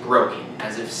window is broken,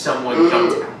 as if someone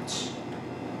jumped out.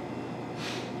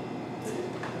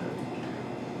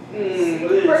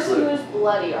 the person who's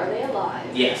bloody, are they alive?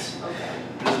 Yes. Okay.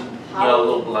 You know, a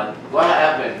little blood. What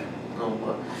happened? Little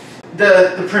blood.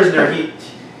 The prisoner, he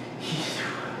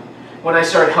when I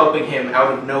started helping him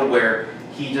out of nowhere,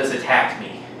 he just attacked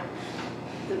me.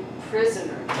 The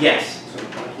prisoner. Yes. So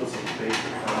that was a bait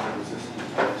that found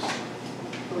resistance first.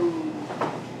 Ooh.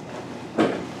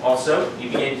 Also,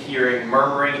 you begin hearing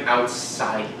murmuring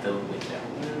outside the window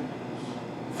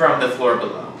from the floor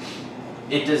below.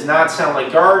 It does not sound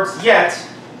like guards yet,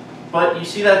 but you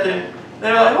see that they're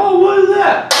like, oh, what is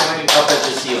that? Pointing up at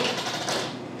the ceiling.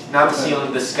 Not the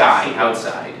ceiling, the sky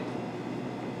outside.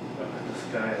 The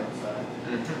sky outside.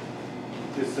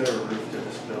 Mm-hmm. Is there a roof to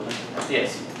this building?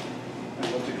 Yes.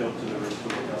 I want to go to the roof to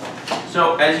look out.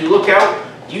 So as you look out,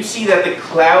 you see that the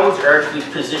clouds are actually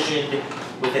positioned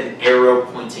with an arrow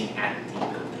pointing at the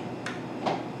building,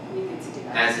 You can see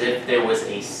that. as if there was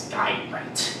a sky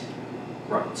right.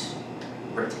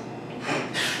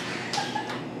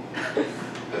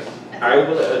 I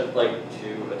would like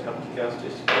to attempt to cast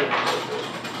a spell.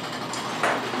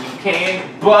 You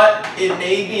can, but it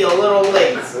may be a little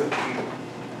late.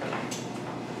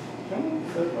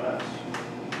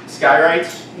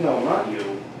 Skywrite? No, not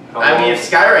you. I mean, if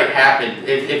Skywrite happened,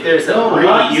 if there's a No,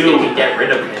 not breeze, you. it can get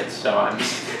rid of it, so I'm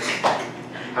just...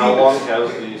 How long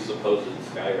has the supposed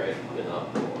skywrite been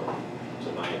up for,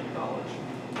 to my knowledge?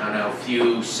 I don't know, a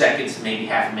few seconds, maybe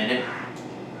half a minute.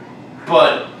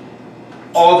 But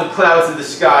all the clouds of the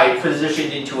sky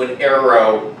positioned into an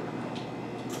arrow,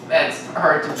 that's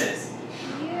hard to miss.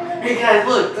 Hey guys,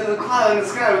 look, there's a cloud in the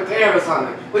sky with arrows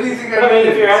on it. What do you think that I mean, if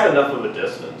means? you're at enough of a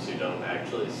distance, you don't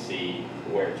actually see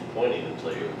where it's pointing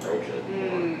until you approach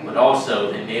it. But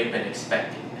also, they may have been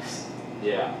expecting this.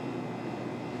 Yeah.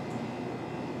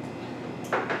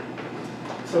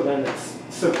 So then it's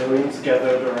civilians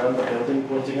gathered around the building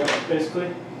pointing up,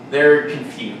 basically? They're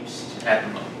confused at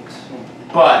the moment.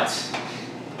 But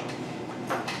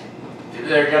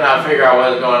they're gonna figure out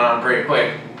what's going on pretty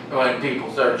quick when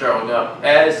people start showing up.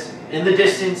 As in the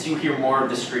distance, you hear more of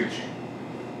the screeching.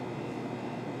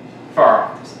 Far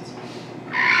off distance.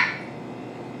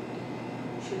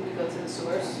 Should we go to the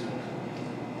sewers?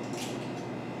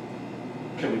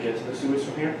 Can we get to the sewers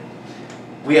from here?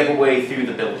 We have a way through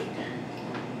the building.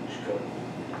 We should go.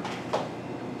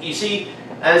 You see,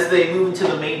 as they move into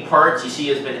the main parts, you see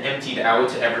it's been emptied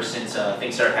out ever since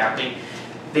things started happening.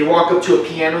 They walk up to a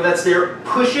piano that's there,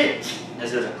 push it,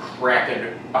 as there's a crack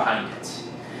behind it.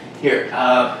 Here,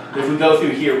 if we go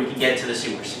through here, we can get to the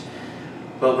sewers.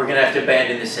 But we're gonna have to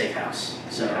abandon this safe house.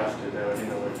 So after that, I already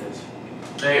know where it is.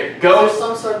 There, Is go. there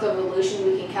some sort of illusion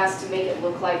we can cast to make it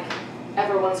look like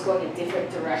everyone's going a different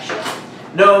direction?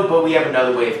 No, but we have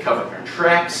another way of covering our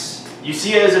tracks. You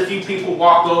see as a few people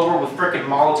walk over with frickin'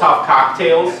 Molotov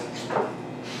cocktails.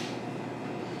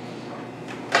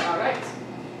 Alright.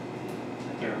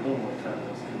 Yeah, a little more time.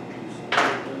 That's confusing.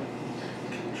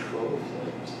 Control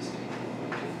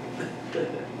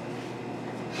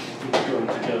We're going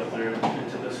to go through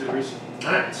into the sewers.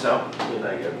 Alright, so Isn't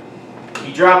that good?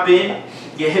 you drop in,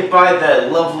 get hit by the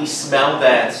lovely smell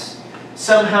that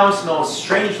somehow smells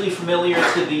strangely familiar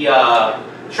to the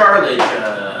Charlotte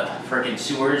frickin'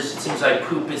 sewers. It seems like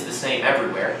poop is the same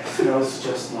everywhere. It smells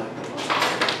just like the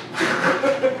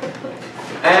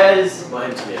As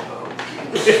Reminds me of home.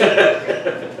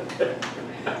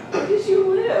 Where did you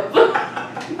live?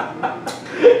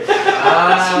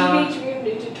 Teenage Mutant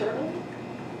Ninja Turtle?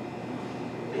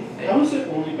 How has it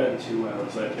only been 2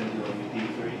 hours I've been doing the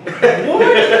D3?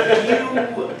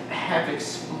 what you have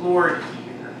explored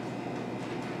here?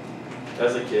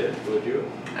 As a kid, would you?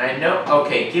 I know,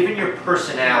 okay, given your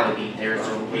personality, there's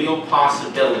a real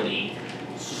possibility.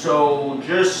 So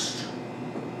just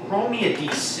roll me a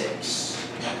d6.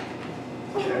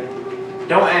 Okay.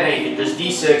 Don't add anything, just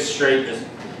d6 straight, just...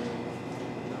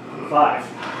 5.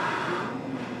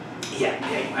 Yeah,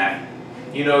 you have.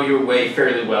 You know your way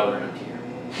fairly well around here.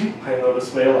 I know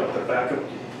this way like the back of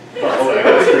the whole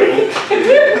screen.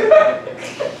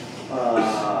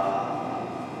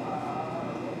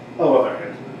 Other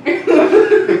hand.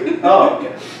 Oh,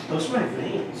 okay. Those are my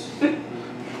veins.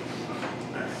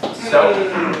 So,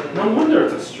 No wonder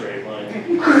it's a straight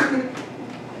line.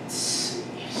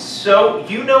 so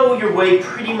you know your way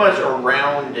pretty much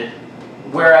around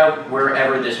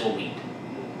wherever this will lead.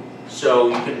 So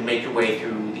you can make your way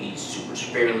through these sewers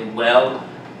fairly well.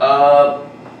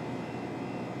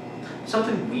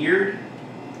 Something weird.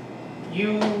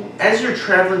 As you're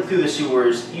traveling through the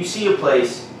sewers, you see a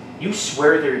place. You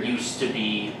swear there used to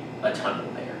be a tunnel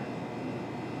there.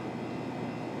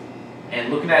 And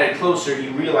looking at it closer,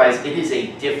 you realize it is a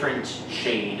different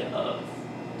shade of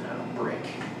brick.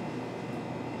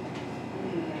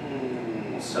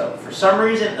 So, for some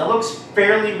reason, it looks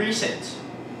fairly recent.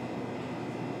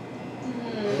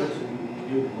 There's a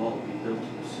new wall we built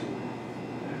in the sewer.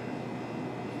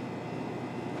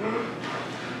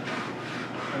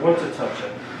 I want to touch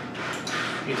it.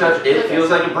 You touch it, it feels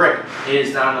like a brick. It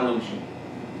is not an illusion.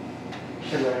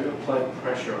 Can I apply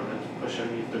pressure on it to push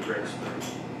any of the bricks through?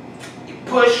 You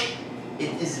push, it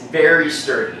is very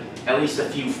sturdy. At least a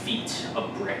few feet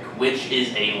of brick, which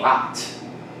is a lot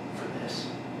for this.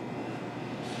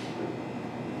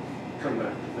 Come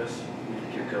back to this. We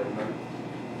need to get going then.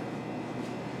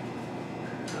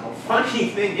 The funny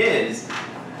thing is,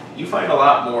 you find a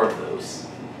lot more of those.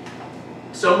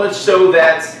 So much so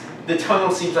that the tunnel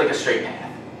seems like a straight path.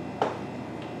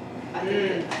 I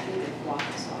think they blocked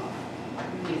us off.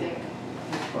 What do you think?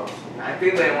 It's possible. I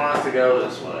think they want us to go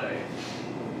this way.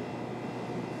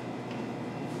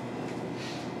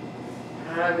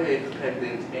 How do they expect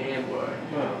this ambush?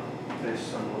 Well,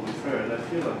 based on what we've heard, I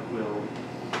feel like we'll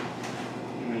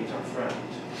meet our friend.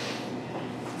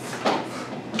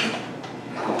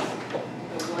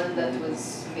 The one that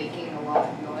was making a lot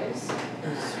of noise?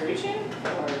 Screeching?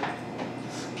 Or?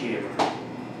 Gamer.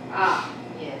 Ah,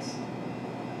 yes.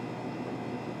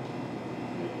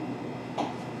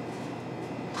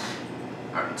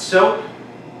 Alright, so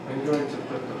I'm going to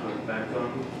put the hood back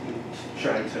on and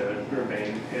try to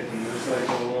remain hidden as I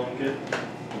go along it.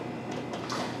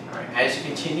 alright, as you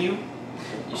continue,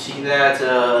 you see that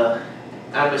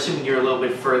I'm assuming you're a little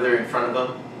bit further in front of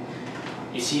them.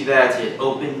 You see that it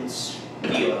opens,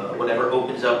 whatever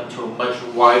opens up to a much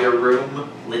wider room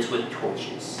lit with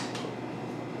torches.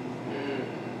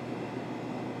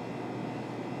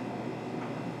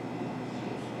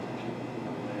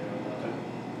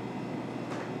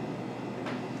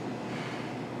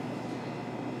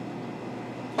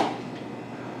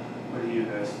 What do you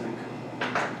guys think?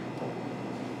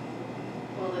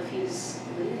 Well, if he's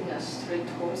leading us straight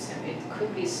towards him, it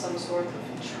could be some sort of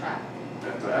trap.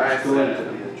 That's what I It's going to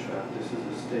said. be a trap. This is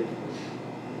a statement.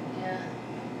 Yeah.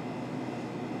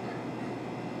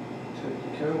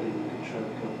 Technically, we can try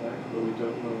to come back, but we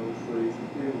don't know if we're even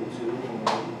able to,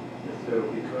 or if there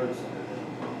will be cards in it.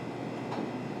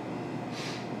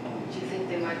 Do you think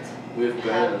they might? We've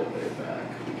got a way back.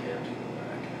 We can't go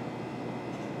back.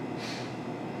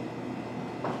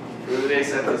 Who did they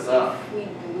set this up? We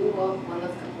blew up one of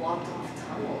the blocked off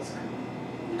tunnels.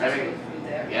 We I just mean, go through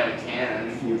there. We have a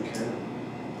cannon. You can.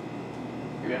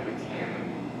 We have a cannon.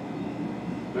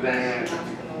 But then, It's not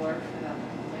gonna work for that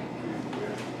thing.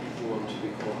 We want to be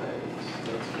quiet,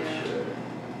 that's for Yeah. sure.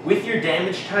 With your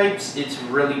damage types, it's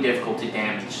really difficult to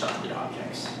damage solid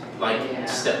objects. Like, Yeah.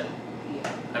 still. Yeah.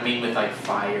 I mean, with like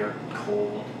fire,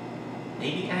 cold,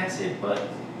 maybe acid, but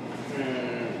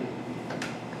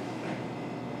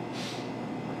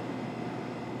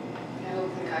I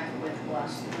don't think I could wait to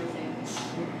blast through things.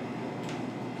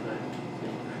 I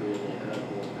think we really have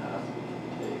one path we can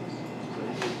take, so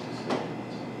it's pretty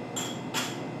decisions.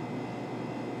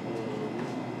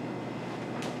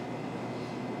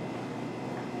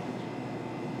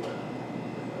 Well,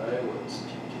 if I was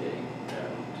to take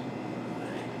out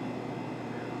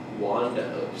my Wand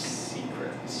of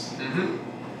Secrets,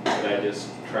 could I just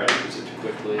try to use it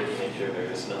quickly to make sure there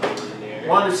is nothing in the area?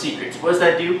 Wand of Secrets, what does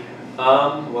that do?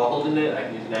 While holding it, I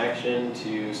can use an action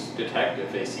to detect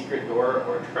if a secret door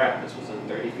or trap is within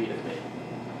 30 feet of me.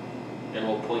 And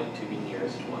will point to the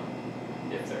nearest one,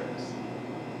 if there is.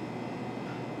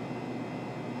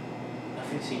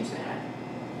 Nothing seems to happen.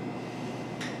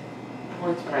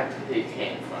 points back to where he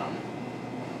came from.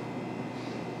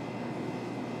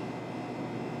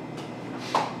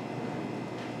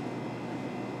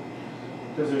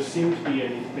 Does there seem to be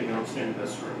anything else in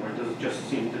this room, or does it just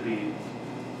seem to be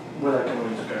what I can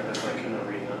only describe as like an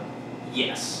arena?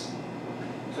 Yes.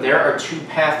 So There are two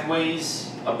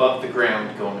pathways above the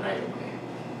ground going either way.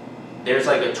 There's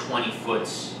like a 20-foot,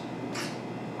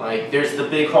 like there's the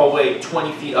big hallway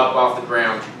 20 feet up off the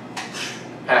ground,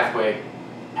 pathway.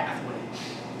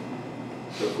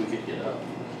 So if we could get up.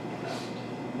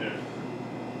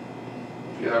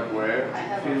 Get up where? I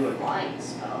have Feel a like- flying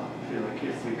spell. I feel like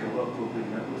if we go up, we'll be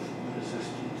met with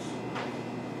resistance.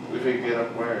 If we get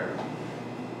up where?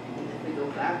 And if we go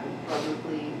back, we'll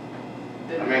probably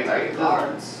I mean, I can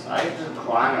guards. I can just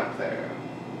climb up there.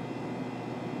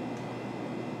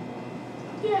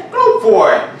 Yeah, go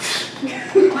for it.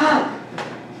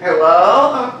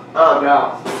 Hello? Oh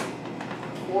no.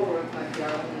 Forward might be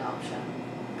our only option.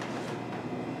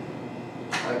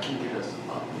 I can get us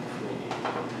up if we need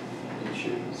and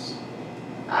choose.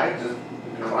 I just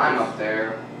climb up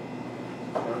there.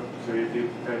 Three of you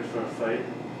prepared for a fight.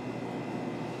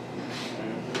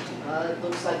 It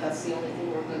looks like that's the only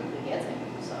thing we're going to be getting,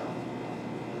 so.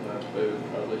 That's why we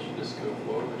probably should just go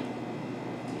forward.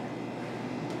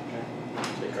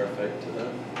 Take our fight to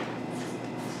them.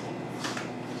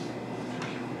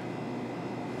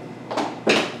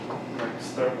 Right,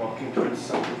 start walking towards the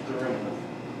center of the room.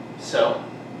 So,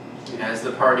 as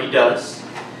the party does,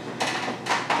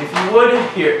 if you would,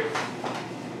 here,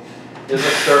 Is a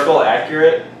circle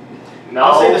accurate? No.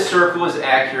 I'll say the circle is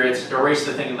accurate, erase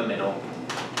the thing in the middle.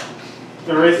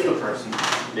 Erase the person.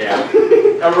 Yeah.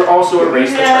 Also erase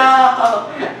the person.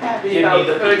 No! Happy, Give how me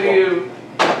the could people.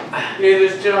 You're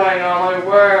destroying all my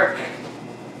work.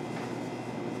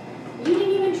 You didn't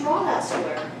even draw that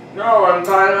square. No, I'm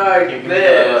talking like Give me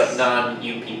this. the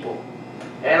non-you people.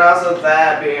 And also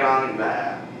that being on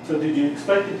that. So did you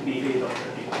expect it to be 8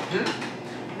 already?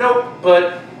 Nope,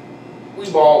 but we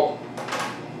ball.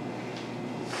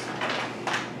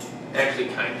 Actually,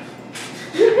 kind of.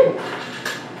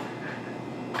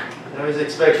 I always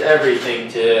expect everything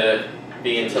to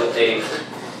be until 8.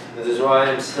 This is why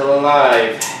I'm still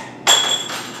alive. I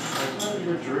thought you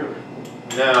were druid.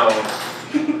 No.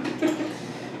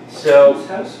 So, Whose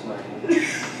house am I in?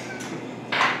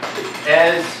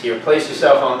 as you place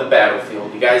yourself on the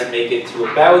battlefield, you guys make it to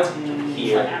about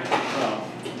here. Oh.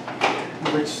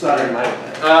 Which side am I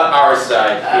at? Our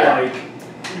side here. Like,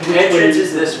 Entrance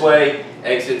is this way,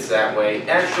 exit's that way.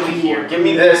 Actually, here, give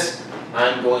me this.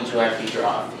 I'm going to actually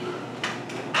draw a few.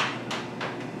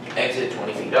 Exit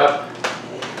 20 feet up.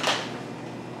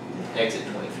 Exit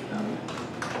 20 feet up.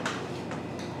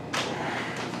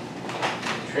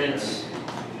 Entrance.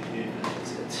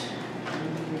 Exit.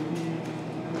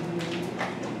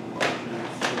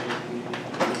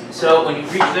 So when you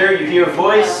reach there, you hear a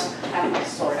voice. I have my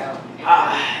sword out.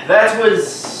 That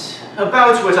was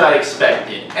about what I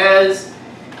expected. As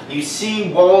you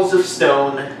see walls of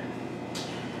stone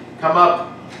come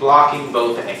up, blocking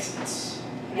both exits.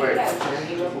 Wait.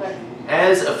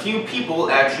 As a few people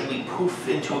actually poof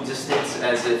into existence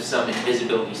as if some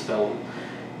invisibility spell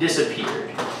disappeared.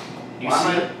 You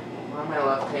see, Why am I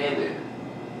left-handed?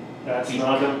 that's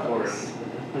not important.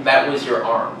 that was your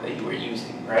arm that you were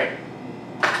using, right?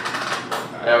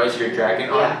 That was your dragon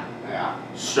arm? Yeah.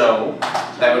 So,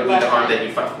 that would be the arm that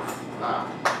you fight with.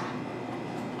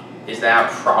 Is that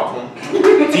a problem?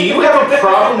 Do you have a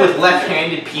problem with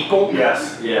left-handed people?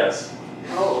 Yes. Yes.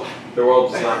 Oh. The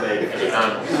world does not make any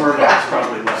Murdoch's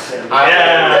probably left-handed.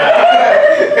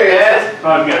 Yes.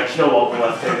 I'm gonna kill all the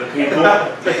left-handed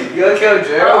people. You gonna kill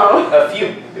Joe? A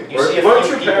few. You see a Weren't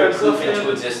few your people parents poof left-handed?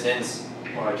 into existence.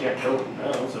 Well, I can't kill them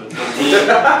now, so it's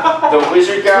The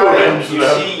wizard guy. Avenge You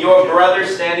them. see your brother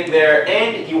standing there,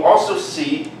 and you also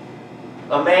see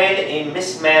a man in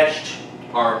mismatched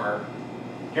armor.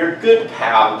 Your good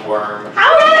pal, Worm.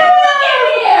 How did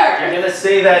I get You're here? gonna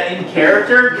say that in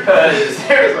character? Because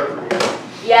there's a...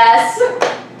 Yes.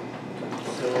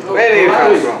 Where do you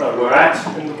come from? The rat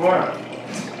in the barn.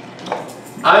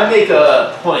 I make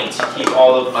a point to keep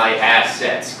all of my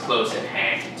assets close at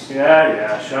hand.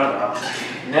 Yeah, shut up.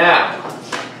 Now,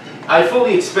 I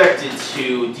fully expected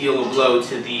to deal a blow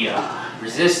to the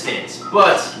resistance,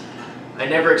 but I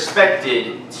never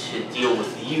expected to deal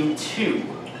with you too,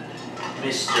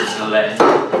 Mr. Glenn.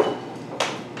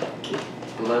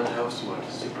 Glenn House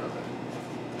was your brother.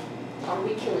 Are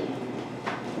we killing him?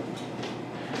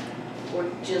 Or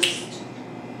just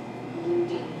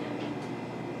looting him?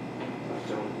 I don't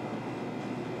know.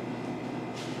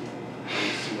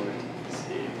 I'm smart to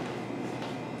see.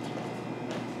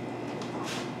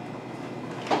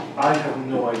 I have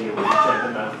no idea what you tried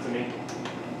to mouth to me.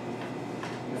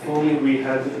 If only we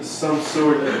had some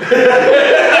sort of...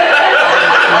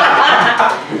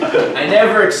 I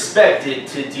never expected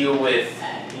to deal with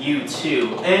you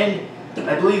too, and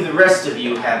I believe the rest of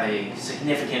you have a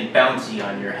significant bounty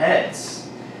on your heads.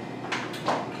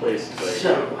 Places like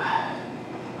So,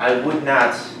 I would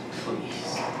not,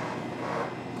 please.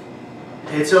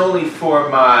 It's only for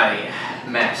my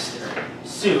master.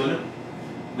 Soon,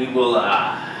 we will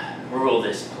rule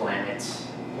this planet.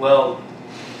 Well,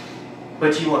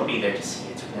 but you won't be there to see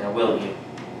it, now will you?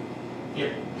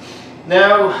 Here.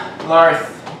 Now, Larth,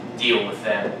 deal with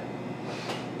them.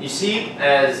 You see,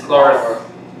 as Larth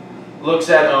looks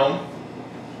at Ohm,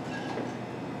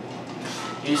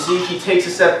 you see he takes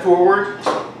a step forward.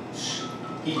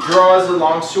 He draws a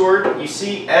longsword. You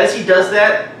see, as he does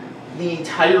that, the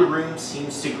entire room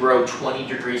seems to grow 20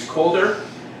 degrees colder.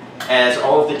 As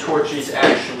all of the torches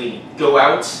actually go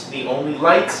out, the only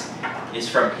light is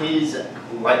from his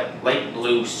light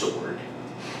blue sword.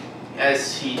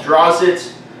 As he draws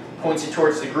it, points it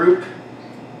towards the group,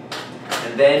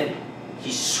 and then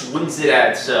he swings it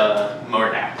at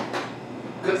Murdoch.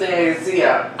 Good thing I can see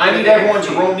ya. I need everyone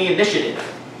to roll me initiative.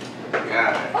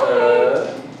 Got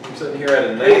it. I'm sitting here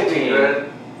at a 18, 19.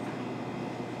 good.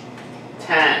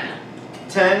 10.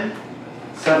 10.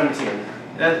 17.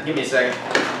 Give me a second.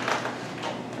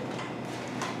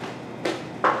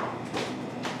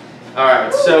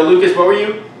 Alright, so Lucas, what were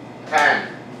you? 10.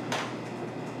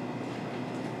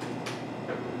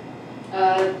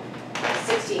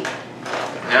 16.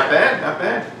 Not bad, not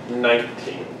bad.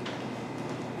 19.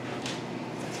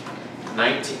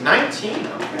 19,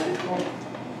 okay.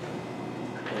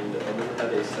 And Omen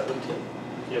had a 17.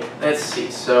 Let's see,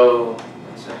 so,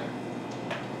 one second.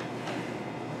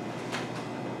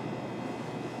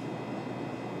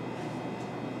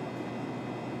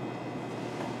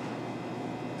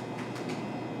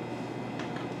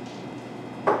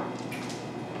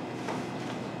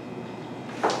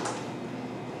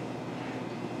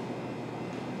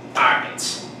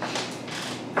 Alright.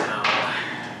 Now,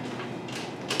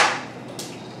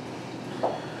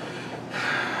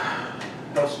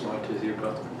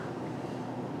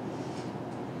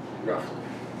 Roughly.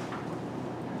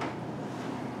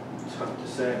 It's hard to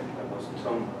say. I wasn't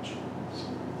told much.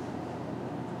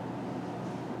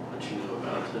 What you know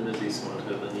about him? Is he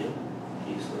smarter than you?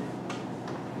 Easily.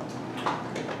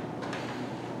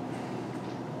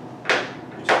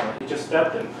 He just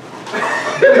stabbed him.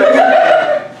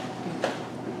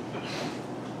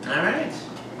 Alright.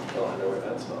 Oh, I know where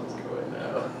that spell's going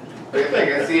now. I think I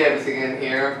can see everything in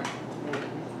here.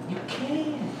 You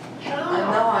can.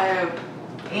 I know I have.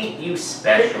 Ain't you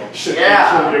special?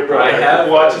 Yeah. Your brother I have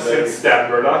watches that. it stab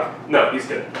Murdoch. No, he's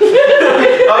good.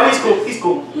 Oh, he's cool. He's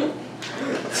cool.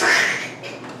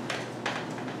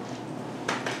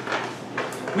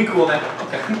 We cool now.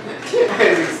 Okay.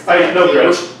 I no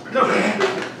grudge. No.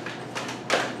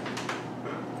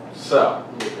 So,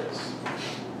 look at this.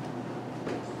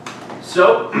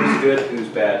 So, Who's good, who's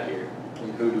bad here?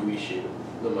 And who do we shoot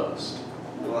the most?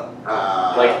 Like,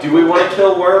 Like, do we want to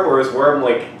kill Worm, or is Worm,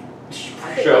 like,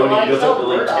 think shown we he wanna doesn't kill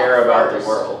really Murdoch care about first. the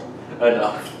world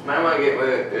enough? I might get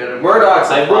rid of Murdoch's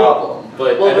I a will- problem,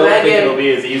 but Well, I but don't think again, it'll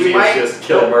be as easy we might- as just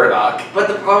kill Murdoch. But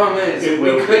the problem is, It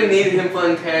we will could be. need him for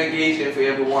interrogation if we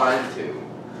ever wanted to.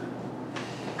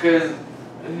 Because,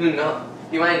 who knows?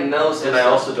 You might know some And I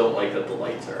stuff. also don't like that the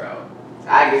lights are out.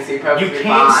 I can see perfectly you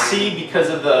can't fine. see because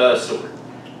of the sword.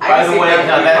 I By can the see way, no,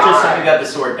 perfectly that's just fine. something that the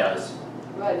sword does.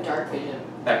 Go ahead, dark vision.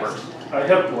 That works. I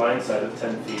have blindsight of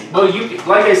 10 feet. Well,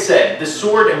 like I said, the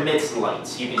sword emits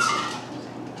lights. You can see.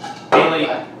 Mainly,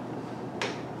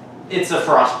 it's a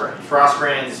frost brand. Frost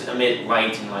brands emit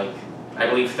light in like, I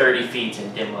believe 30 feet,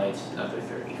 and dim lights another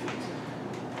 30 feet.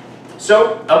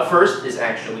 So, up first is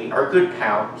actually our good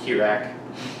pal, Hirak.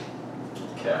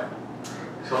 Okay.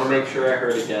 So I want to make sure I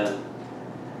heard again.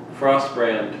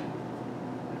 Frostbrand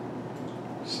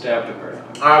stabbed a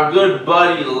Murdoch. Our good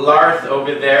buddy Larth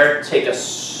over there,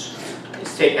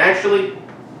 actually,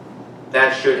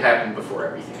 that should happen before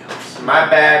everything else. My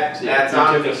bad, So that's you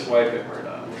on took me. a swipe at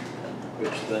Murdoch,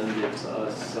 which then gives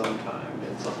us some time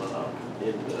and someone up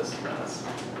in this mess.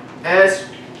 As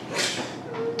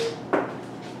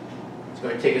it's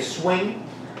going to take a swing.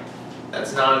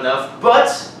 That's not enough,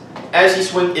 but as he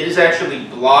swings, it is actually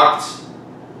blocked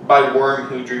by Worm,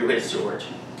 who drew his sword.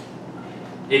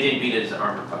 It didn't beat his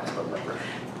armor class, but whatever.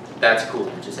 That's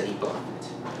cool, just that he blocked it.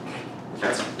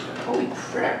 That's holy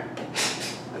crap.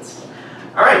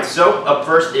 Alright, so up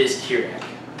first is Kirak.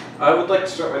 I would like to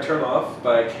start my turn off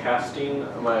by casting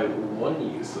my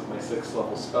one use of my 6th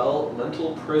level spell,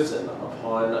 Mental Prison,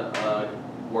 upon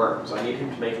Worms. I need him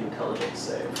to make an intelligence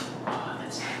save. Oh,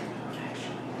 that's not a move,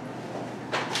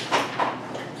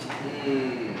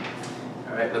 actually.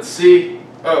 Alright, let's see.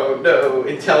 Oh no,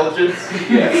 intelligence?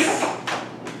 Yes.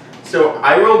 So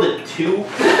I rolled a 2. wait,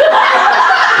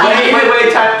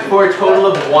 time for a total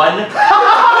of 1.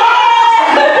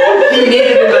 He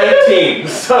needed a 19,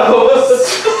 so...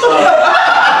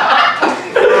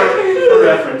 For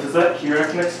reference, is that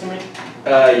Kirak next to me?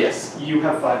 Yes. You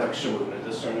have 5 extra movement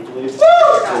this turn, I believe.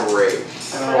 Great. And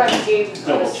Forgot I'll you gave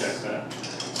double us check that.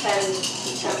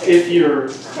 10. If you're...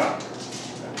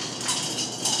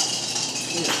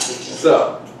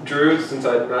 So, Drew, since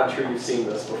I'm not sure you've seen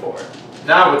this before,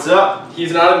 Now, what's up?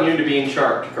 he's not immune to being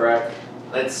charmed, correct?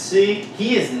 Let's see.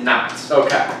 He is not.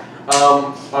 Okay.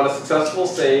 On a successful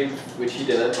save, which he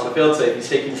didn't, on a failed save, he's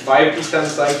taking 5d10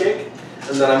 psychic,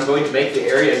 and then I'm going to make the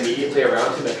area immediately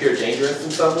around him appear dangerous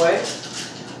in some way.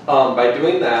 By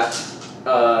doing that,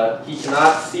 he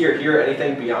cannot see or hear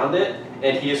anything beyond it,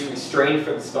 and he is restrained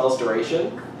for the spell's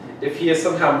duration. If he is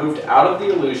somehow moved out of the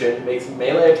illusion, makes a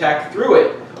melee attack through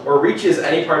it, or reaches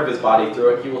any part of his body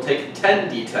through it, he will take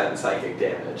 10d10 psychic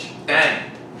damage.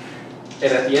 Dang.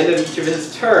 And at the end of each of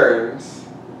his turns...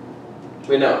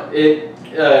 Wait, no.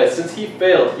 Since he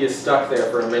failed, he is stuck there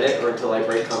for a minute or until I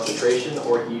break concentration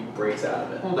or he breaks out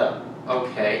of it. Hold up.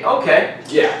 Okay.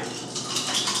 Yeah.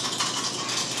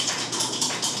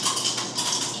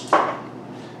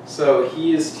 So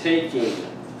he is taking...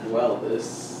 Well,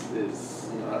 this is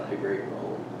not a great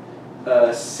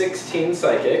roll. 16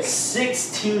 psychic.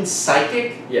 16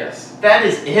 psychic? Yes. That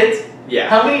is it? Yeah.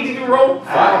 How many did you roll? 5.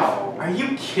 Ow. Are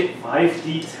you kidding?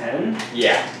 5d10?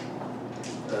 Yeah.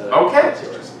 Okay. That's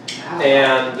yours.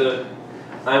 And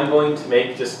I'm going to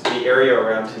make just the area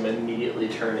around him immediately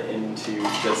turn into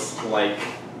just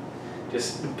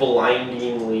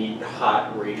blindingly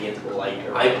hot, radiant light.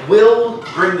 I will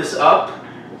bring this up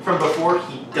from before.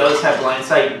 He does have blind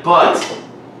sight, but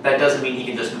that doesn't mean he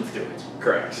can just move through it.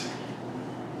 Correct.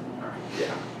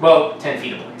 Yeah. Well, 10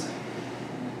 feet of blind sight.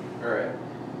 Alright.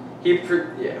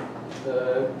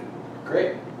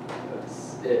 Great.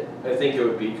 That's it. I think it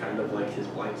would be kind of like his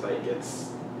blind sight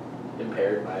gets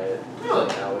impaired by it. Really?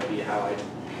 That would be how I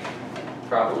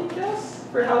probably guess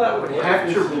for how that would work.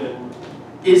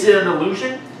 Is it an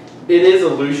illusion? It is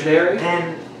illusionary.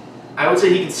 Then I would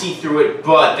say he can see through it,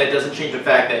 but that doesn't change the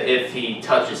fact that if he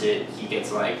touches it, he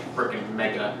gets like freaking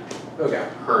mega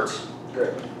hurt. Great.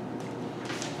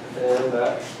 And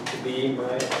that could be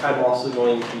my. I'm also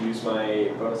going to use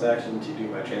my bonus action to do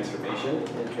my transformation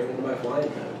and turn into my flying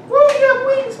mode. Woo, you got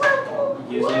wings,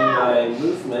 man! Using my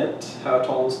movement, how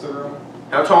tall is the room?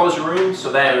 How tall is your room?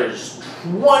 So there's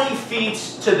 20 feet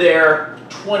to there,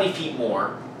 20 feet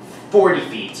more, 40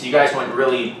 feet. So you guys went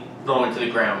really low into the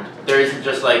ground. There isn't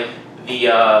just like the,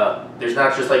 there's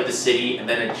not just like the city and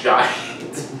then a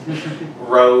giant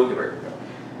road.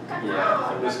 Yeah,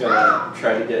 I'm just gonna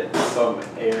try to get some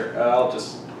air. I'll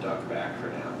just duck back for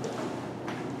now.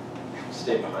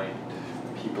 Stay behind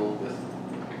people with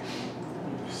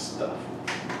stuff.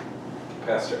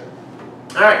 Pastor.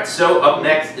 Alright, so up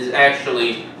next is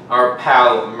actually our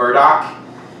pal Murdoch.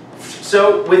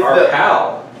 So with our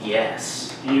pal?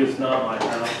 Yes. He is not my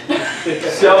pal.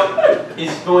 So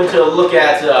he's going to look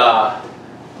at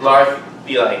Larth,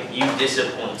 be like, you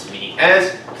disappoint me.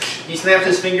 As he snaps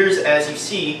his fingers, as you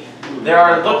see,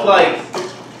 look like,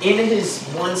 in his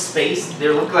one space,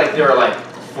 there look like there are like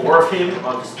 4 of him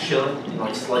all just chilling in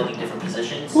like slightly different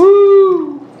positions.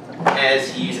 Woo!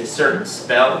 As he uses a certain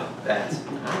spell that, I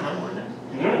don't know what it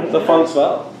is. It's a fun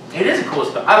spell. It is a cool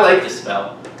spell. I like this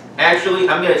spell. Actually,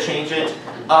 I'm going to change it.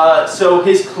 So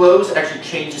his clothes actually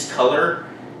change his color,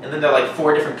 and then there are like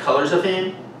 4 different colors of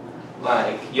him.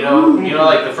 Like, you know,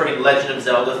 like the freaking Legend of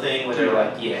Zelda thing where they're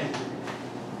like, yeah.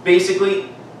 Basically,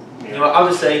 you know, I'll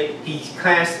just say he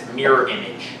cast Mirror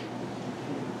Image.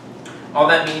 All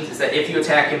that means is that if you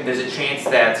attack him, there's a chance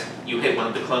that you hit one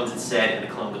of the clones instead, and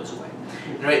the clone goes away.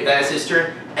 Right, that is his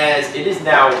turn. As it is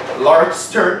now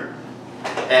Lark's turn,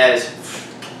 as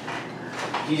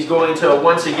he's going to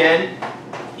once again,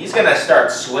 he's gonna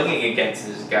start swinging against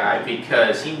this guy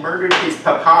because he murdered his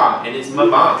papa and his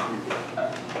mama.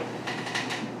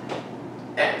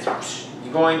 And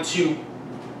he's going to.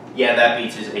 Yeah, that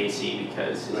beats his AC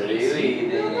because his AC.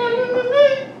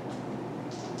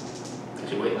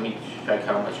 Actually, wait, let me check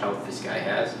how much health this guy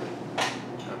has.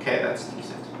 Okay, that's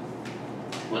decent.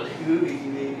 What are you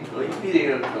eating? What are you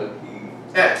eating a cookie?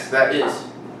 Yes, that is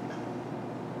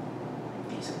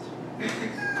decent.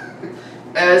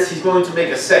 As he's going to make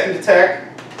a second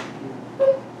attack.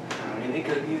 How many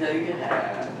cookies are you gonna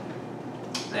have?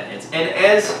 That hits.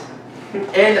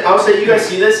 And I'll say, you guys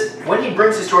see this? When he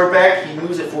brings his sword back, he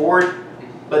moves it forward,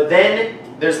 but then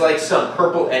there's like some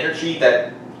purple energy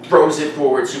that throws it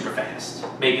forward super fast,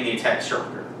 making the attack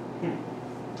stronger.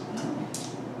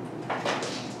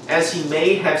 As he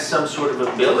may have some sort of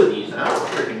abilities, I don't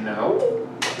freaking know.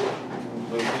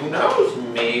 But who knows?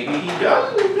 Maybe he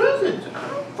does or doesn't. I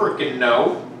don't freaking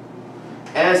know.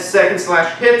 As second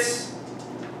slash hits,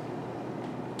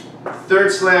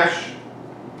 third slash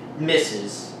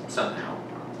misses somehow.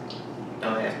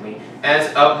 Don't ask me.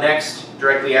 As up next,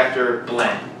 directly after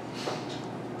Glenn.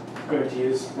 I'm going to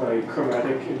use my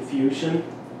chromatic infusion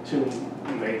to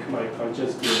make my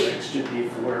punches do an extra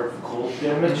d4 of cold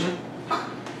damage.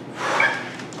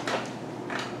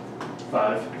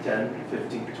 5, 10,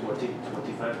 15, 20,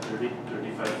 25, 30,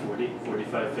 35, 40,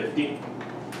 45, 50.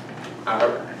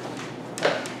 Alright.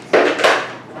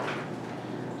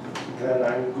 Then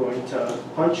I'm going to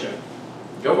punch him.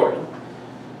 Go for it.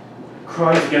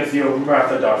 Crimes against the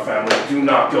Rathadar family do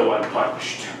not go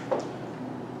unpunished.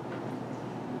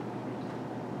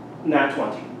 Nat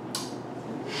 20.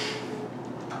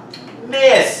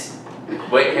 Miss!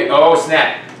 Wait, hey, oh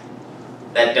snap.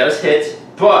 That does hit,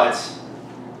 but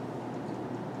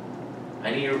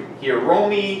I need you here. Roll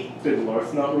me. Did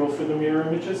Lorth not roll for the mirror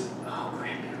images? Oh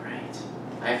crap, you're right.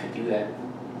 I have to do that.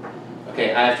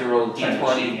 Okay, I have to roll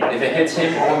d20. If it hits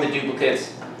him, roll the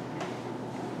duplicates.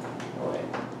 Oh,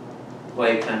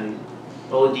 wait,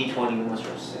 roll a d20. We must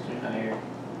roll 6 or higher.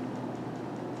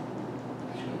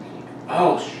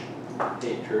 Oh,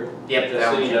 Hey, true. Yep, Just that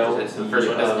so one you know, changes it. The first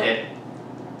one doesn't hit.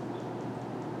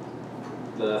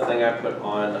 The thing I put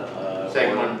on.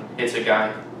 Second one hits a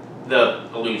guy. The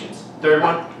illusions. Third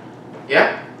one,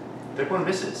 yeah. Third one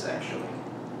misses actually,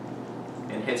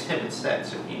 and hits him instead.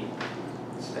 So he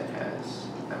instead has.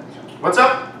 What's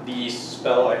up? The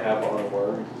spell I have on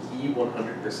Worm, he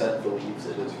 100% believes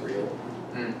it is real.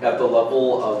 At the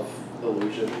level of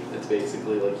illusion, it's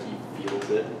basically like he feels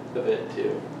it a bit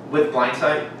too. With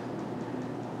blindsight.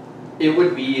 It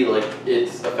would be like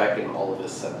it's affecting all of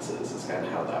his senses. Is kind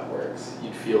of how that works.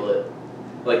 You'd feel it,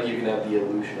 like you can have the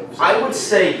illusion of. I would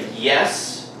say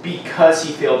yes because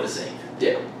he failed the save.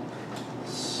 Yeah.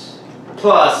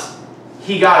 Plus,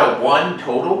 He got a 1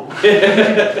 total.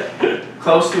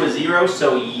 Close to a 0,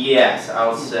 so yes,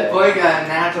 I'll say. Boy got a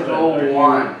natural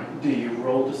 1. Do you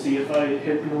roll to see if I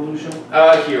hit an illusion?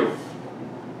 Here.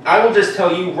 I will just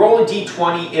tell you, roll a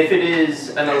d20. If it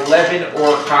is an 11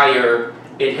 or higher,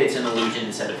 it hits an illusion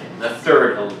instead of him. The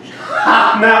third illusion.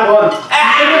 Not one.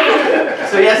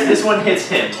 So yes, this one hits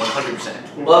him,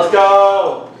 100%. Let's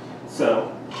go!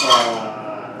 So,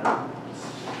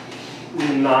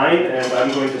 9, and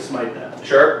I'm going to smite that.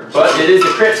 Sure, but it is a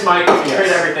crit smite. You Yes.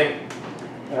 crit everything.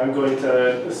 I'm going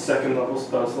to 2nd level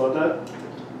spell slot that.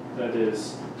 That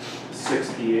is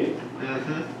 68.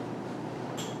 Mm-hmm.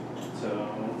 So,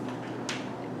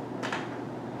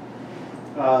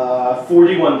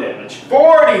 41 damage.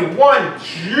 41,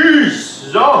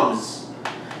 jeez,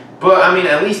 But I mean,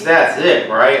 at least that's it,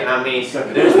 right? I mean,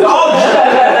 there's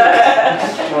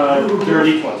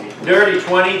Dirty 20. Dirty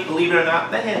 20, believe it or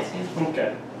not, that hits.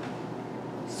 Okay.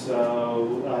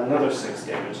 So, another 6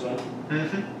 damage then.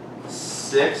 Mm-hmm.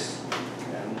 6.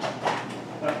 And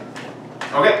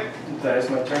Okay. that is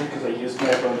my turn because I used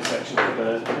my bonus action for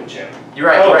the enchant. You're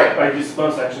right, Oh, you're right. I used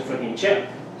bonus action for the enchant,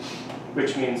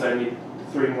 which means I need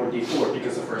 3 more d4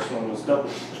 because the first one was double.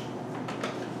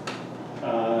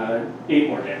 8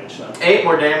 more damage now. 8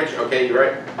 more damage. Okay, you're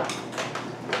right.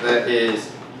 That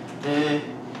is.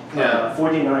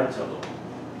 49 total.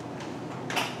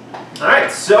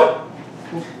 Alright, so.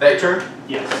 That your turn?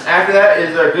 Yes. After that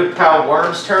is our good pal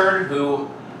Worm's turn, who.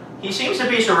 He seems to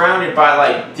be surrounded by,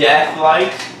 like, death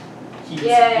light.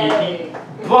 Yay!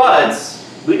 But.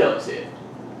 We don't see it.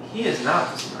 He is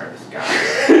not the smartest guy.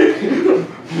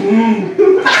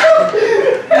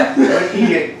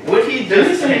 Would he Did he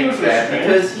just say he take was that?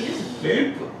 restrained?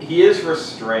 Because He is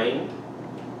restrained,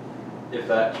 if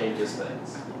that changes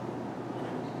things.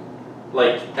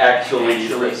 Like, actually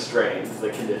restrained, the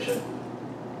condition.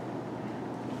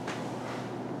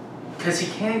 Because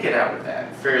he can get out of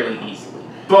that fairly easily.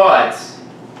 But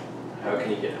How can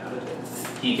he get out of it?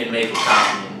 he can make a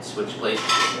copy and switch places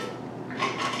with it.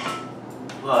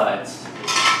 But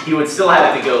he would still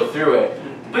have to go through it.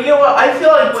 But you know what? I feel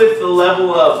like with the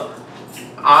level of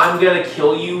I'm gonna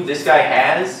kill you this guy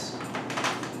has,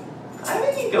 I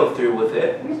think he'd go through with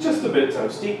it. It's just a bit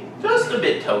toasty. Just a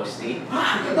bit toasty.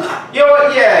 You know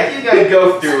what? Yeah, he's gonna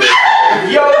go through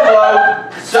it. YOLO!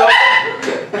 So,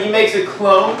 he makes a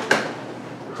clone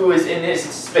who is in his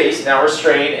space, now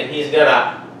restrained, and he's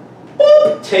gonna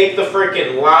boop, take the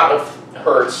freaking lot of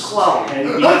hurts. Clone. And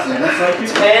D10 psychic?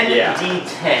 10 Yeah.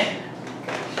 D10.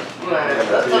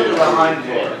 That's up to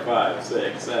 100. 4, 5,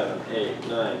 6, 7, 8,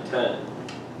 9, 10.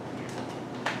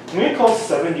 I'm going to call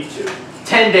 72.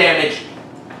 10 damage.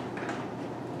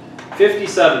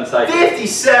 57 psychic.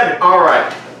 57!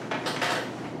 Alright.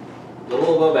 A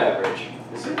little above average.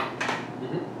 Is it?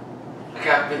 I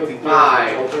got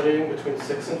 55. Alternating between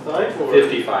 6 and 5? Or?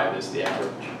 55 is the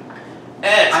average.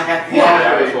 Ed. I got the The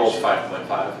average average. roll is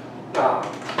 5.5. Ah.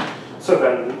 So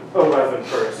then 11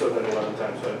 first, so then 11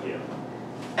 times 5, yeah.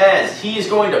 As he is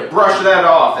going to brush that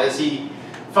off as he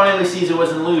finally sees it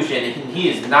was an illusion, and he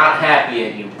is not happy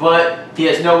at you, but he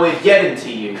has no way of getting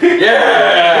to you.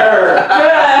 Yeah!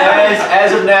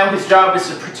 As of now, his job is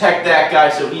to protect that guy,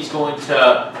 so he's going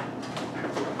to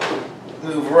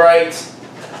move right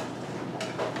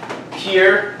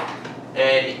here,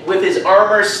 and with his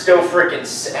armor still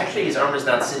frickin' actually his armor's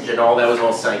not singed at all, that was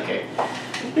all psychic.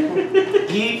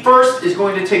 He first is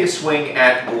going to take a swing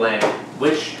at Glenn,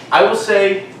 which I will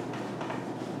say,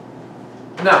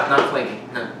 no, not flanking,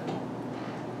 no.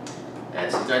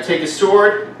 As he's going to take his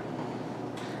sword,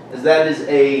 as that is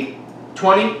a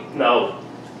 20. No.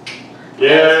 He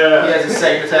has a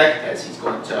second attack, as he's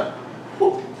going to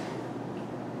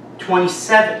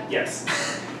 27. Yes.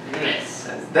 Yes.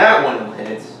 As that one will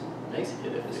hit. Nice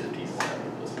hit if it's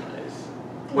 57. Was nice.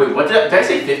 Wait, what did I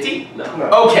say 50? No. No.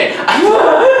 Okay.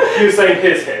 He was saying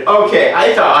his hit. Okay,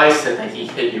 I thought I said that he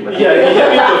hit you with Yeah, he hit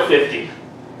me with 50.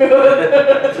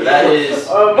 So that is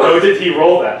Oh, did he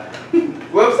roll that?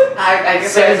 Whoops. I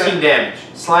guess 17 damage.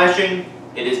 Slashing,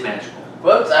 it is magical.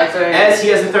 Whoops, actually. As he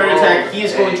has a third attack, he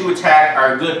is going to attack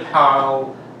our good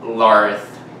pal Larth.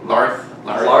 Larth?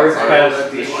 Lars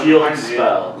has the shield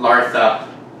spell. Lartha.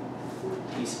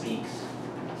 He speaks.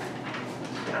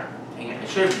 Dang it, I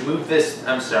should have moved this.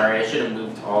 I'm sorry, I should have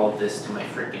moved all of this to my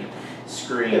freaking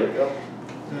screen. There we go.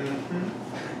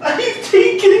 I've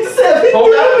taken 7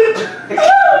 Hold damage!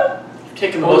 You've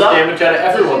taken the Hold most up. damage out of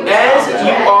everyone. As this you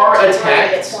round. are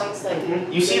attacked, Points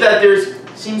that you see that there's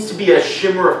seems to be a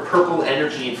shimmer of purple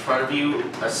energy in front of you,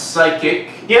 a psychic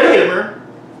shimmer,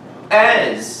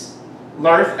 as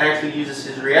Larth actually uses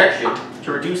his reaction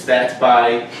to reduce that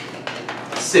by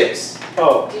 6.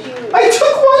 Oh. Did you I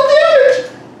took 1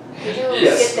 damage! did you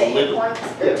Yes, get the hit little. points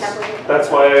or Yes. temporary hit That's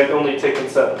points? why I only taken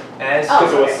 7. As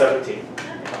Because it was okay. 17.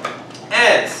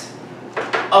 As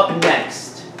up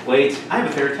next. Wait, I have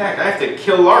a third attack. I have to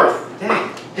kill Larth.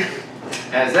 Dang.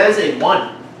 As that is a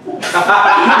 1. Let's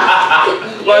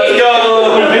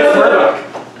go! It's Murdoch.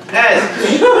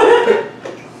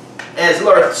 As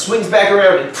Larth swings back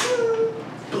around and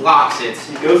blocks it.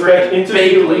 He goes back into the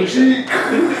Vaguely. illusion.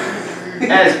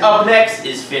 As up next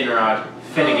is Finrod.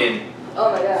 Finnegan.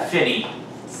 Oh my god. Finny.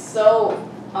 So,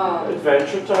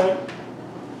 Adventure time.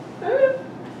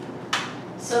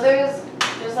 so there's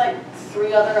like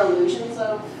 3 other illusions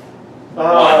of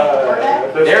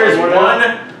There is one. one.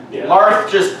 Yeah. Larth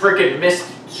just frickin' missed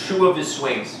 2 of his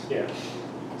swings.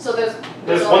 so there's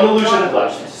There's only one illusion one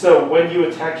left. So when you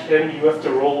attack him, you have to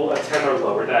roll a 10 or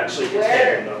lower to actually hit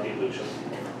Where? him, not the illusion.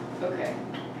 Okay.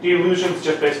 The illusion's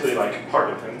just basically like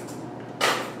part of him.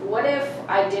 What if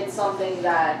I did something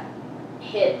that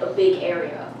hit a big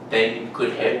area? Then you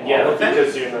could hit Yeah, all of them.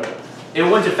 because you're not. It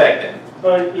wouldn't affect them.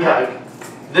 Yeah.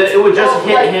 It would just Oh,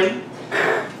 hit like- him,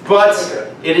 but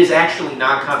Okay. it is actually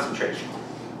not concentration.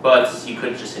 But you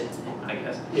could just hit him, I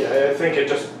guess. Yeah, I think it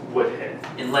just would hit.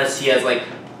 Unless he has like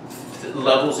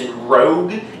levels in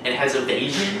rogue and has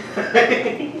evasion.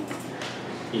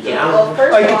 Yeah. Well,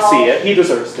 first I of can all, see it. He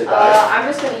deserves to die. I'm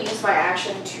just gonna use my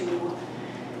action to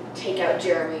take out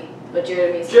Jeremy, but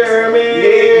Jeremy's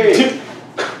Jeremy!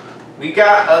 We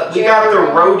got the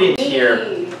rodent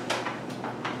here.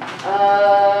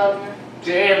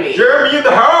 Jamie. Jeremy in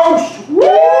the house.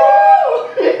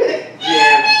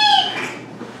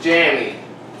 Jamie.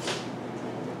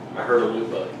 I heard a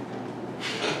loot bug.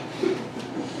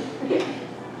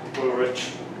 What a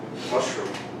rich mushroom.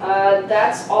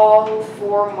 That's all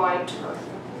for my turn.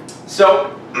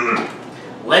 So,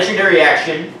 legendary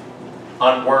action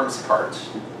on Worm's part.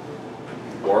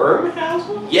 Worm has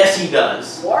one? Yes, he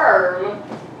does. Worm?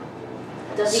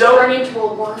 Does he So- turn into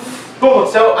a worm?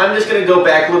 So I'm just gonna go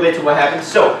back a little bit to what happened.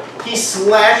 So he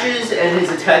slashes and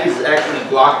his attack is actually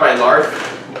blocked by Larth.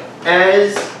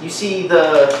 As you see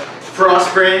the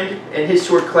Frostbrand and his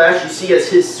sword clash, you see as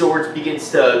his sword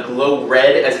begins to glow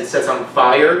red as it sets on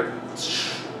fire.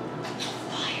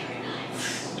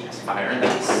 Yes, fire and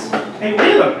ice. Hey,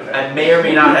 wait a minute. I may or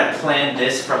may not have planned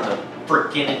this from the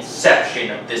freaking inception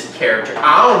of this character.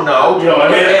 I don't know. Yo, I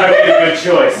made a good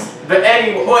choice. But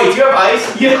anyway, wait, do you have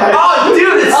ice? Yeah. Oh,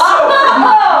 dude, it's so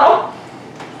Oh!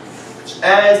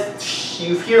 as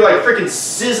you hear like freaking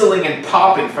sizzling and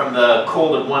popping from the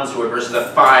cold of one sword versus the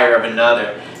fire of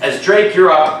another. As Drake,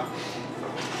 you're up.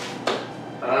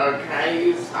 Can I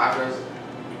use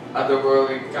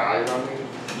otherworldly guys on me?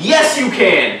 Yes, you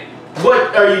can.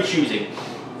 What are you choosing?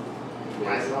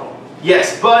 Myself.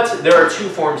 Yes, but there are 2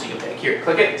 forms you can pick. Here,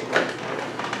 click it.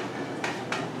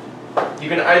 You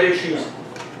can either choose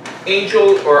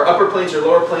angel or upper planes or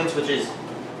lower planes, which is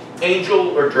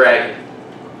angel or dragon.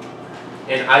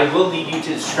 And I will need you to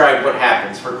describe what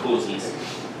happens for coolsies.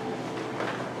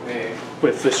 Okay.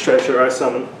 With this treasure I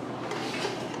summon.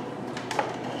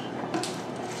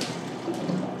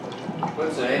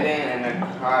 What's the name and the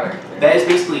card? That is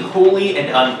basically holy and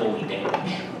unholy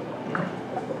damage.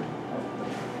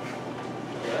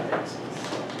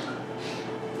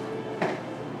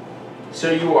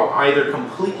 So you are either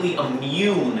completely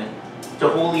immune to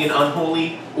holy and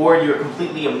unholy, or you're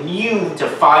completely immune to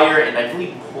fire and I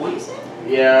believe poison?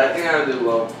 Yeah, I think I'll do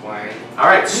low plane.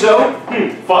 Alright, so...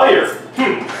 Fire!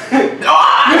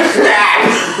 Ah,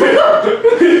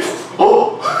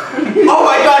 oh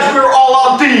my gosh, we're all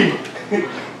on theme!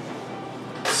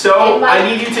 So, I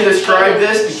need you to describe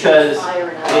this because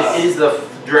it is the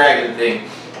dragon thing.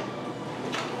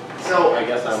 So, I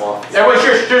guess I'm off. Everyone,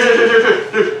 shush.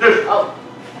 Oh.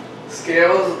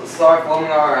 scales start floating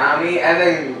all around me, and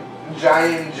then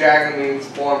giant dragon wings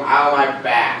form out of my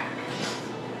back.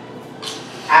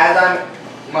 As I'm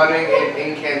muttering an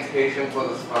incantation for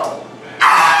the spell.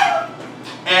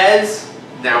 As,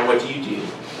 now what do?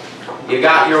 You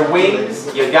got your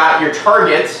wings, you got your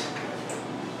target,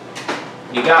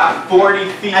 you got 40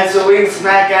 feet. As the wings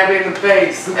smack at me in the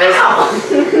face.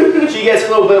 As she gets a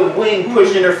little bit of wing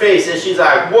pushed in her face, and she's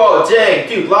like, whoa, dang,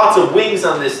 dude, lots of wings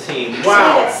on this team. I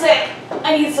Wow. get sick.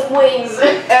 I need some wings.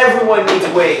 Everyone needs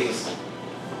wings.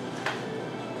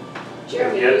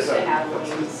 Jeremy Yeah, used so- to have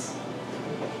wings.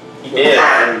 He did.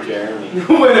 Jeremy.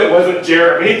 When it wasn't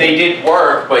Jeremy. They did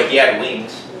work, but he had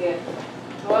wings. Yeah.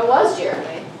 Well, it was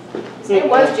Jeremy. His name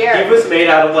was Jeremy. He was made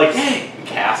out of like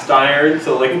cast iron,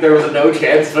 so like there was no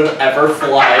chance of him ever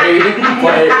flying,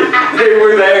 but they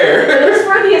were It there. was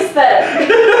for the aesthetic.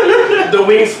 The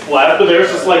wings flap, but there's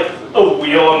just like a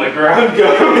wheel on the ground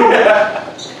go.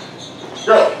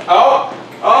 Go.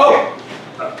 Oh!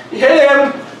 Hit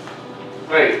him!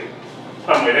 Wait.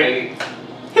 I'm waiting.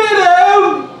 Hit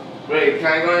him! Wait, can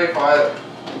I go any farther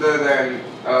than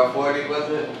 40, was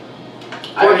it?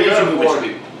 40 is your movement 40.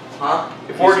 speed. Huh?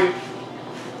 40.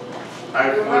 I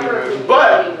have 40 Remember, movement. you're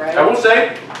But moving, right? I will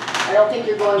say, I don't think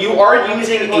you're going. you for- I are don't think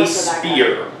using you're going a for that guy.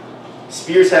 spear.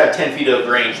 Spears have 10 feet of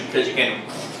range because you can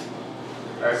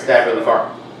stab really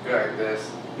far. Go like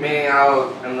this. Meaning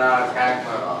I'm not attacking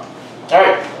my off.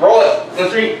 Alright, roll it.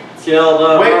 Let's see. Kill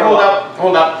the Wait, hold Murloc. up.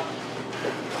 Hold up.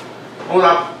 Hold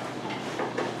up.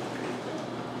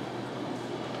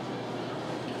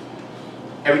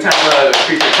 Every time a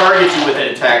creature targets you with an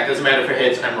attack, doesn't matter if it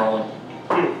hits, I'm rolling.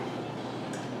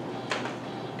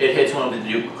 It hits one of the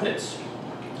duplicates.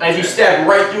 As you stab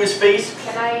right through his face,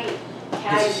 Can I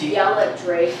Does he- yell at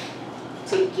Drake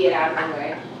to get out of my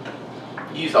way?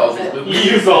 use all of his You movement.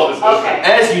 use all this movement. Okay.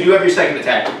 As you do have your second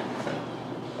attack.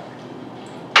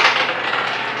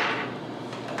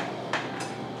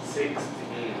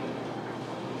 16.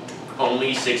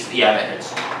 Only 6. Yeah, that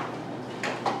hits.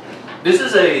 This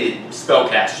is a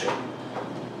spellcaster.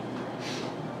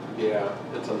 Yeah,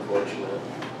 it's unfortunate.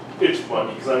 It's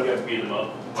funny because I'm gonna beat him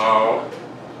up. Oh.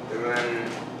 And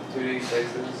then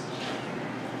 2d6s.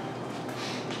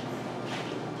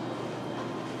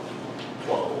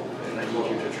 12. And I need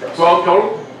you to trust 12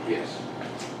 total? Yes.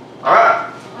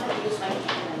 Alright. I want to use my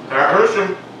cannon. Alright,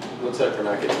 Hersham. What's that for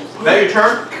not getting Is that your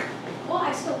turn? Well,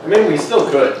 I still. I mean, we still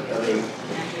could. I mean,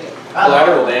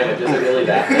 collateral damage isn't really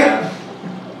that bad.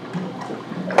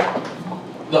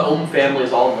 The Ohm family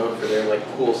is all known for their like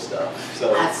cool stuff.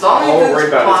 So As long all we're worried as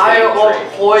it's about fire is or getting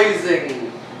Drake.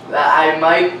 poison, that I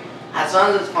might. As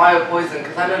long as it's fire or poison,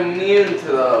 because I'm immune to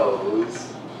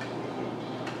those.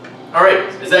 Alright,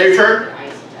 is that your turn?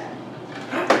 Ice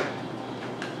attack.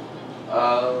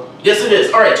 Yes, it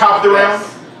is. Alright, top of the round.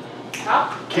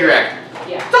 Top? Kirak.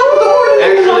 Yeah.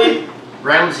 Actually,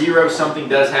 round 0, something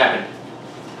does happen.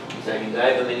 Second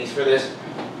die the minis for this.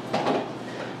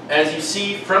 As you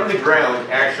see, from the ground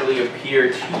actually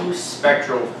appear 2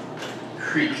 spectral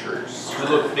creatures who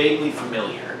look vaguely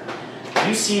familiar.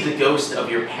 You see the ghost of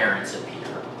your parents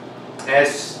appear.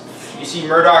 As you see,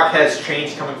 Murdoch has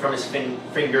change coming from his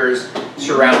fingers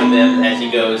surrounding them as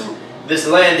he goes, "This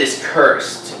land is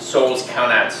cursed. Souls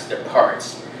cannot depart.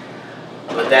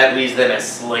 But that leaves them as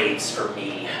slaves for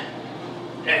me."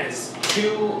 As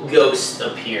 2 ghosts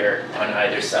appear on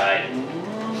either side.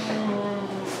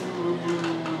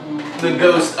 The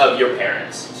ghost of your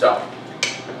parents. So,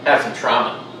 have some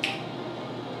trauma.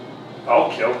 I'll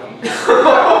kill him.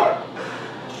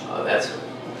 Oh, that's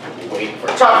waiting for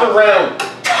top of the round.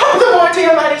 Top of the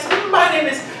Wartorn, my name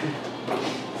is.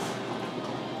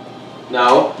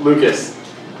 No, Lucas.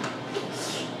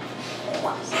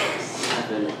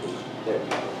 7, 8. There we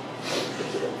go.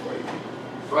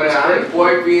 But I'm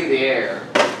 4 feet in the air.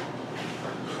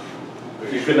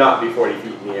 You could not be 40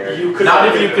 feet in the air. You could Not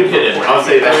if you could hit him, I'll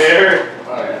say that.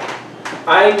 Oh yeah.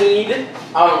 I need.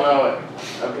 I don't know it.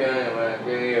 Okay, anyway,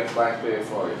 we need a flat speed of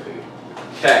 40 feet.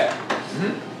 Okay.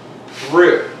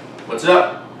 Drew. What's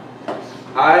up?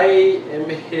 I am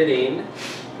hitting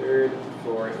 3rd,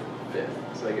 4th,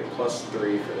 5th. So I get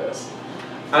 +3 for this.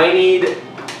 I need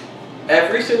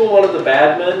every single one of the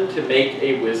bad men to make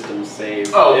a wisdom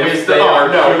save. Oh, if wisdom. they are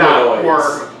No, not humanoids.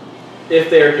 worm. If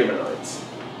they are humanoids.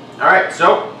 Alright,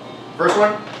 so, first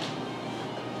one.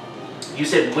 You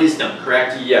said wisdom,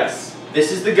 correct? Yes.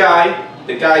 This is the guy.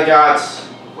 The guy got.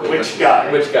 Which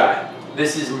guy? Which guy?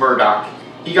 This is Murdoch.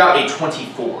 He got a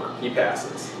 24. He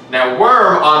passes. Now,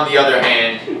 Worm, on the other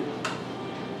hand.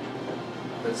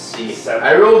 Let's see. 7.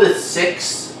 I rolled a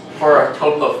 6 for a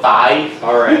total of 5.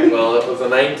 Alright, well, it was a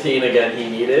 19 again he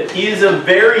needed. He is a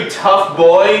very tough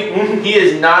boy. He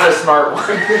is not a smart one.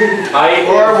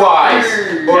 Or wise.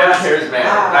 Or Yes. charismatic.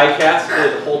 I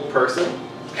casted Hold Person,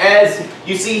 As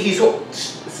you see, he's.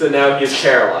 so now he's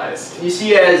paralyzed. You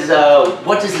see, as.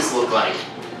 What does this look like?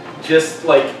 Just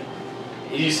like,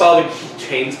 you saw the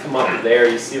chains come up there,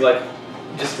 you see like,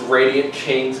 just radiant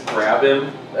chains grab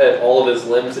him at all of his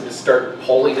limbs and just start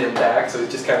pulling him back, so he's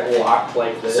just kind of locked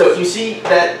like this. So you see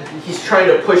that he's trying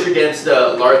to push against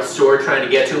Larth's sword, trying to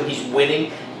get to him. He's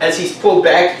winning. As he's pulled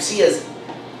back, you see as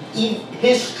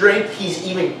his strength, he's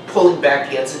even pulling back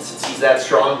against it since he's that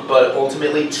strong, but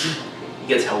ultimately, he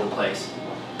gets held in place.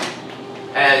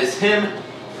 As him,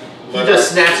 he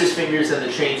just snaps his fingers and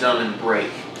the chains on him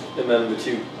break. And then the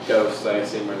 2 ghosts, I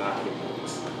assume, are not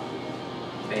humans.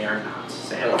 They are not.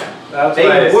 Sam. Okay. That's They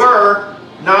what I assumed. were,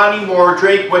 not anymore.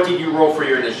 Drake, what did you roll for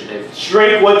your initiative?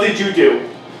 Drake, what did you do?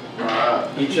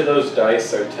 Each of those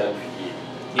dice are 10 feet.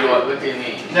 You what? What do you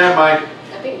mean? Never mind.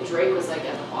 I think Drake was like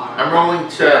at the bottom. I'm rolling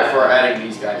for adding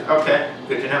these guys. Okay,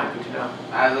 good to know. Good to know.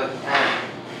 I look at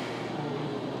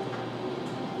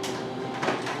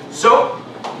So,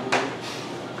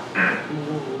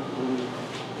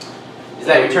 is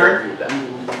that your turn?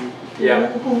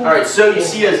 Yeah. All right. So you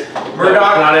see as Murdoch,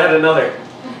 Not add another.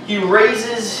 he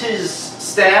raises his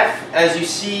staff. As you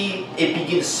see, it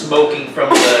begins smoking from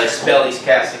the spell he's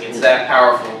casting. It's that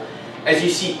powerful. As you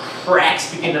see,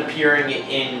 cracks begin appearing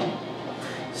in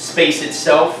space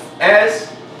itself. As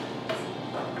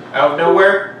out of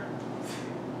nowhere,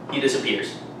 he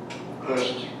disappears.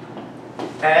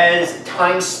 As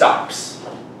time stops.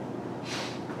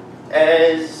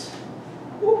 As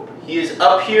he is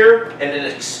up here, and an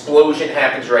explosion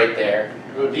happens right there.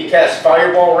 He casts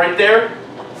Fireball right there,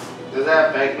 Does that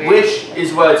affect me? which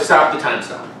is what stopped the time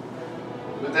stop.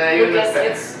 Would that even Because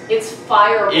affect it's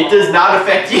fireball. It does not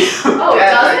affect you. Oh,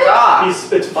 Yeah, does it?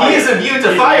 off. It's fire. He is immune to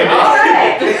He's Fireball.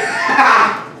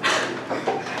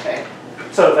 Alright.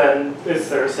 So then, is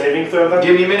there a saving throw then?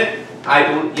 Give me a minute.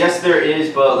 Yes, there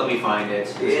is, but let me find it.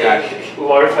 This guy.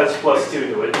 Larf has +2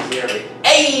 to it. He's nearly.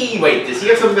 Hey, wait. Does he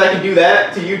have something that can do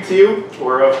that to you too?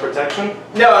 Aura of protection.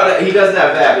 No, he doesn't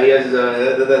have that. But he has he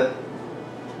doesn't.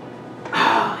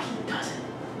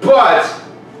 But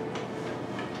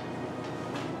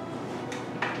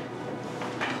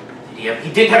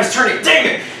he didn't have his turn yet. Dang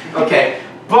it. Okay,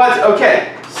 but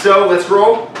okay. So let's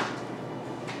roll.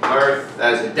 Earth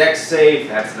as a dex save.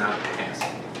 That's not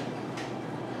passing.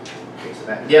 Okay, so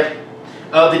that. Yep.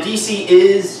 The DC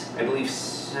is, I believe,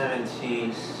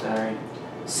 17. Sorry.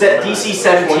 Set DC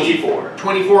 17. 24.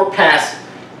 24 pass.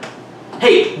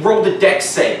 Hey, roll the dex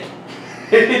save.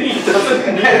 He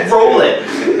doesn't. Roll it.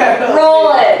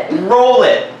 Roll it. Roll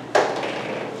it.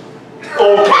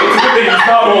 Okay, he's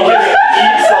not rolling.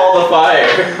 Eats all the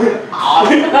fire.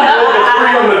 He rolled a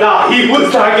 3 on the dot. He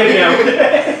was not getting out.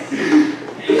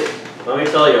 Let me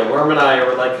tell you, Worm and I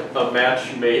are like a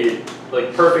match made,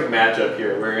 like perfect matchup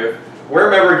here, where if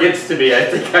Worm ever gets to me, I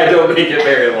think I don't make it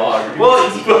very long. Well,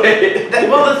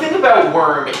 the thing about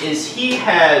Worm is he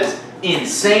has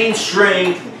insane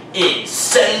strength,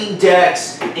 insane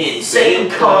dex, insane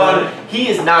con. He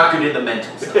is not good in the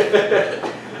mental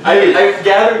stuff. I've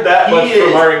gathered that much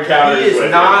from our encounters. He is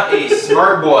with not a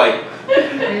smart boy.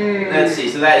 Let's see,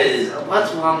 so that is...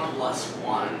 What's 1 plus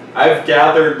 1? I've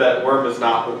gathered that Worm is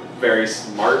not very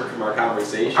smart from our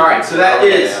conversation. Alright, so that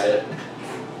is At it.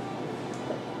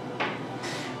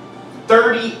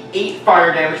 38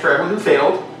 fire damage for everyone who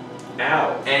failed.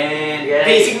 Ow. And Yay.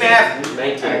 basic math,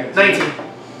 19. 19.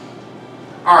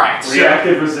 Alright, so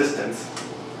Reactive resistance.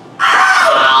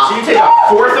 you take a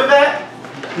fourth of that?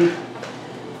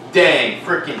 Dang,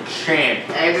 freaking champ.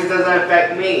 And it just doesn't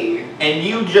affect me. And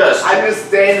you just... I'm just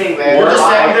standing there. You're just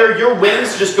standing there, your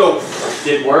wings just go...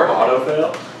 Did Worm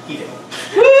autofail? He did.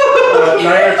 9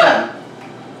 or 10.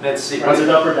 Let's see. Was it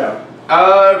up or down?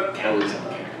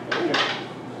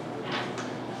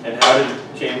 And how did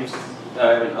James,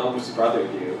 Ohm's brother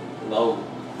do? Low.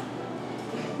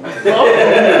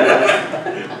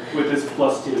 With his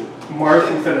 +2. Mark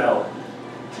and Fidel.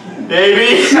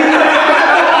 Baby!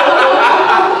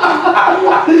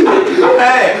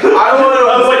 Hey, I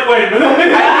was like, wait a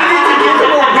minute. I needed to give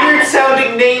him a weird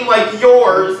sounding name like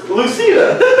yours.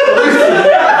 Lucina.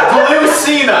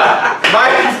 Lucina.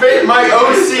 My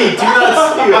OC. Do not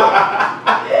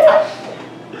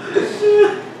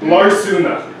steal.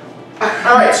 Marsuna.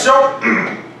 Alright, so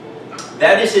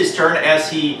that is his turn as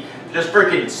he just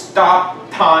freaking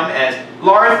stopped time as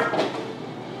Larth.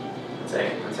 One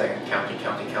second. Counting.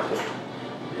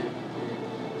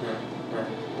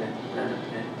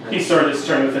 He started his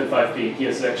turn within 5 feet. He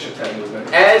has an extra 10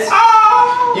 movement. As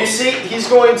you see, he's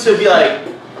going to be like,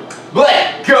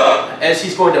 let go! As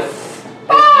he's going to, as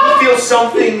you feel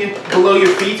something below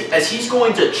your feet, as he's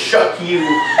going to chuck you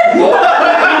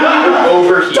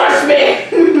over here. Touch me!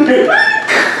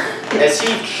 As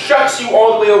he chucks you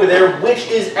all the way over there, which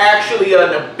is actually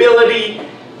an ability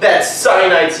that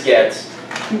Cyanites get.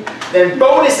 Then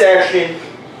bonus action,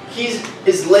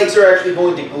 his legs are actually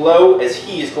going to glow as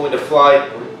he is going to fly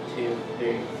 1, 2,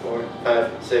 3, 4,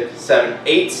 5, 6, 7,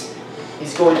 8.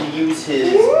 He's going to use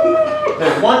his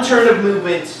the 1 turn of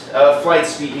movement, flight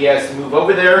speed. He has to move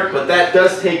over there, but that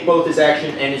does take both his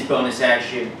action and his bonus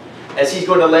action. As he's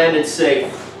going to land and say,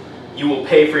 "You will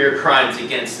pay for your crimes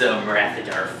against the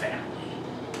Marathidar family."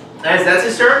 As that's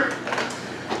his turn.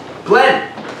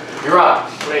 Glenn, you're up.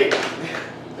 Wait.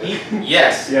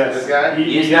 Yes. This guy?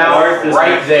 He is now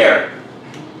right there.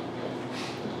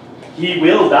 He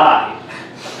will die.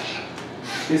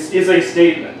 This is a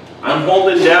statement. I'm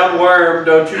holding down Worm,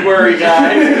 don't you worry,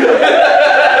 guys.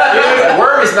 Dude,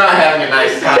 Worm is not having a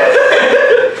nice time.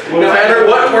 No matter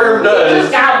what Worm does.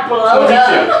 Just got blown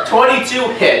up. 22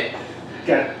 hit.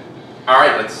 Okay.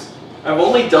 Alright, let's. I've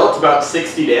only dealt about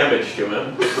 60 damage to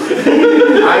him.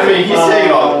 I mean, he's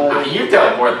saying all. You've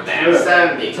dealt more than that.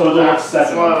 70. Total of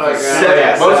 7. More like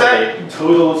Seven. What was that?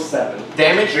 Total of 7.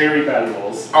 Damage? Very bad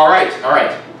rolls. Alright.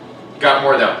 Got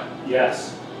more though.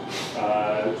 Yes.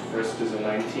 First is a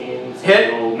 19. So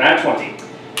Hit. Nat 20.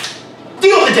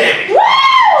 Deal the damage!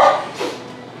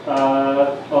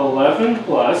 11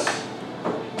 plus.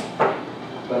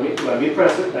 Let me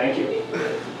press it. Thank you.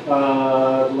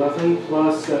 11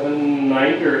 plus 7,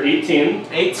 9 or 18.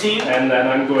 18. And then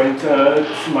I'm going to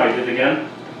smite it again.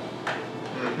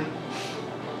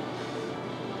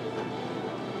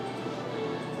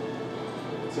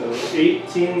 So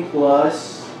 18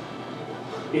 plus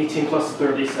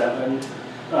 37.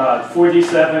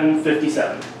 47,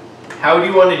 57. How do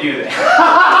you want to do that?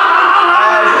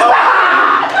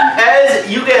 As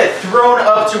you get thrown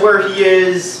up to where he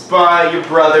is by your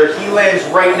brother, he lands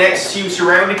right next to you,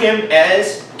 surrounding him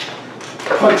as...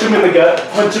 Punch him in the gut,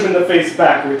 punch him in the face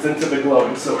backwards into the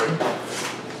glowing sword. Kill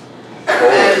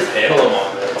him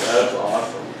on there. That's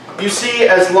awesome. You see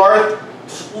as Larth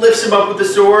lifts him up with the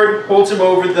sword, holds him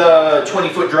over the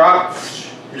 20-foot drop,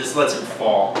 and just lets him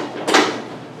fall.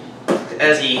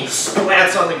 As he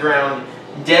splats on the ground,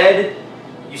 dead,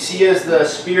 you see as the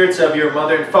spirits of your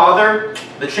mother and father,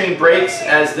 the chain breaks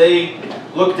as they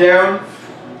look down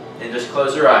and just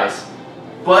close their eyes.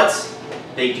 But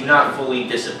they do not fully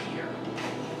disappear.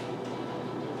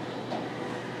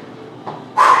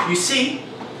 You see,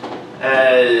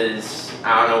 as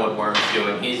I don't know what Worm's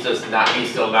doing, he's still not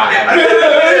having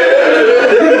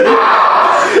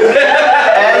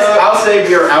As I'll say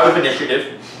we are out of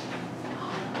initiative.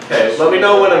 Okay, let me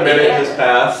know when a minute has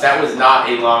passed. That was not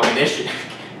a long initiative.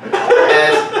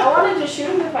 As I wanted to shoot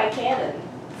him with my cannon.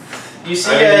 you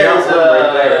see I mean,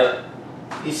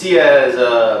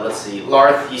 let's see,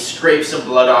 Larth, he scrapes some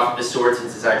blood off of his sword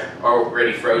since it's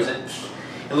already frozen.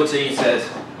 He looks at you and says,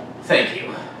 "Thank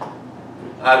you.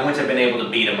 I wouldn't have been able to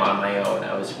beat him on my own.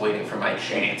 I was waiting for my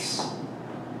chance."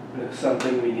 It's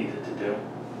something we needed to do.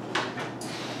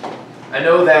 I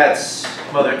know that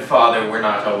mother and father were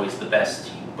not always the best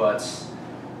to you, but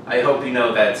I hope you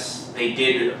know that they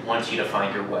did want you to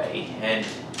find your way, and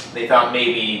they thought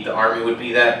maybe the army would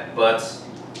be that, but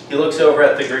he looks over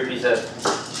at the group, he says,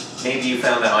 "Maybe you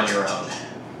found that on your own."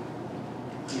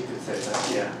 You could say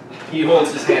that, yeah. He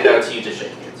holds his hand out to you to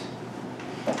shake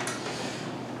it.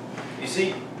 You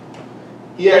see,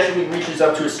 he actually reaches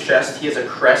up to his chest. He has a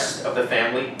crest of the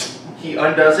family. He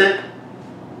undoes it,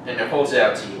 and it holds it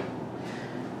out to you.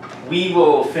 We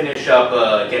will finish up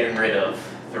getting rid of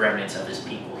the remnants of his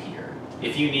people here.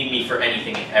 If you need me for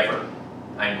anything ever,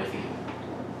 I'm with you.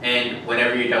 And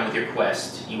whenever you're done with your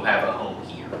quest, you have a home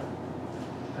here.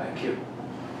 Thank you.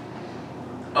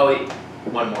 Oh wait,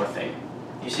 one more thing.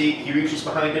 You see, he reaches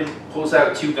behind him, pulls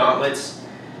out 2 gauntlets.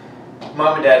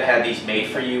 Mom and Dad had these made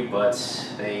for you, but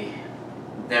they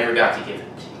never got to give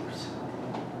them to you. So.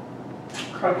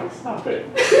 Crumble, stop it.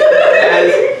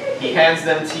 As he hands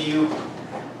them to you,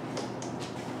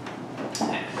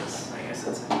 I guess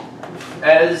that's it.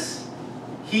 As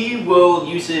he will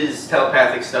use his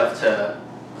telepathic stuff to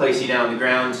place you down on the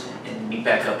ground and meet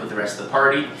back up with the rest of the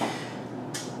party,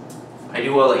 I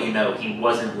do want to let you know he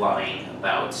wasn't lying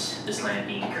about this land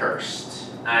being cursed.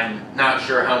 I'm not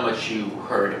sure how much you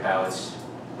heard about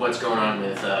what's going on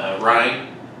with Ryan.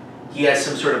 He has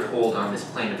some sort of hold on this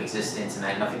plane of existence and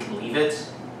that nothing can leave it,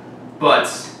 but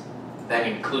that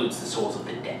includes the souls of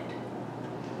the dead.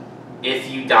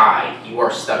 If you die, you are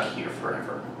stuck here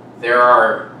forever. There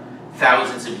are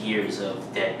thousands of years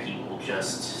of dead people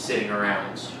just sitting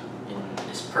around in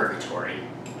this purgatory.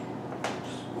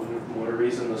 What a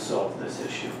reason to solve this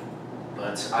issue.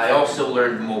 But I also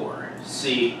learned more.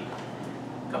 See,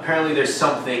 apparently there's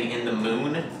something in the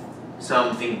moon,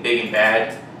 something big and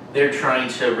bad. They're trying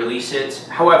to release it.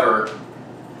 However,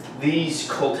 these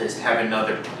cultists have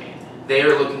another plan. They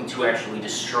are looking to actually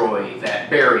destroy that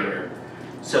barrier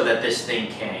so that this thing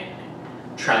can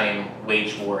try and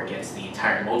wage war against the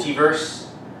entire multiverse.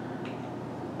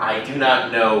 I do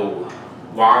not know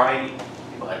why,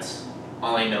 but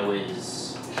all I know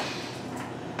is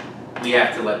we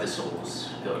have to let the souls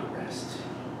go to rest.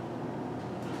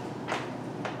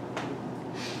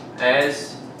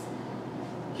 As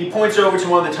he points over to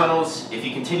one of the tunnels, if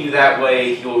you continue that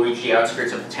way, you will reach the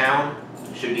outskirts of the town.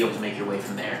 You should be able to make your way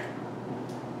from there.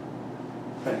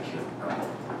 Thank you.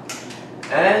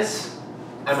 As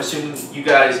I'm assuming you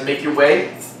guys make your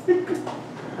way,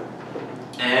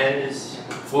 as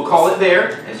we'll call it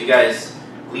there, as you guys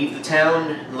leave the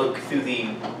town and look through the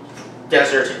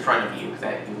desert in front of you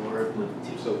that you were moving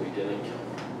to. So we didn't kill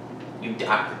him.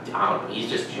 I don't know, he's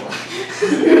just chilling.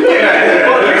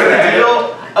 Well, here's the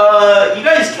deal. You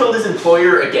guys killed his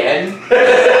employer again.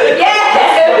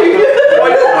 Yeah! Why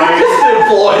don't we just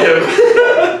employ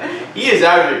him? He is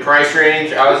out of your price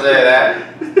range, I would say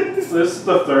that. This is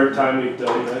the third time we've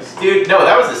done this. Dude, no,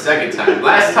 that was the second time.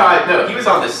 Last time, no, he was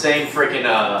on the same freaking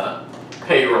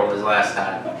payroll as last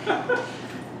time.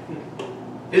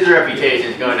 His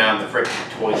reputation is going down the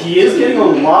freaking toilet. He is getting a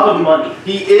lot of money.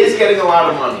 He is getting a lot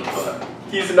of money, but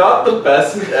He's not the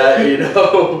best at,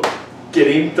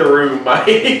 getting through my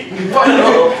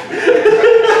final.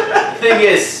 the thing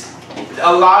is,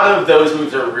 a lot of those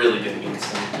moves are really good against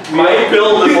him. My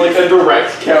build is like a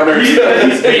direct counter to He's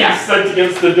getting Yeah. sent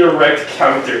against the direct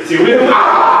counter to him.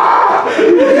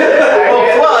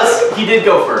 Well, plus, he did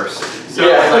go first. So,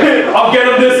 Yeah. I'll get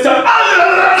him this time.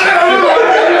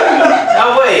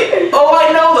 now wait. Oh,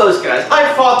 I know those guys.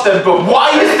 I fought them, but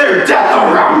why is their death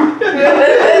around?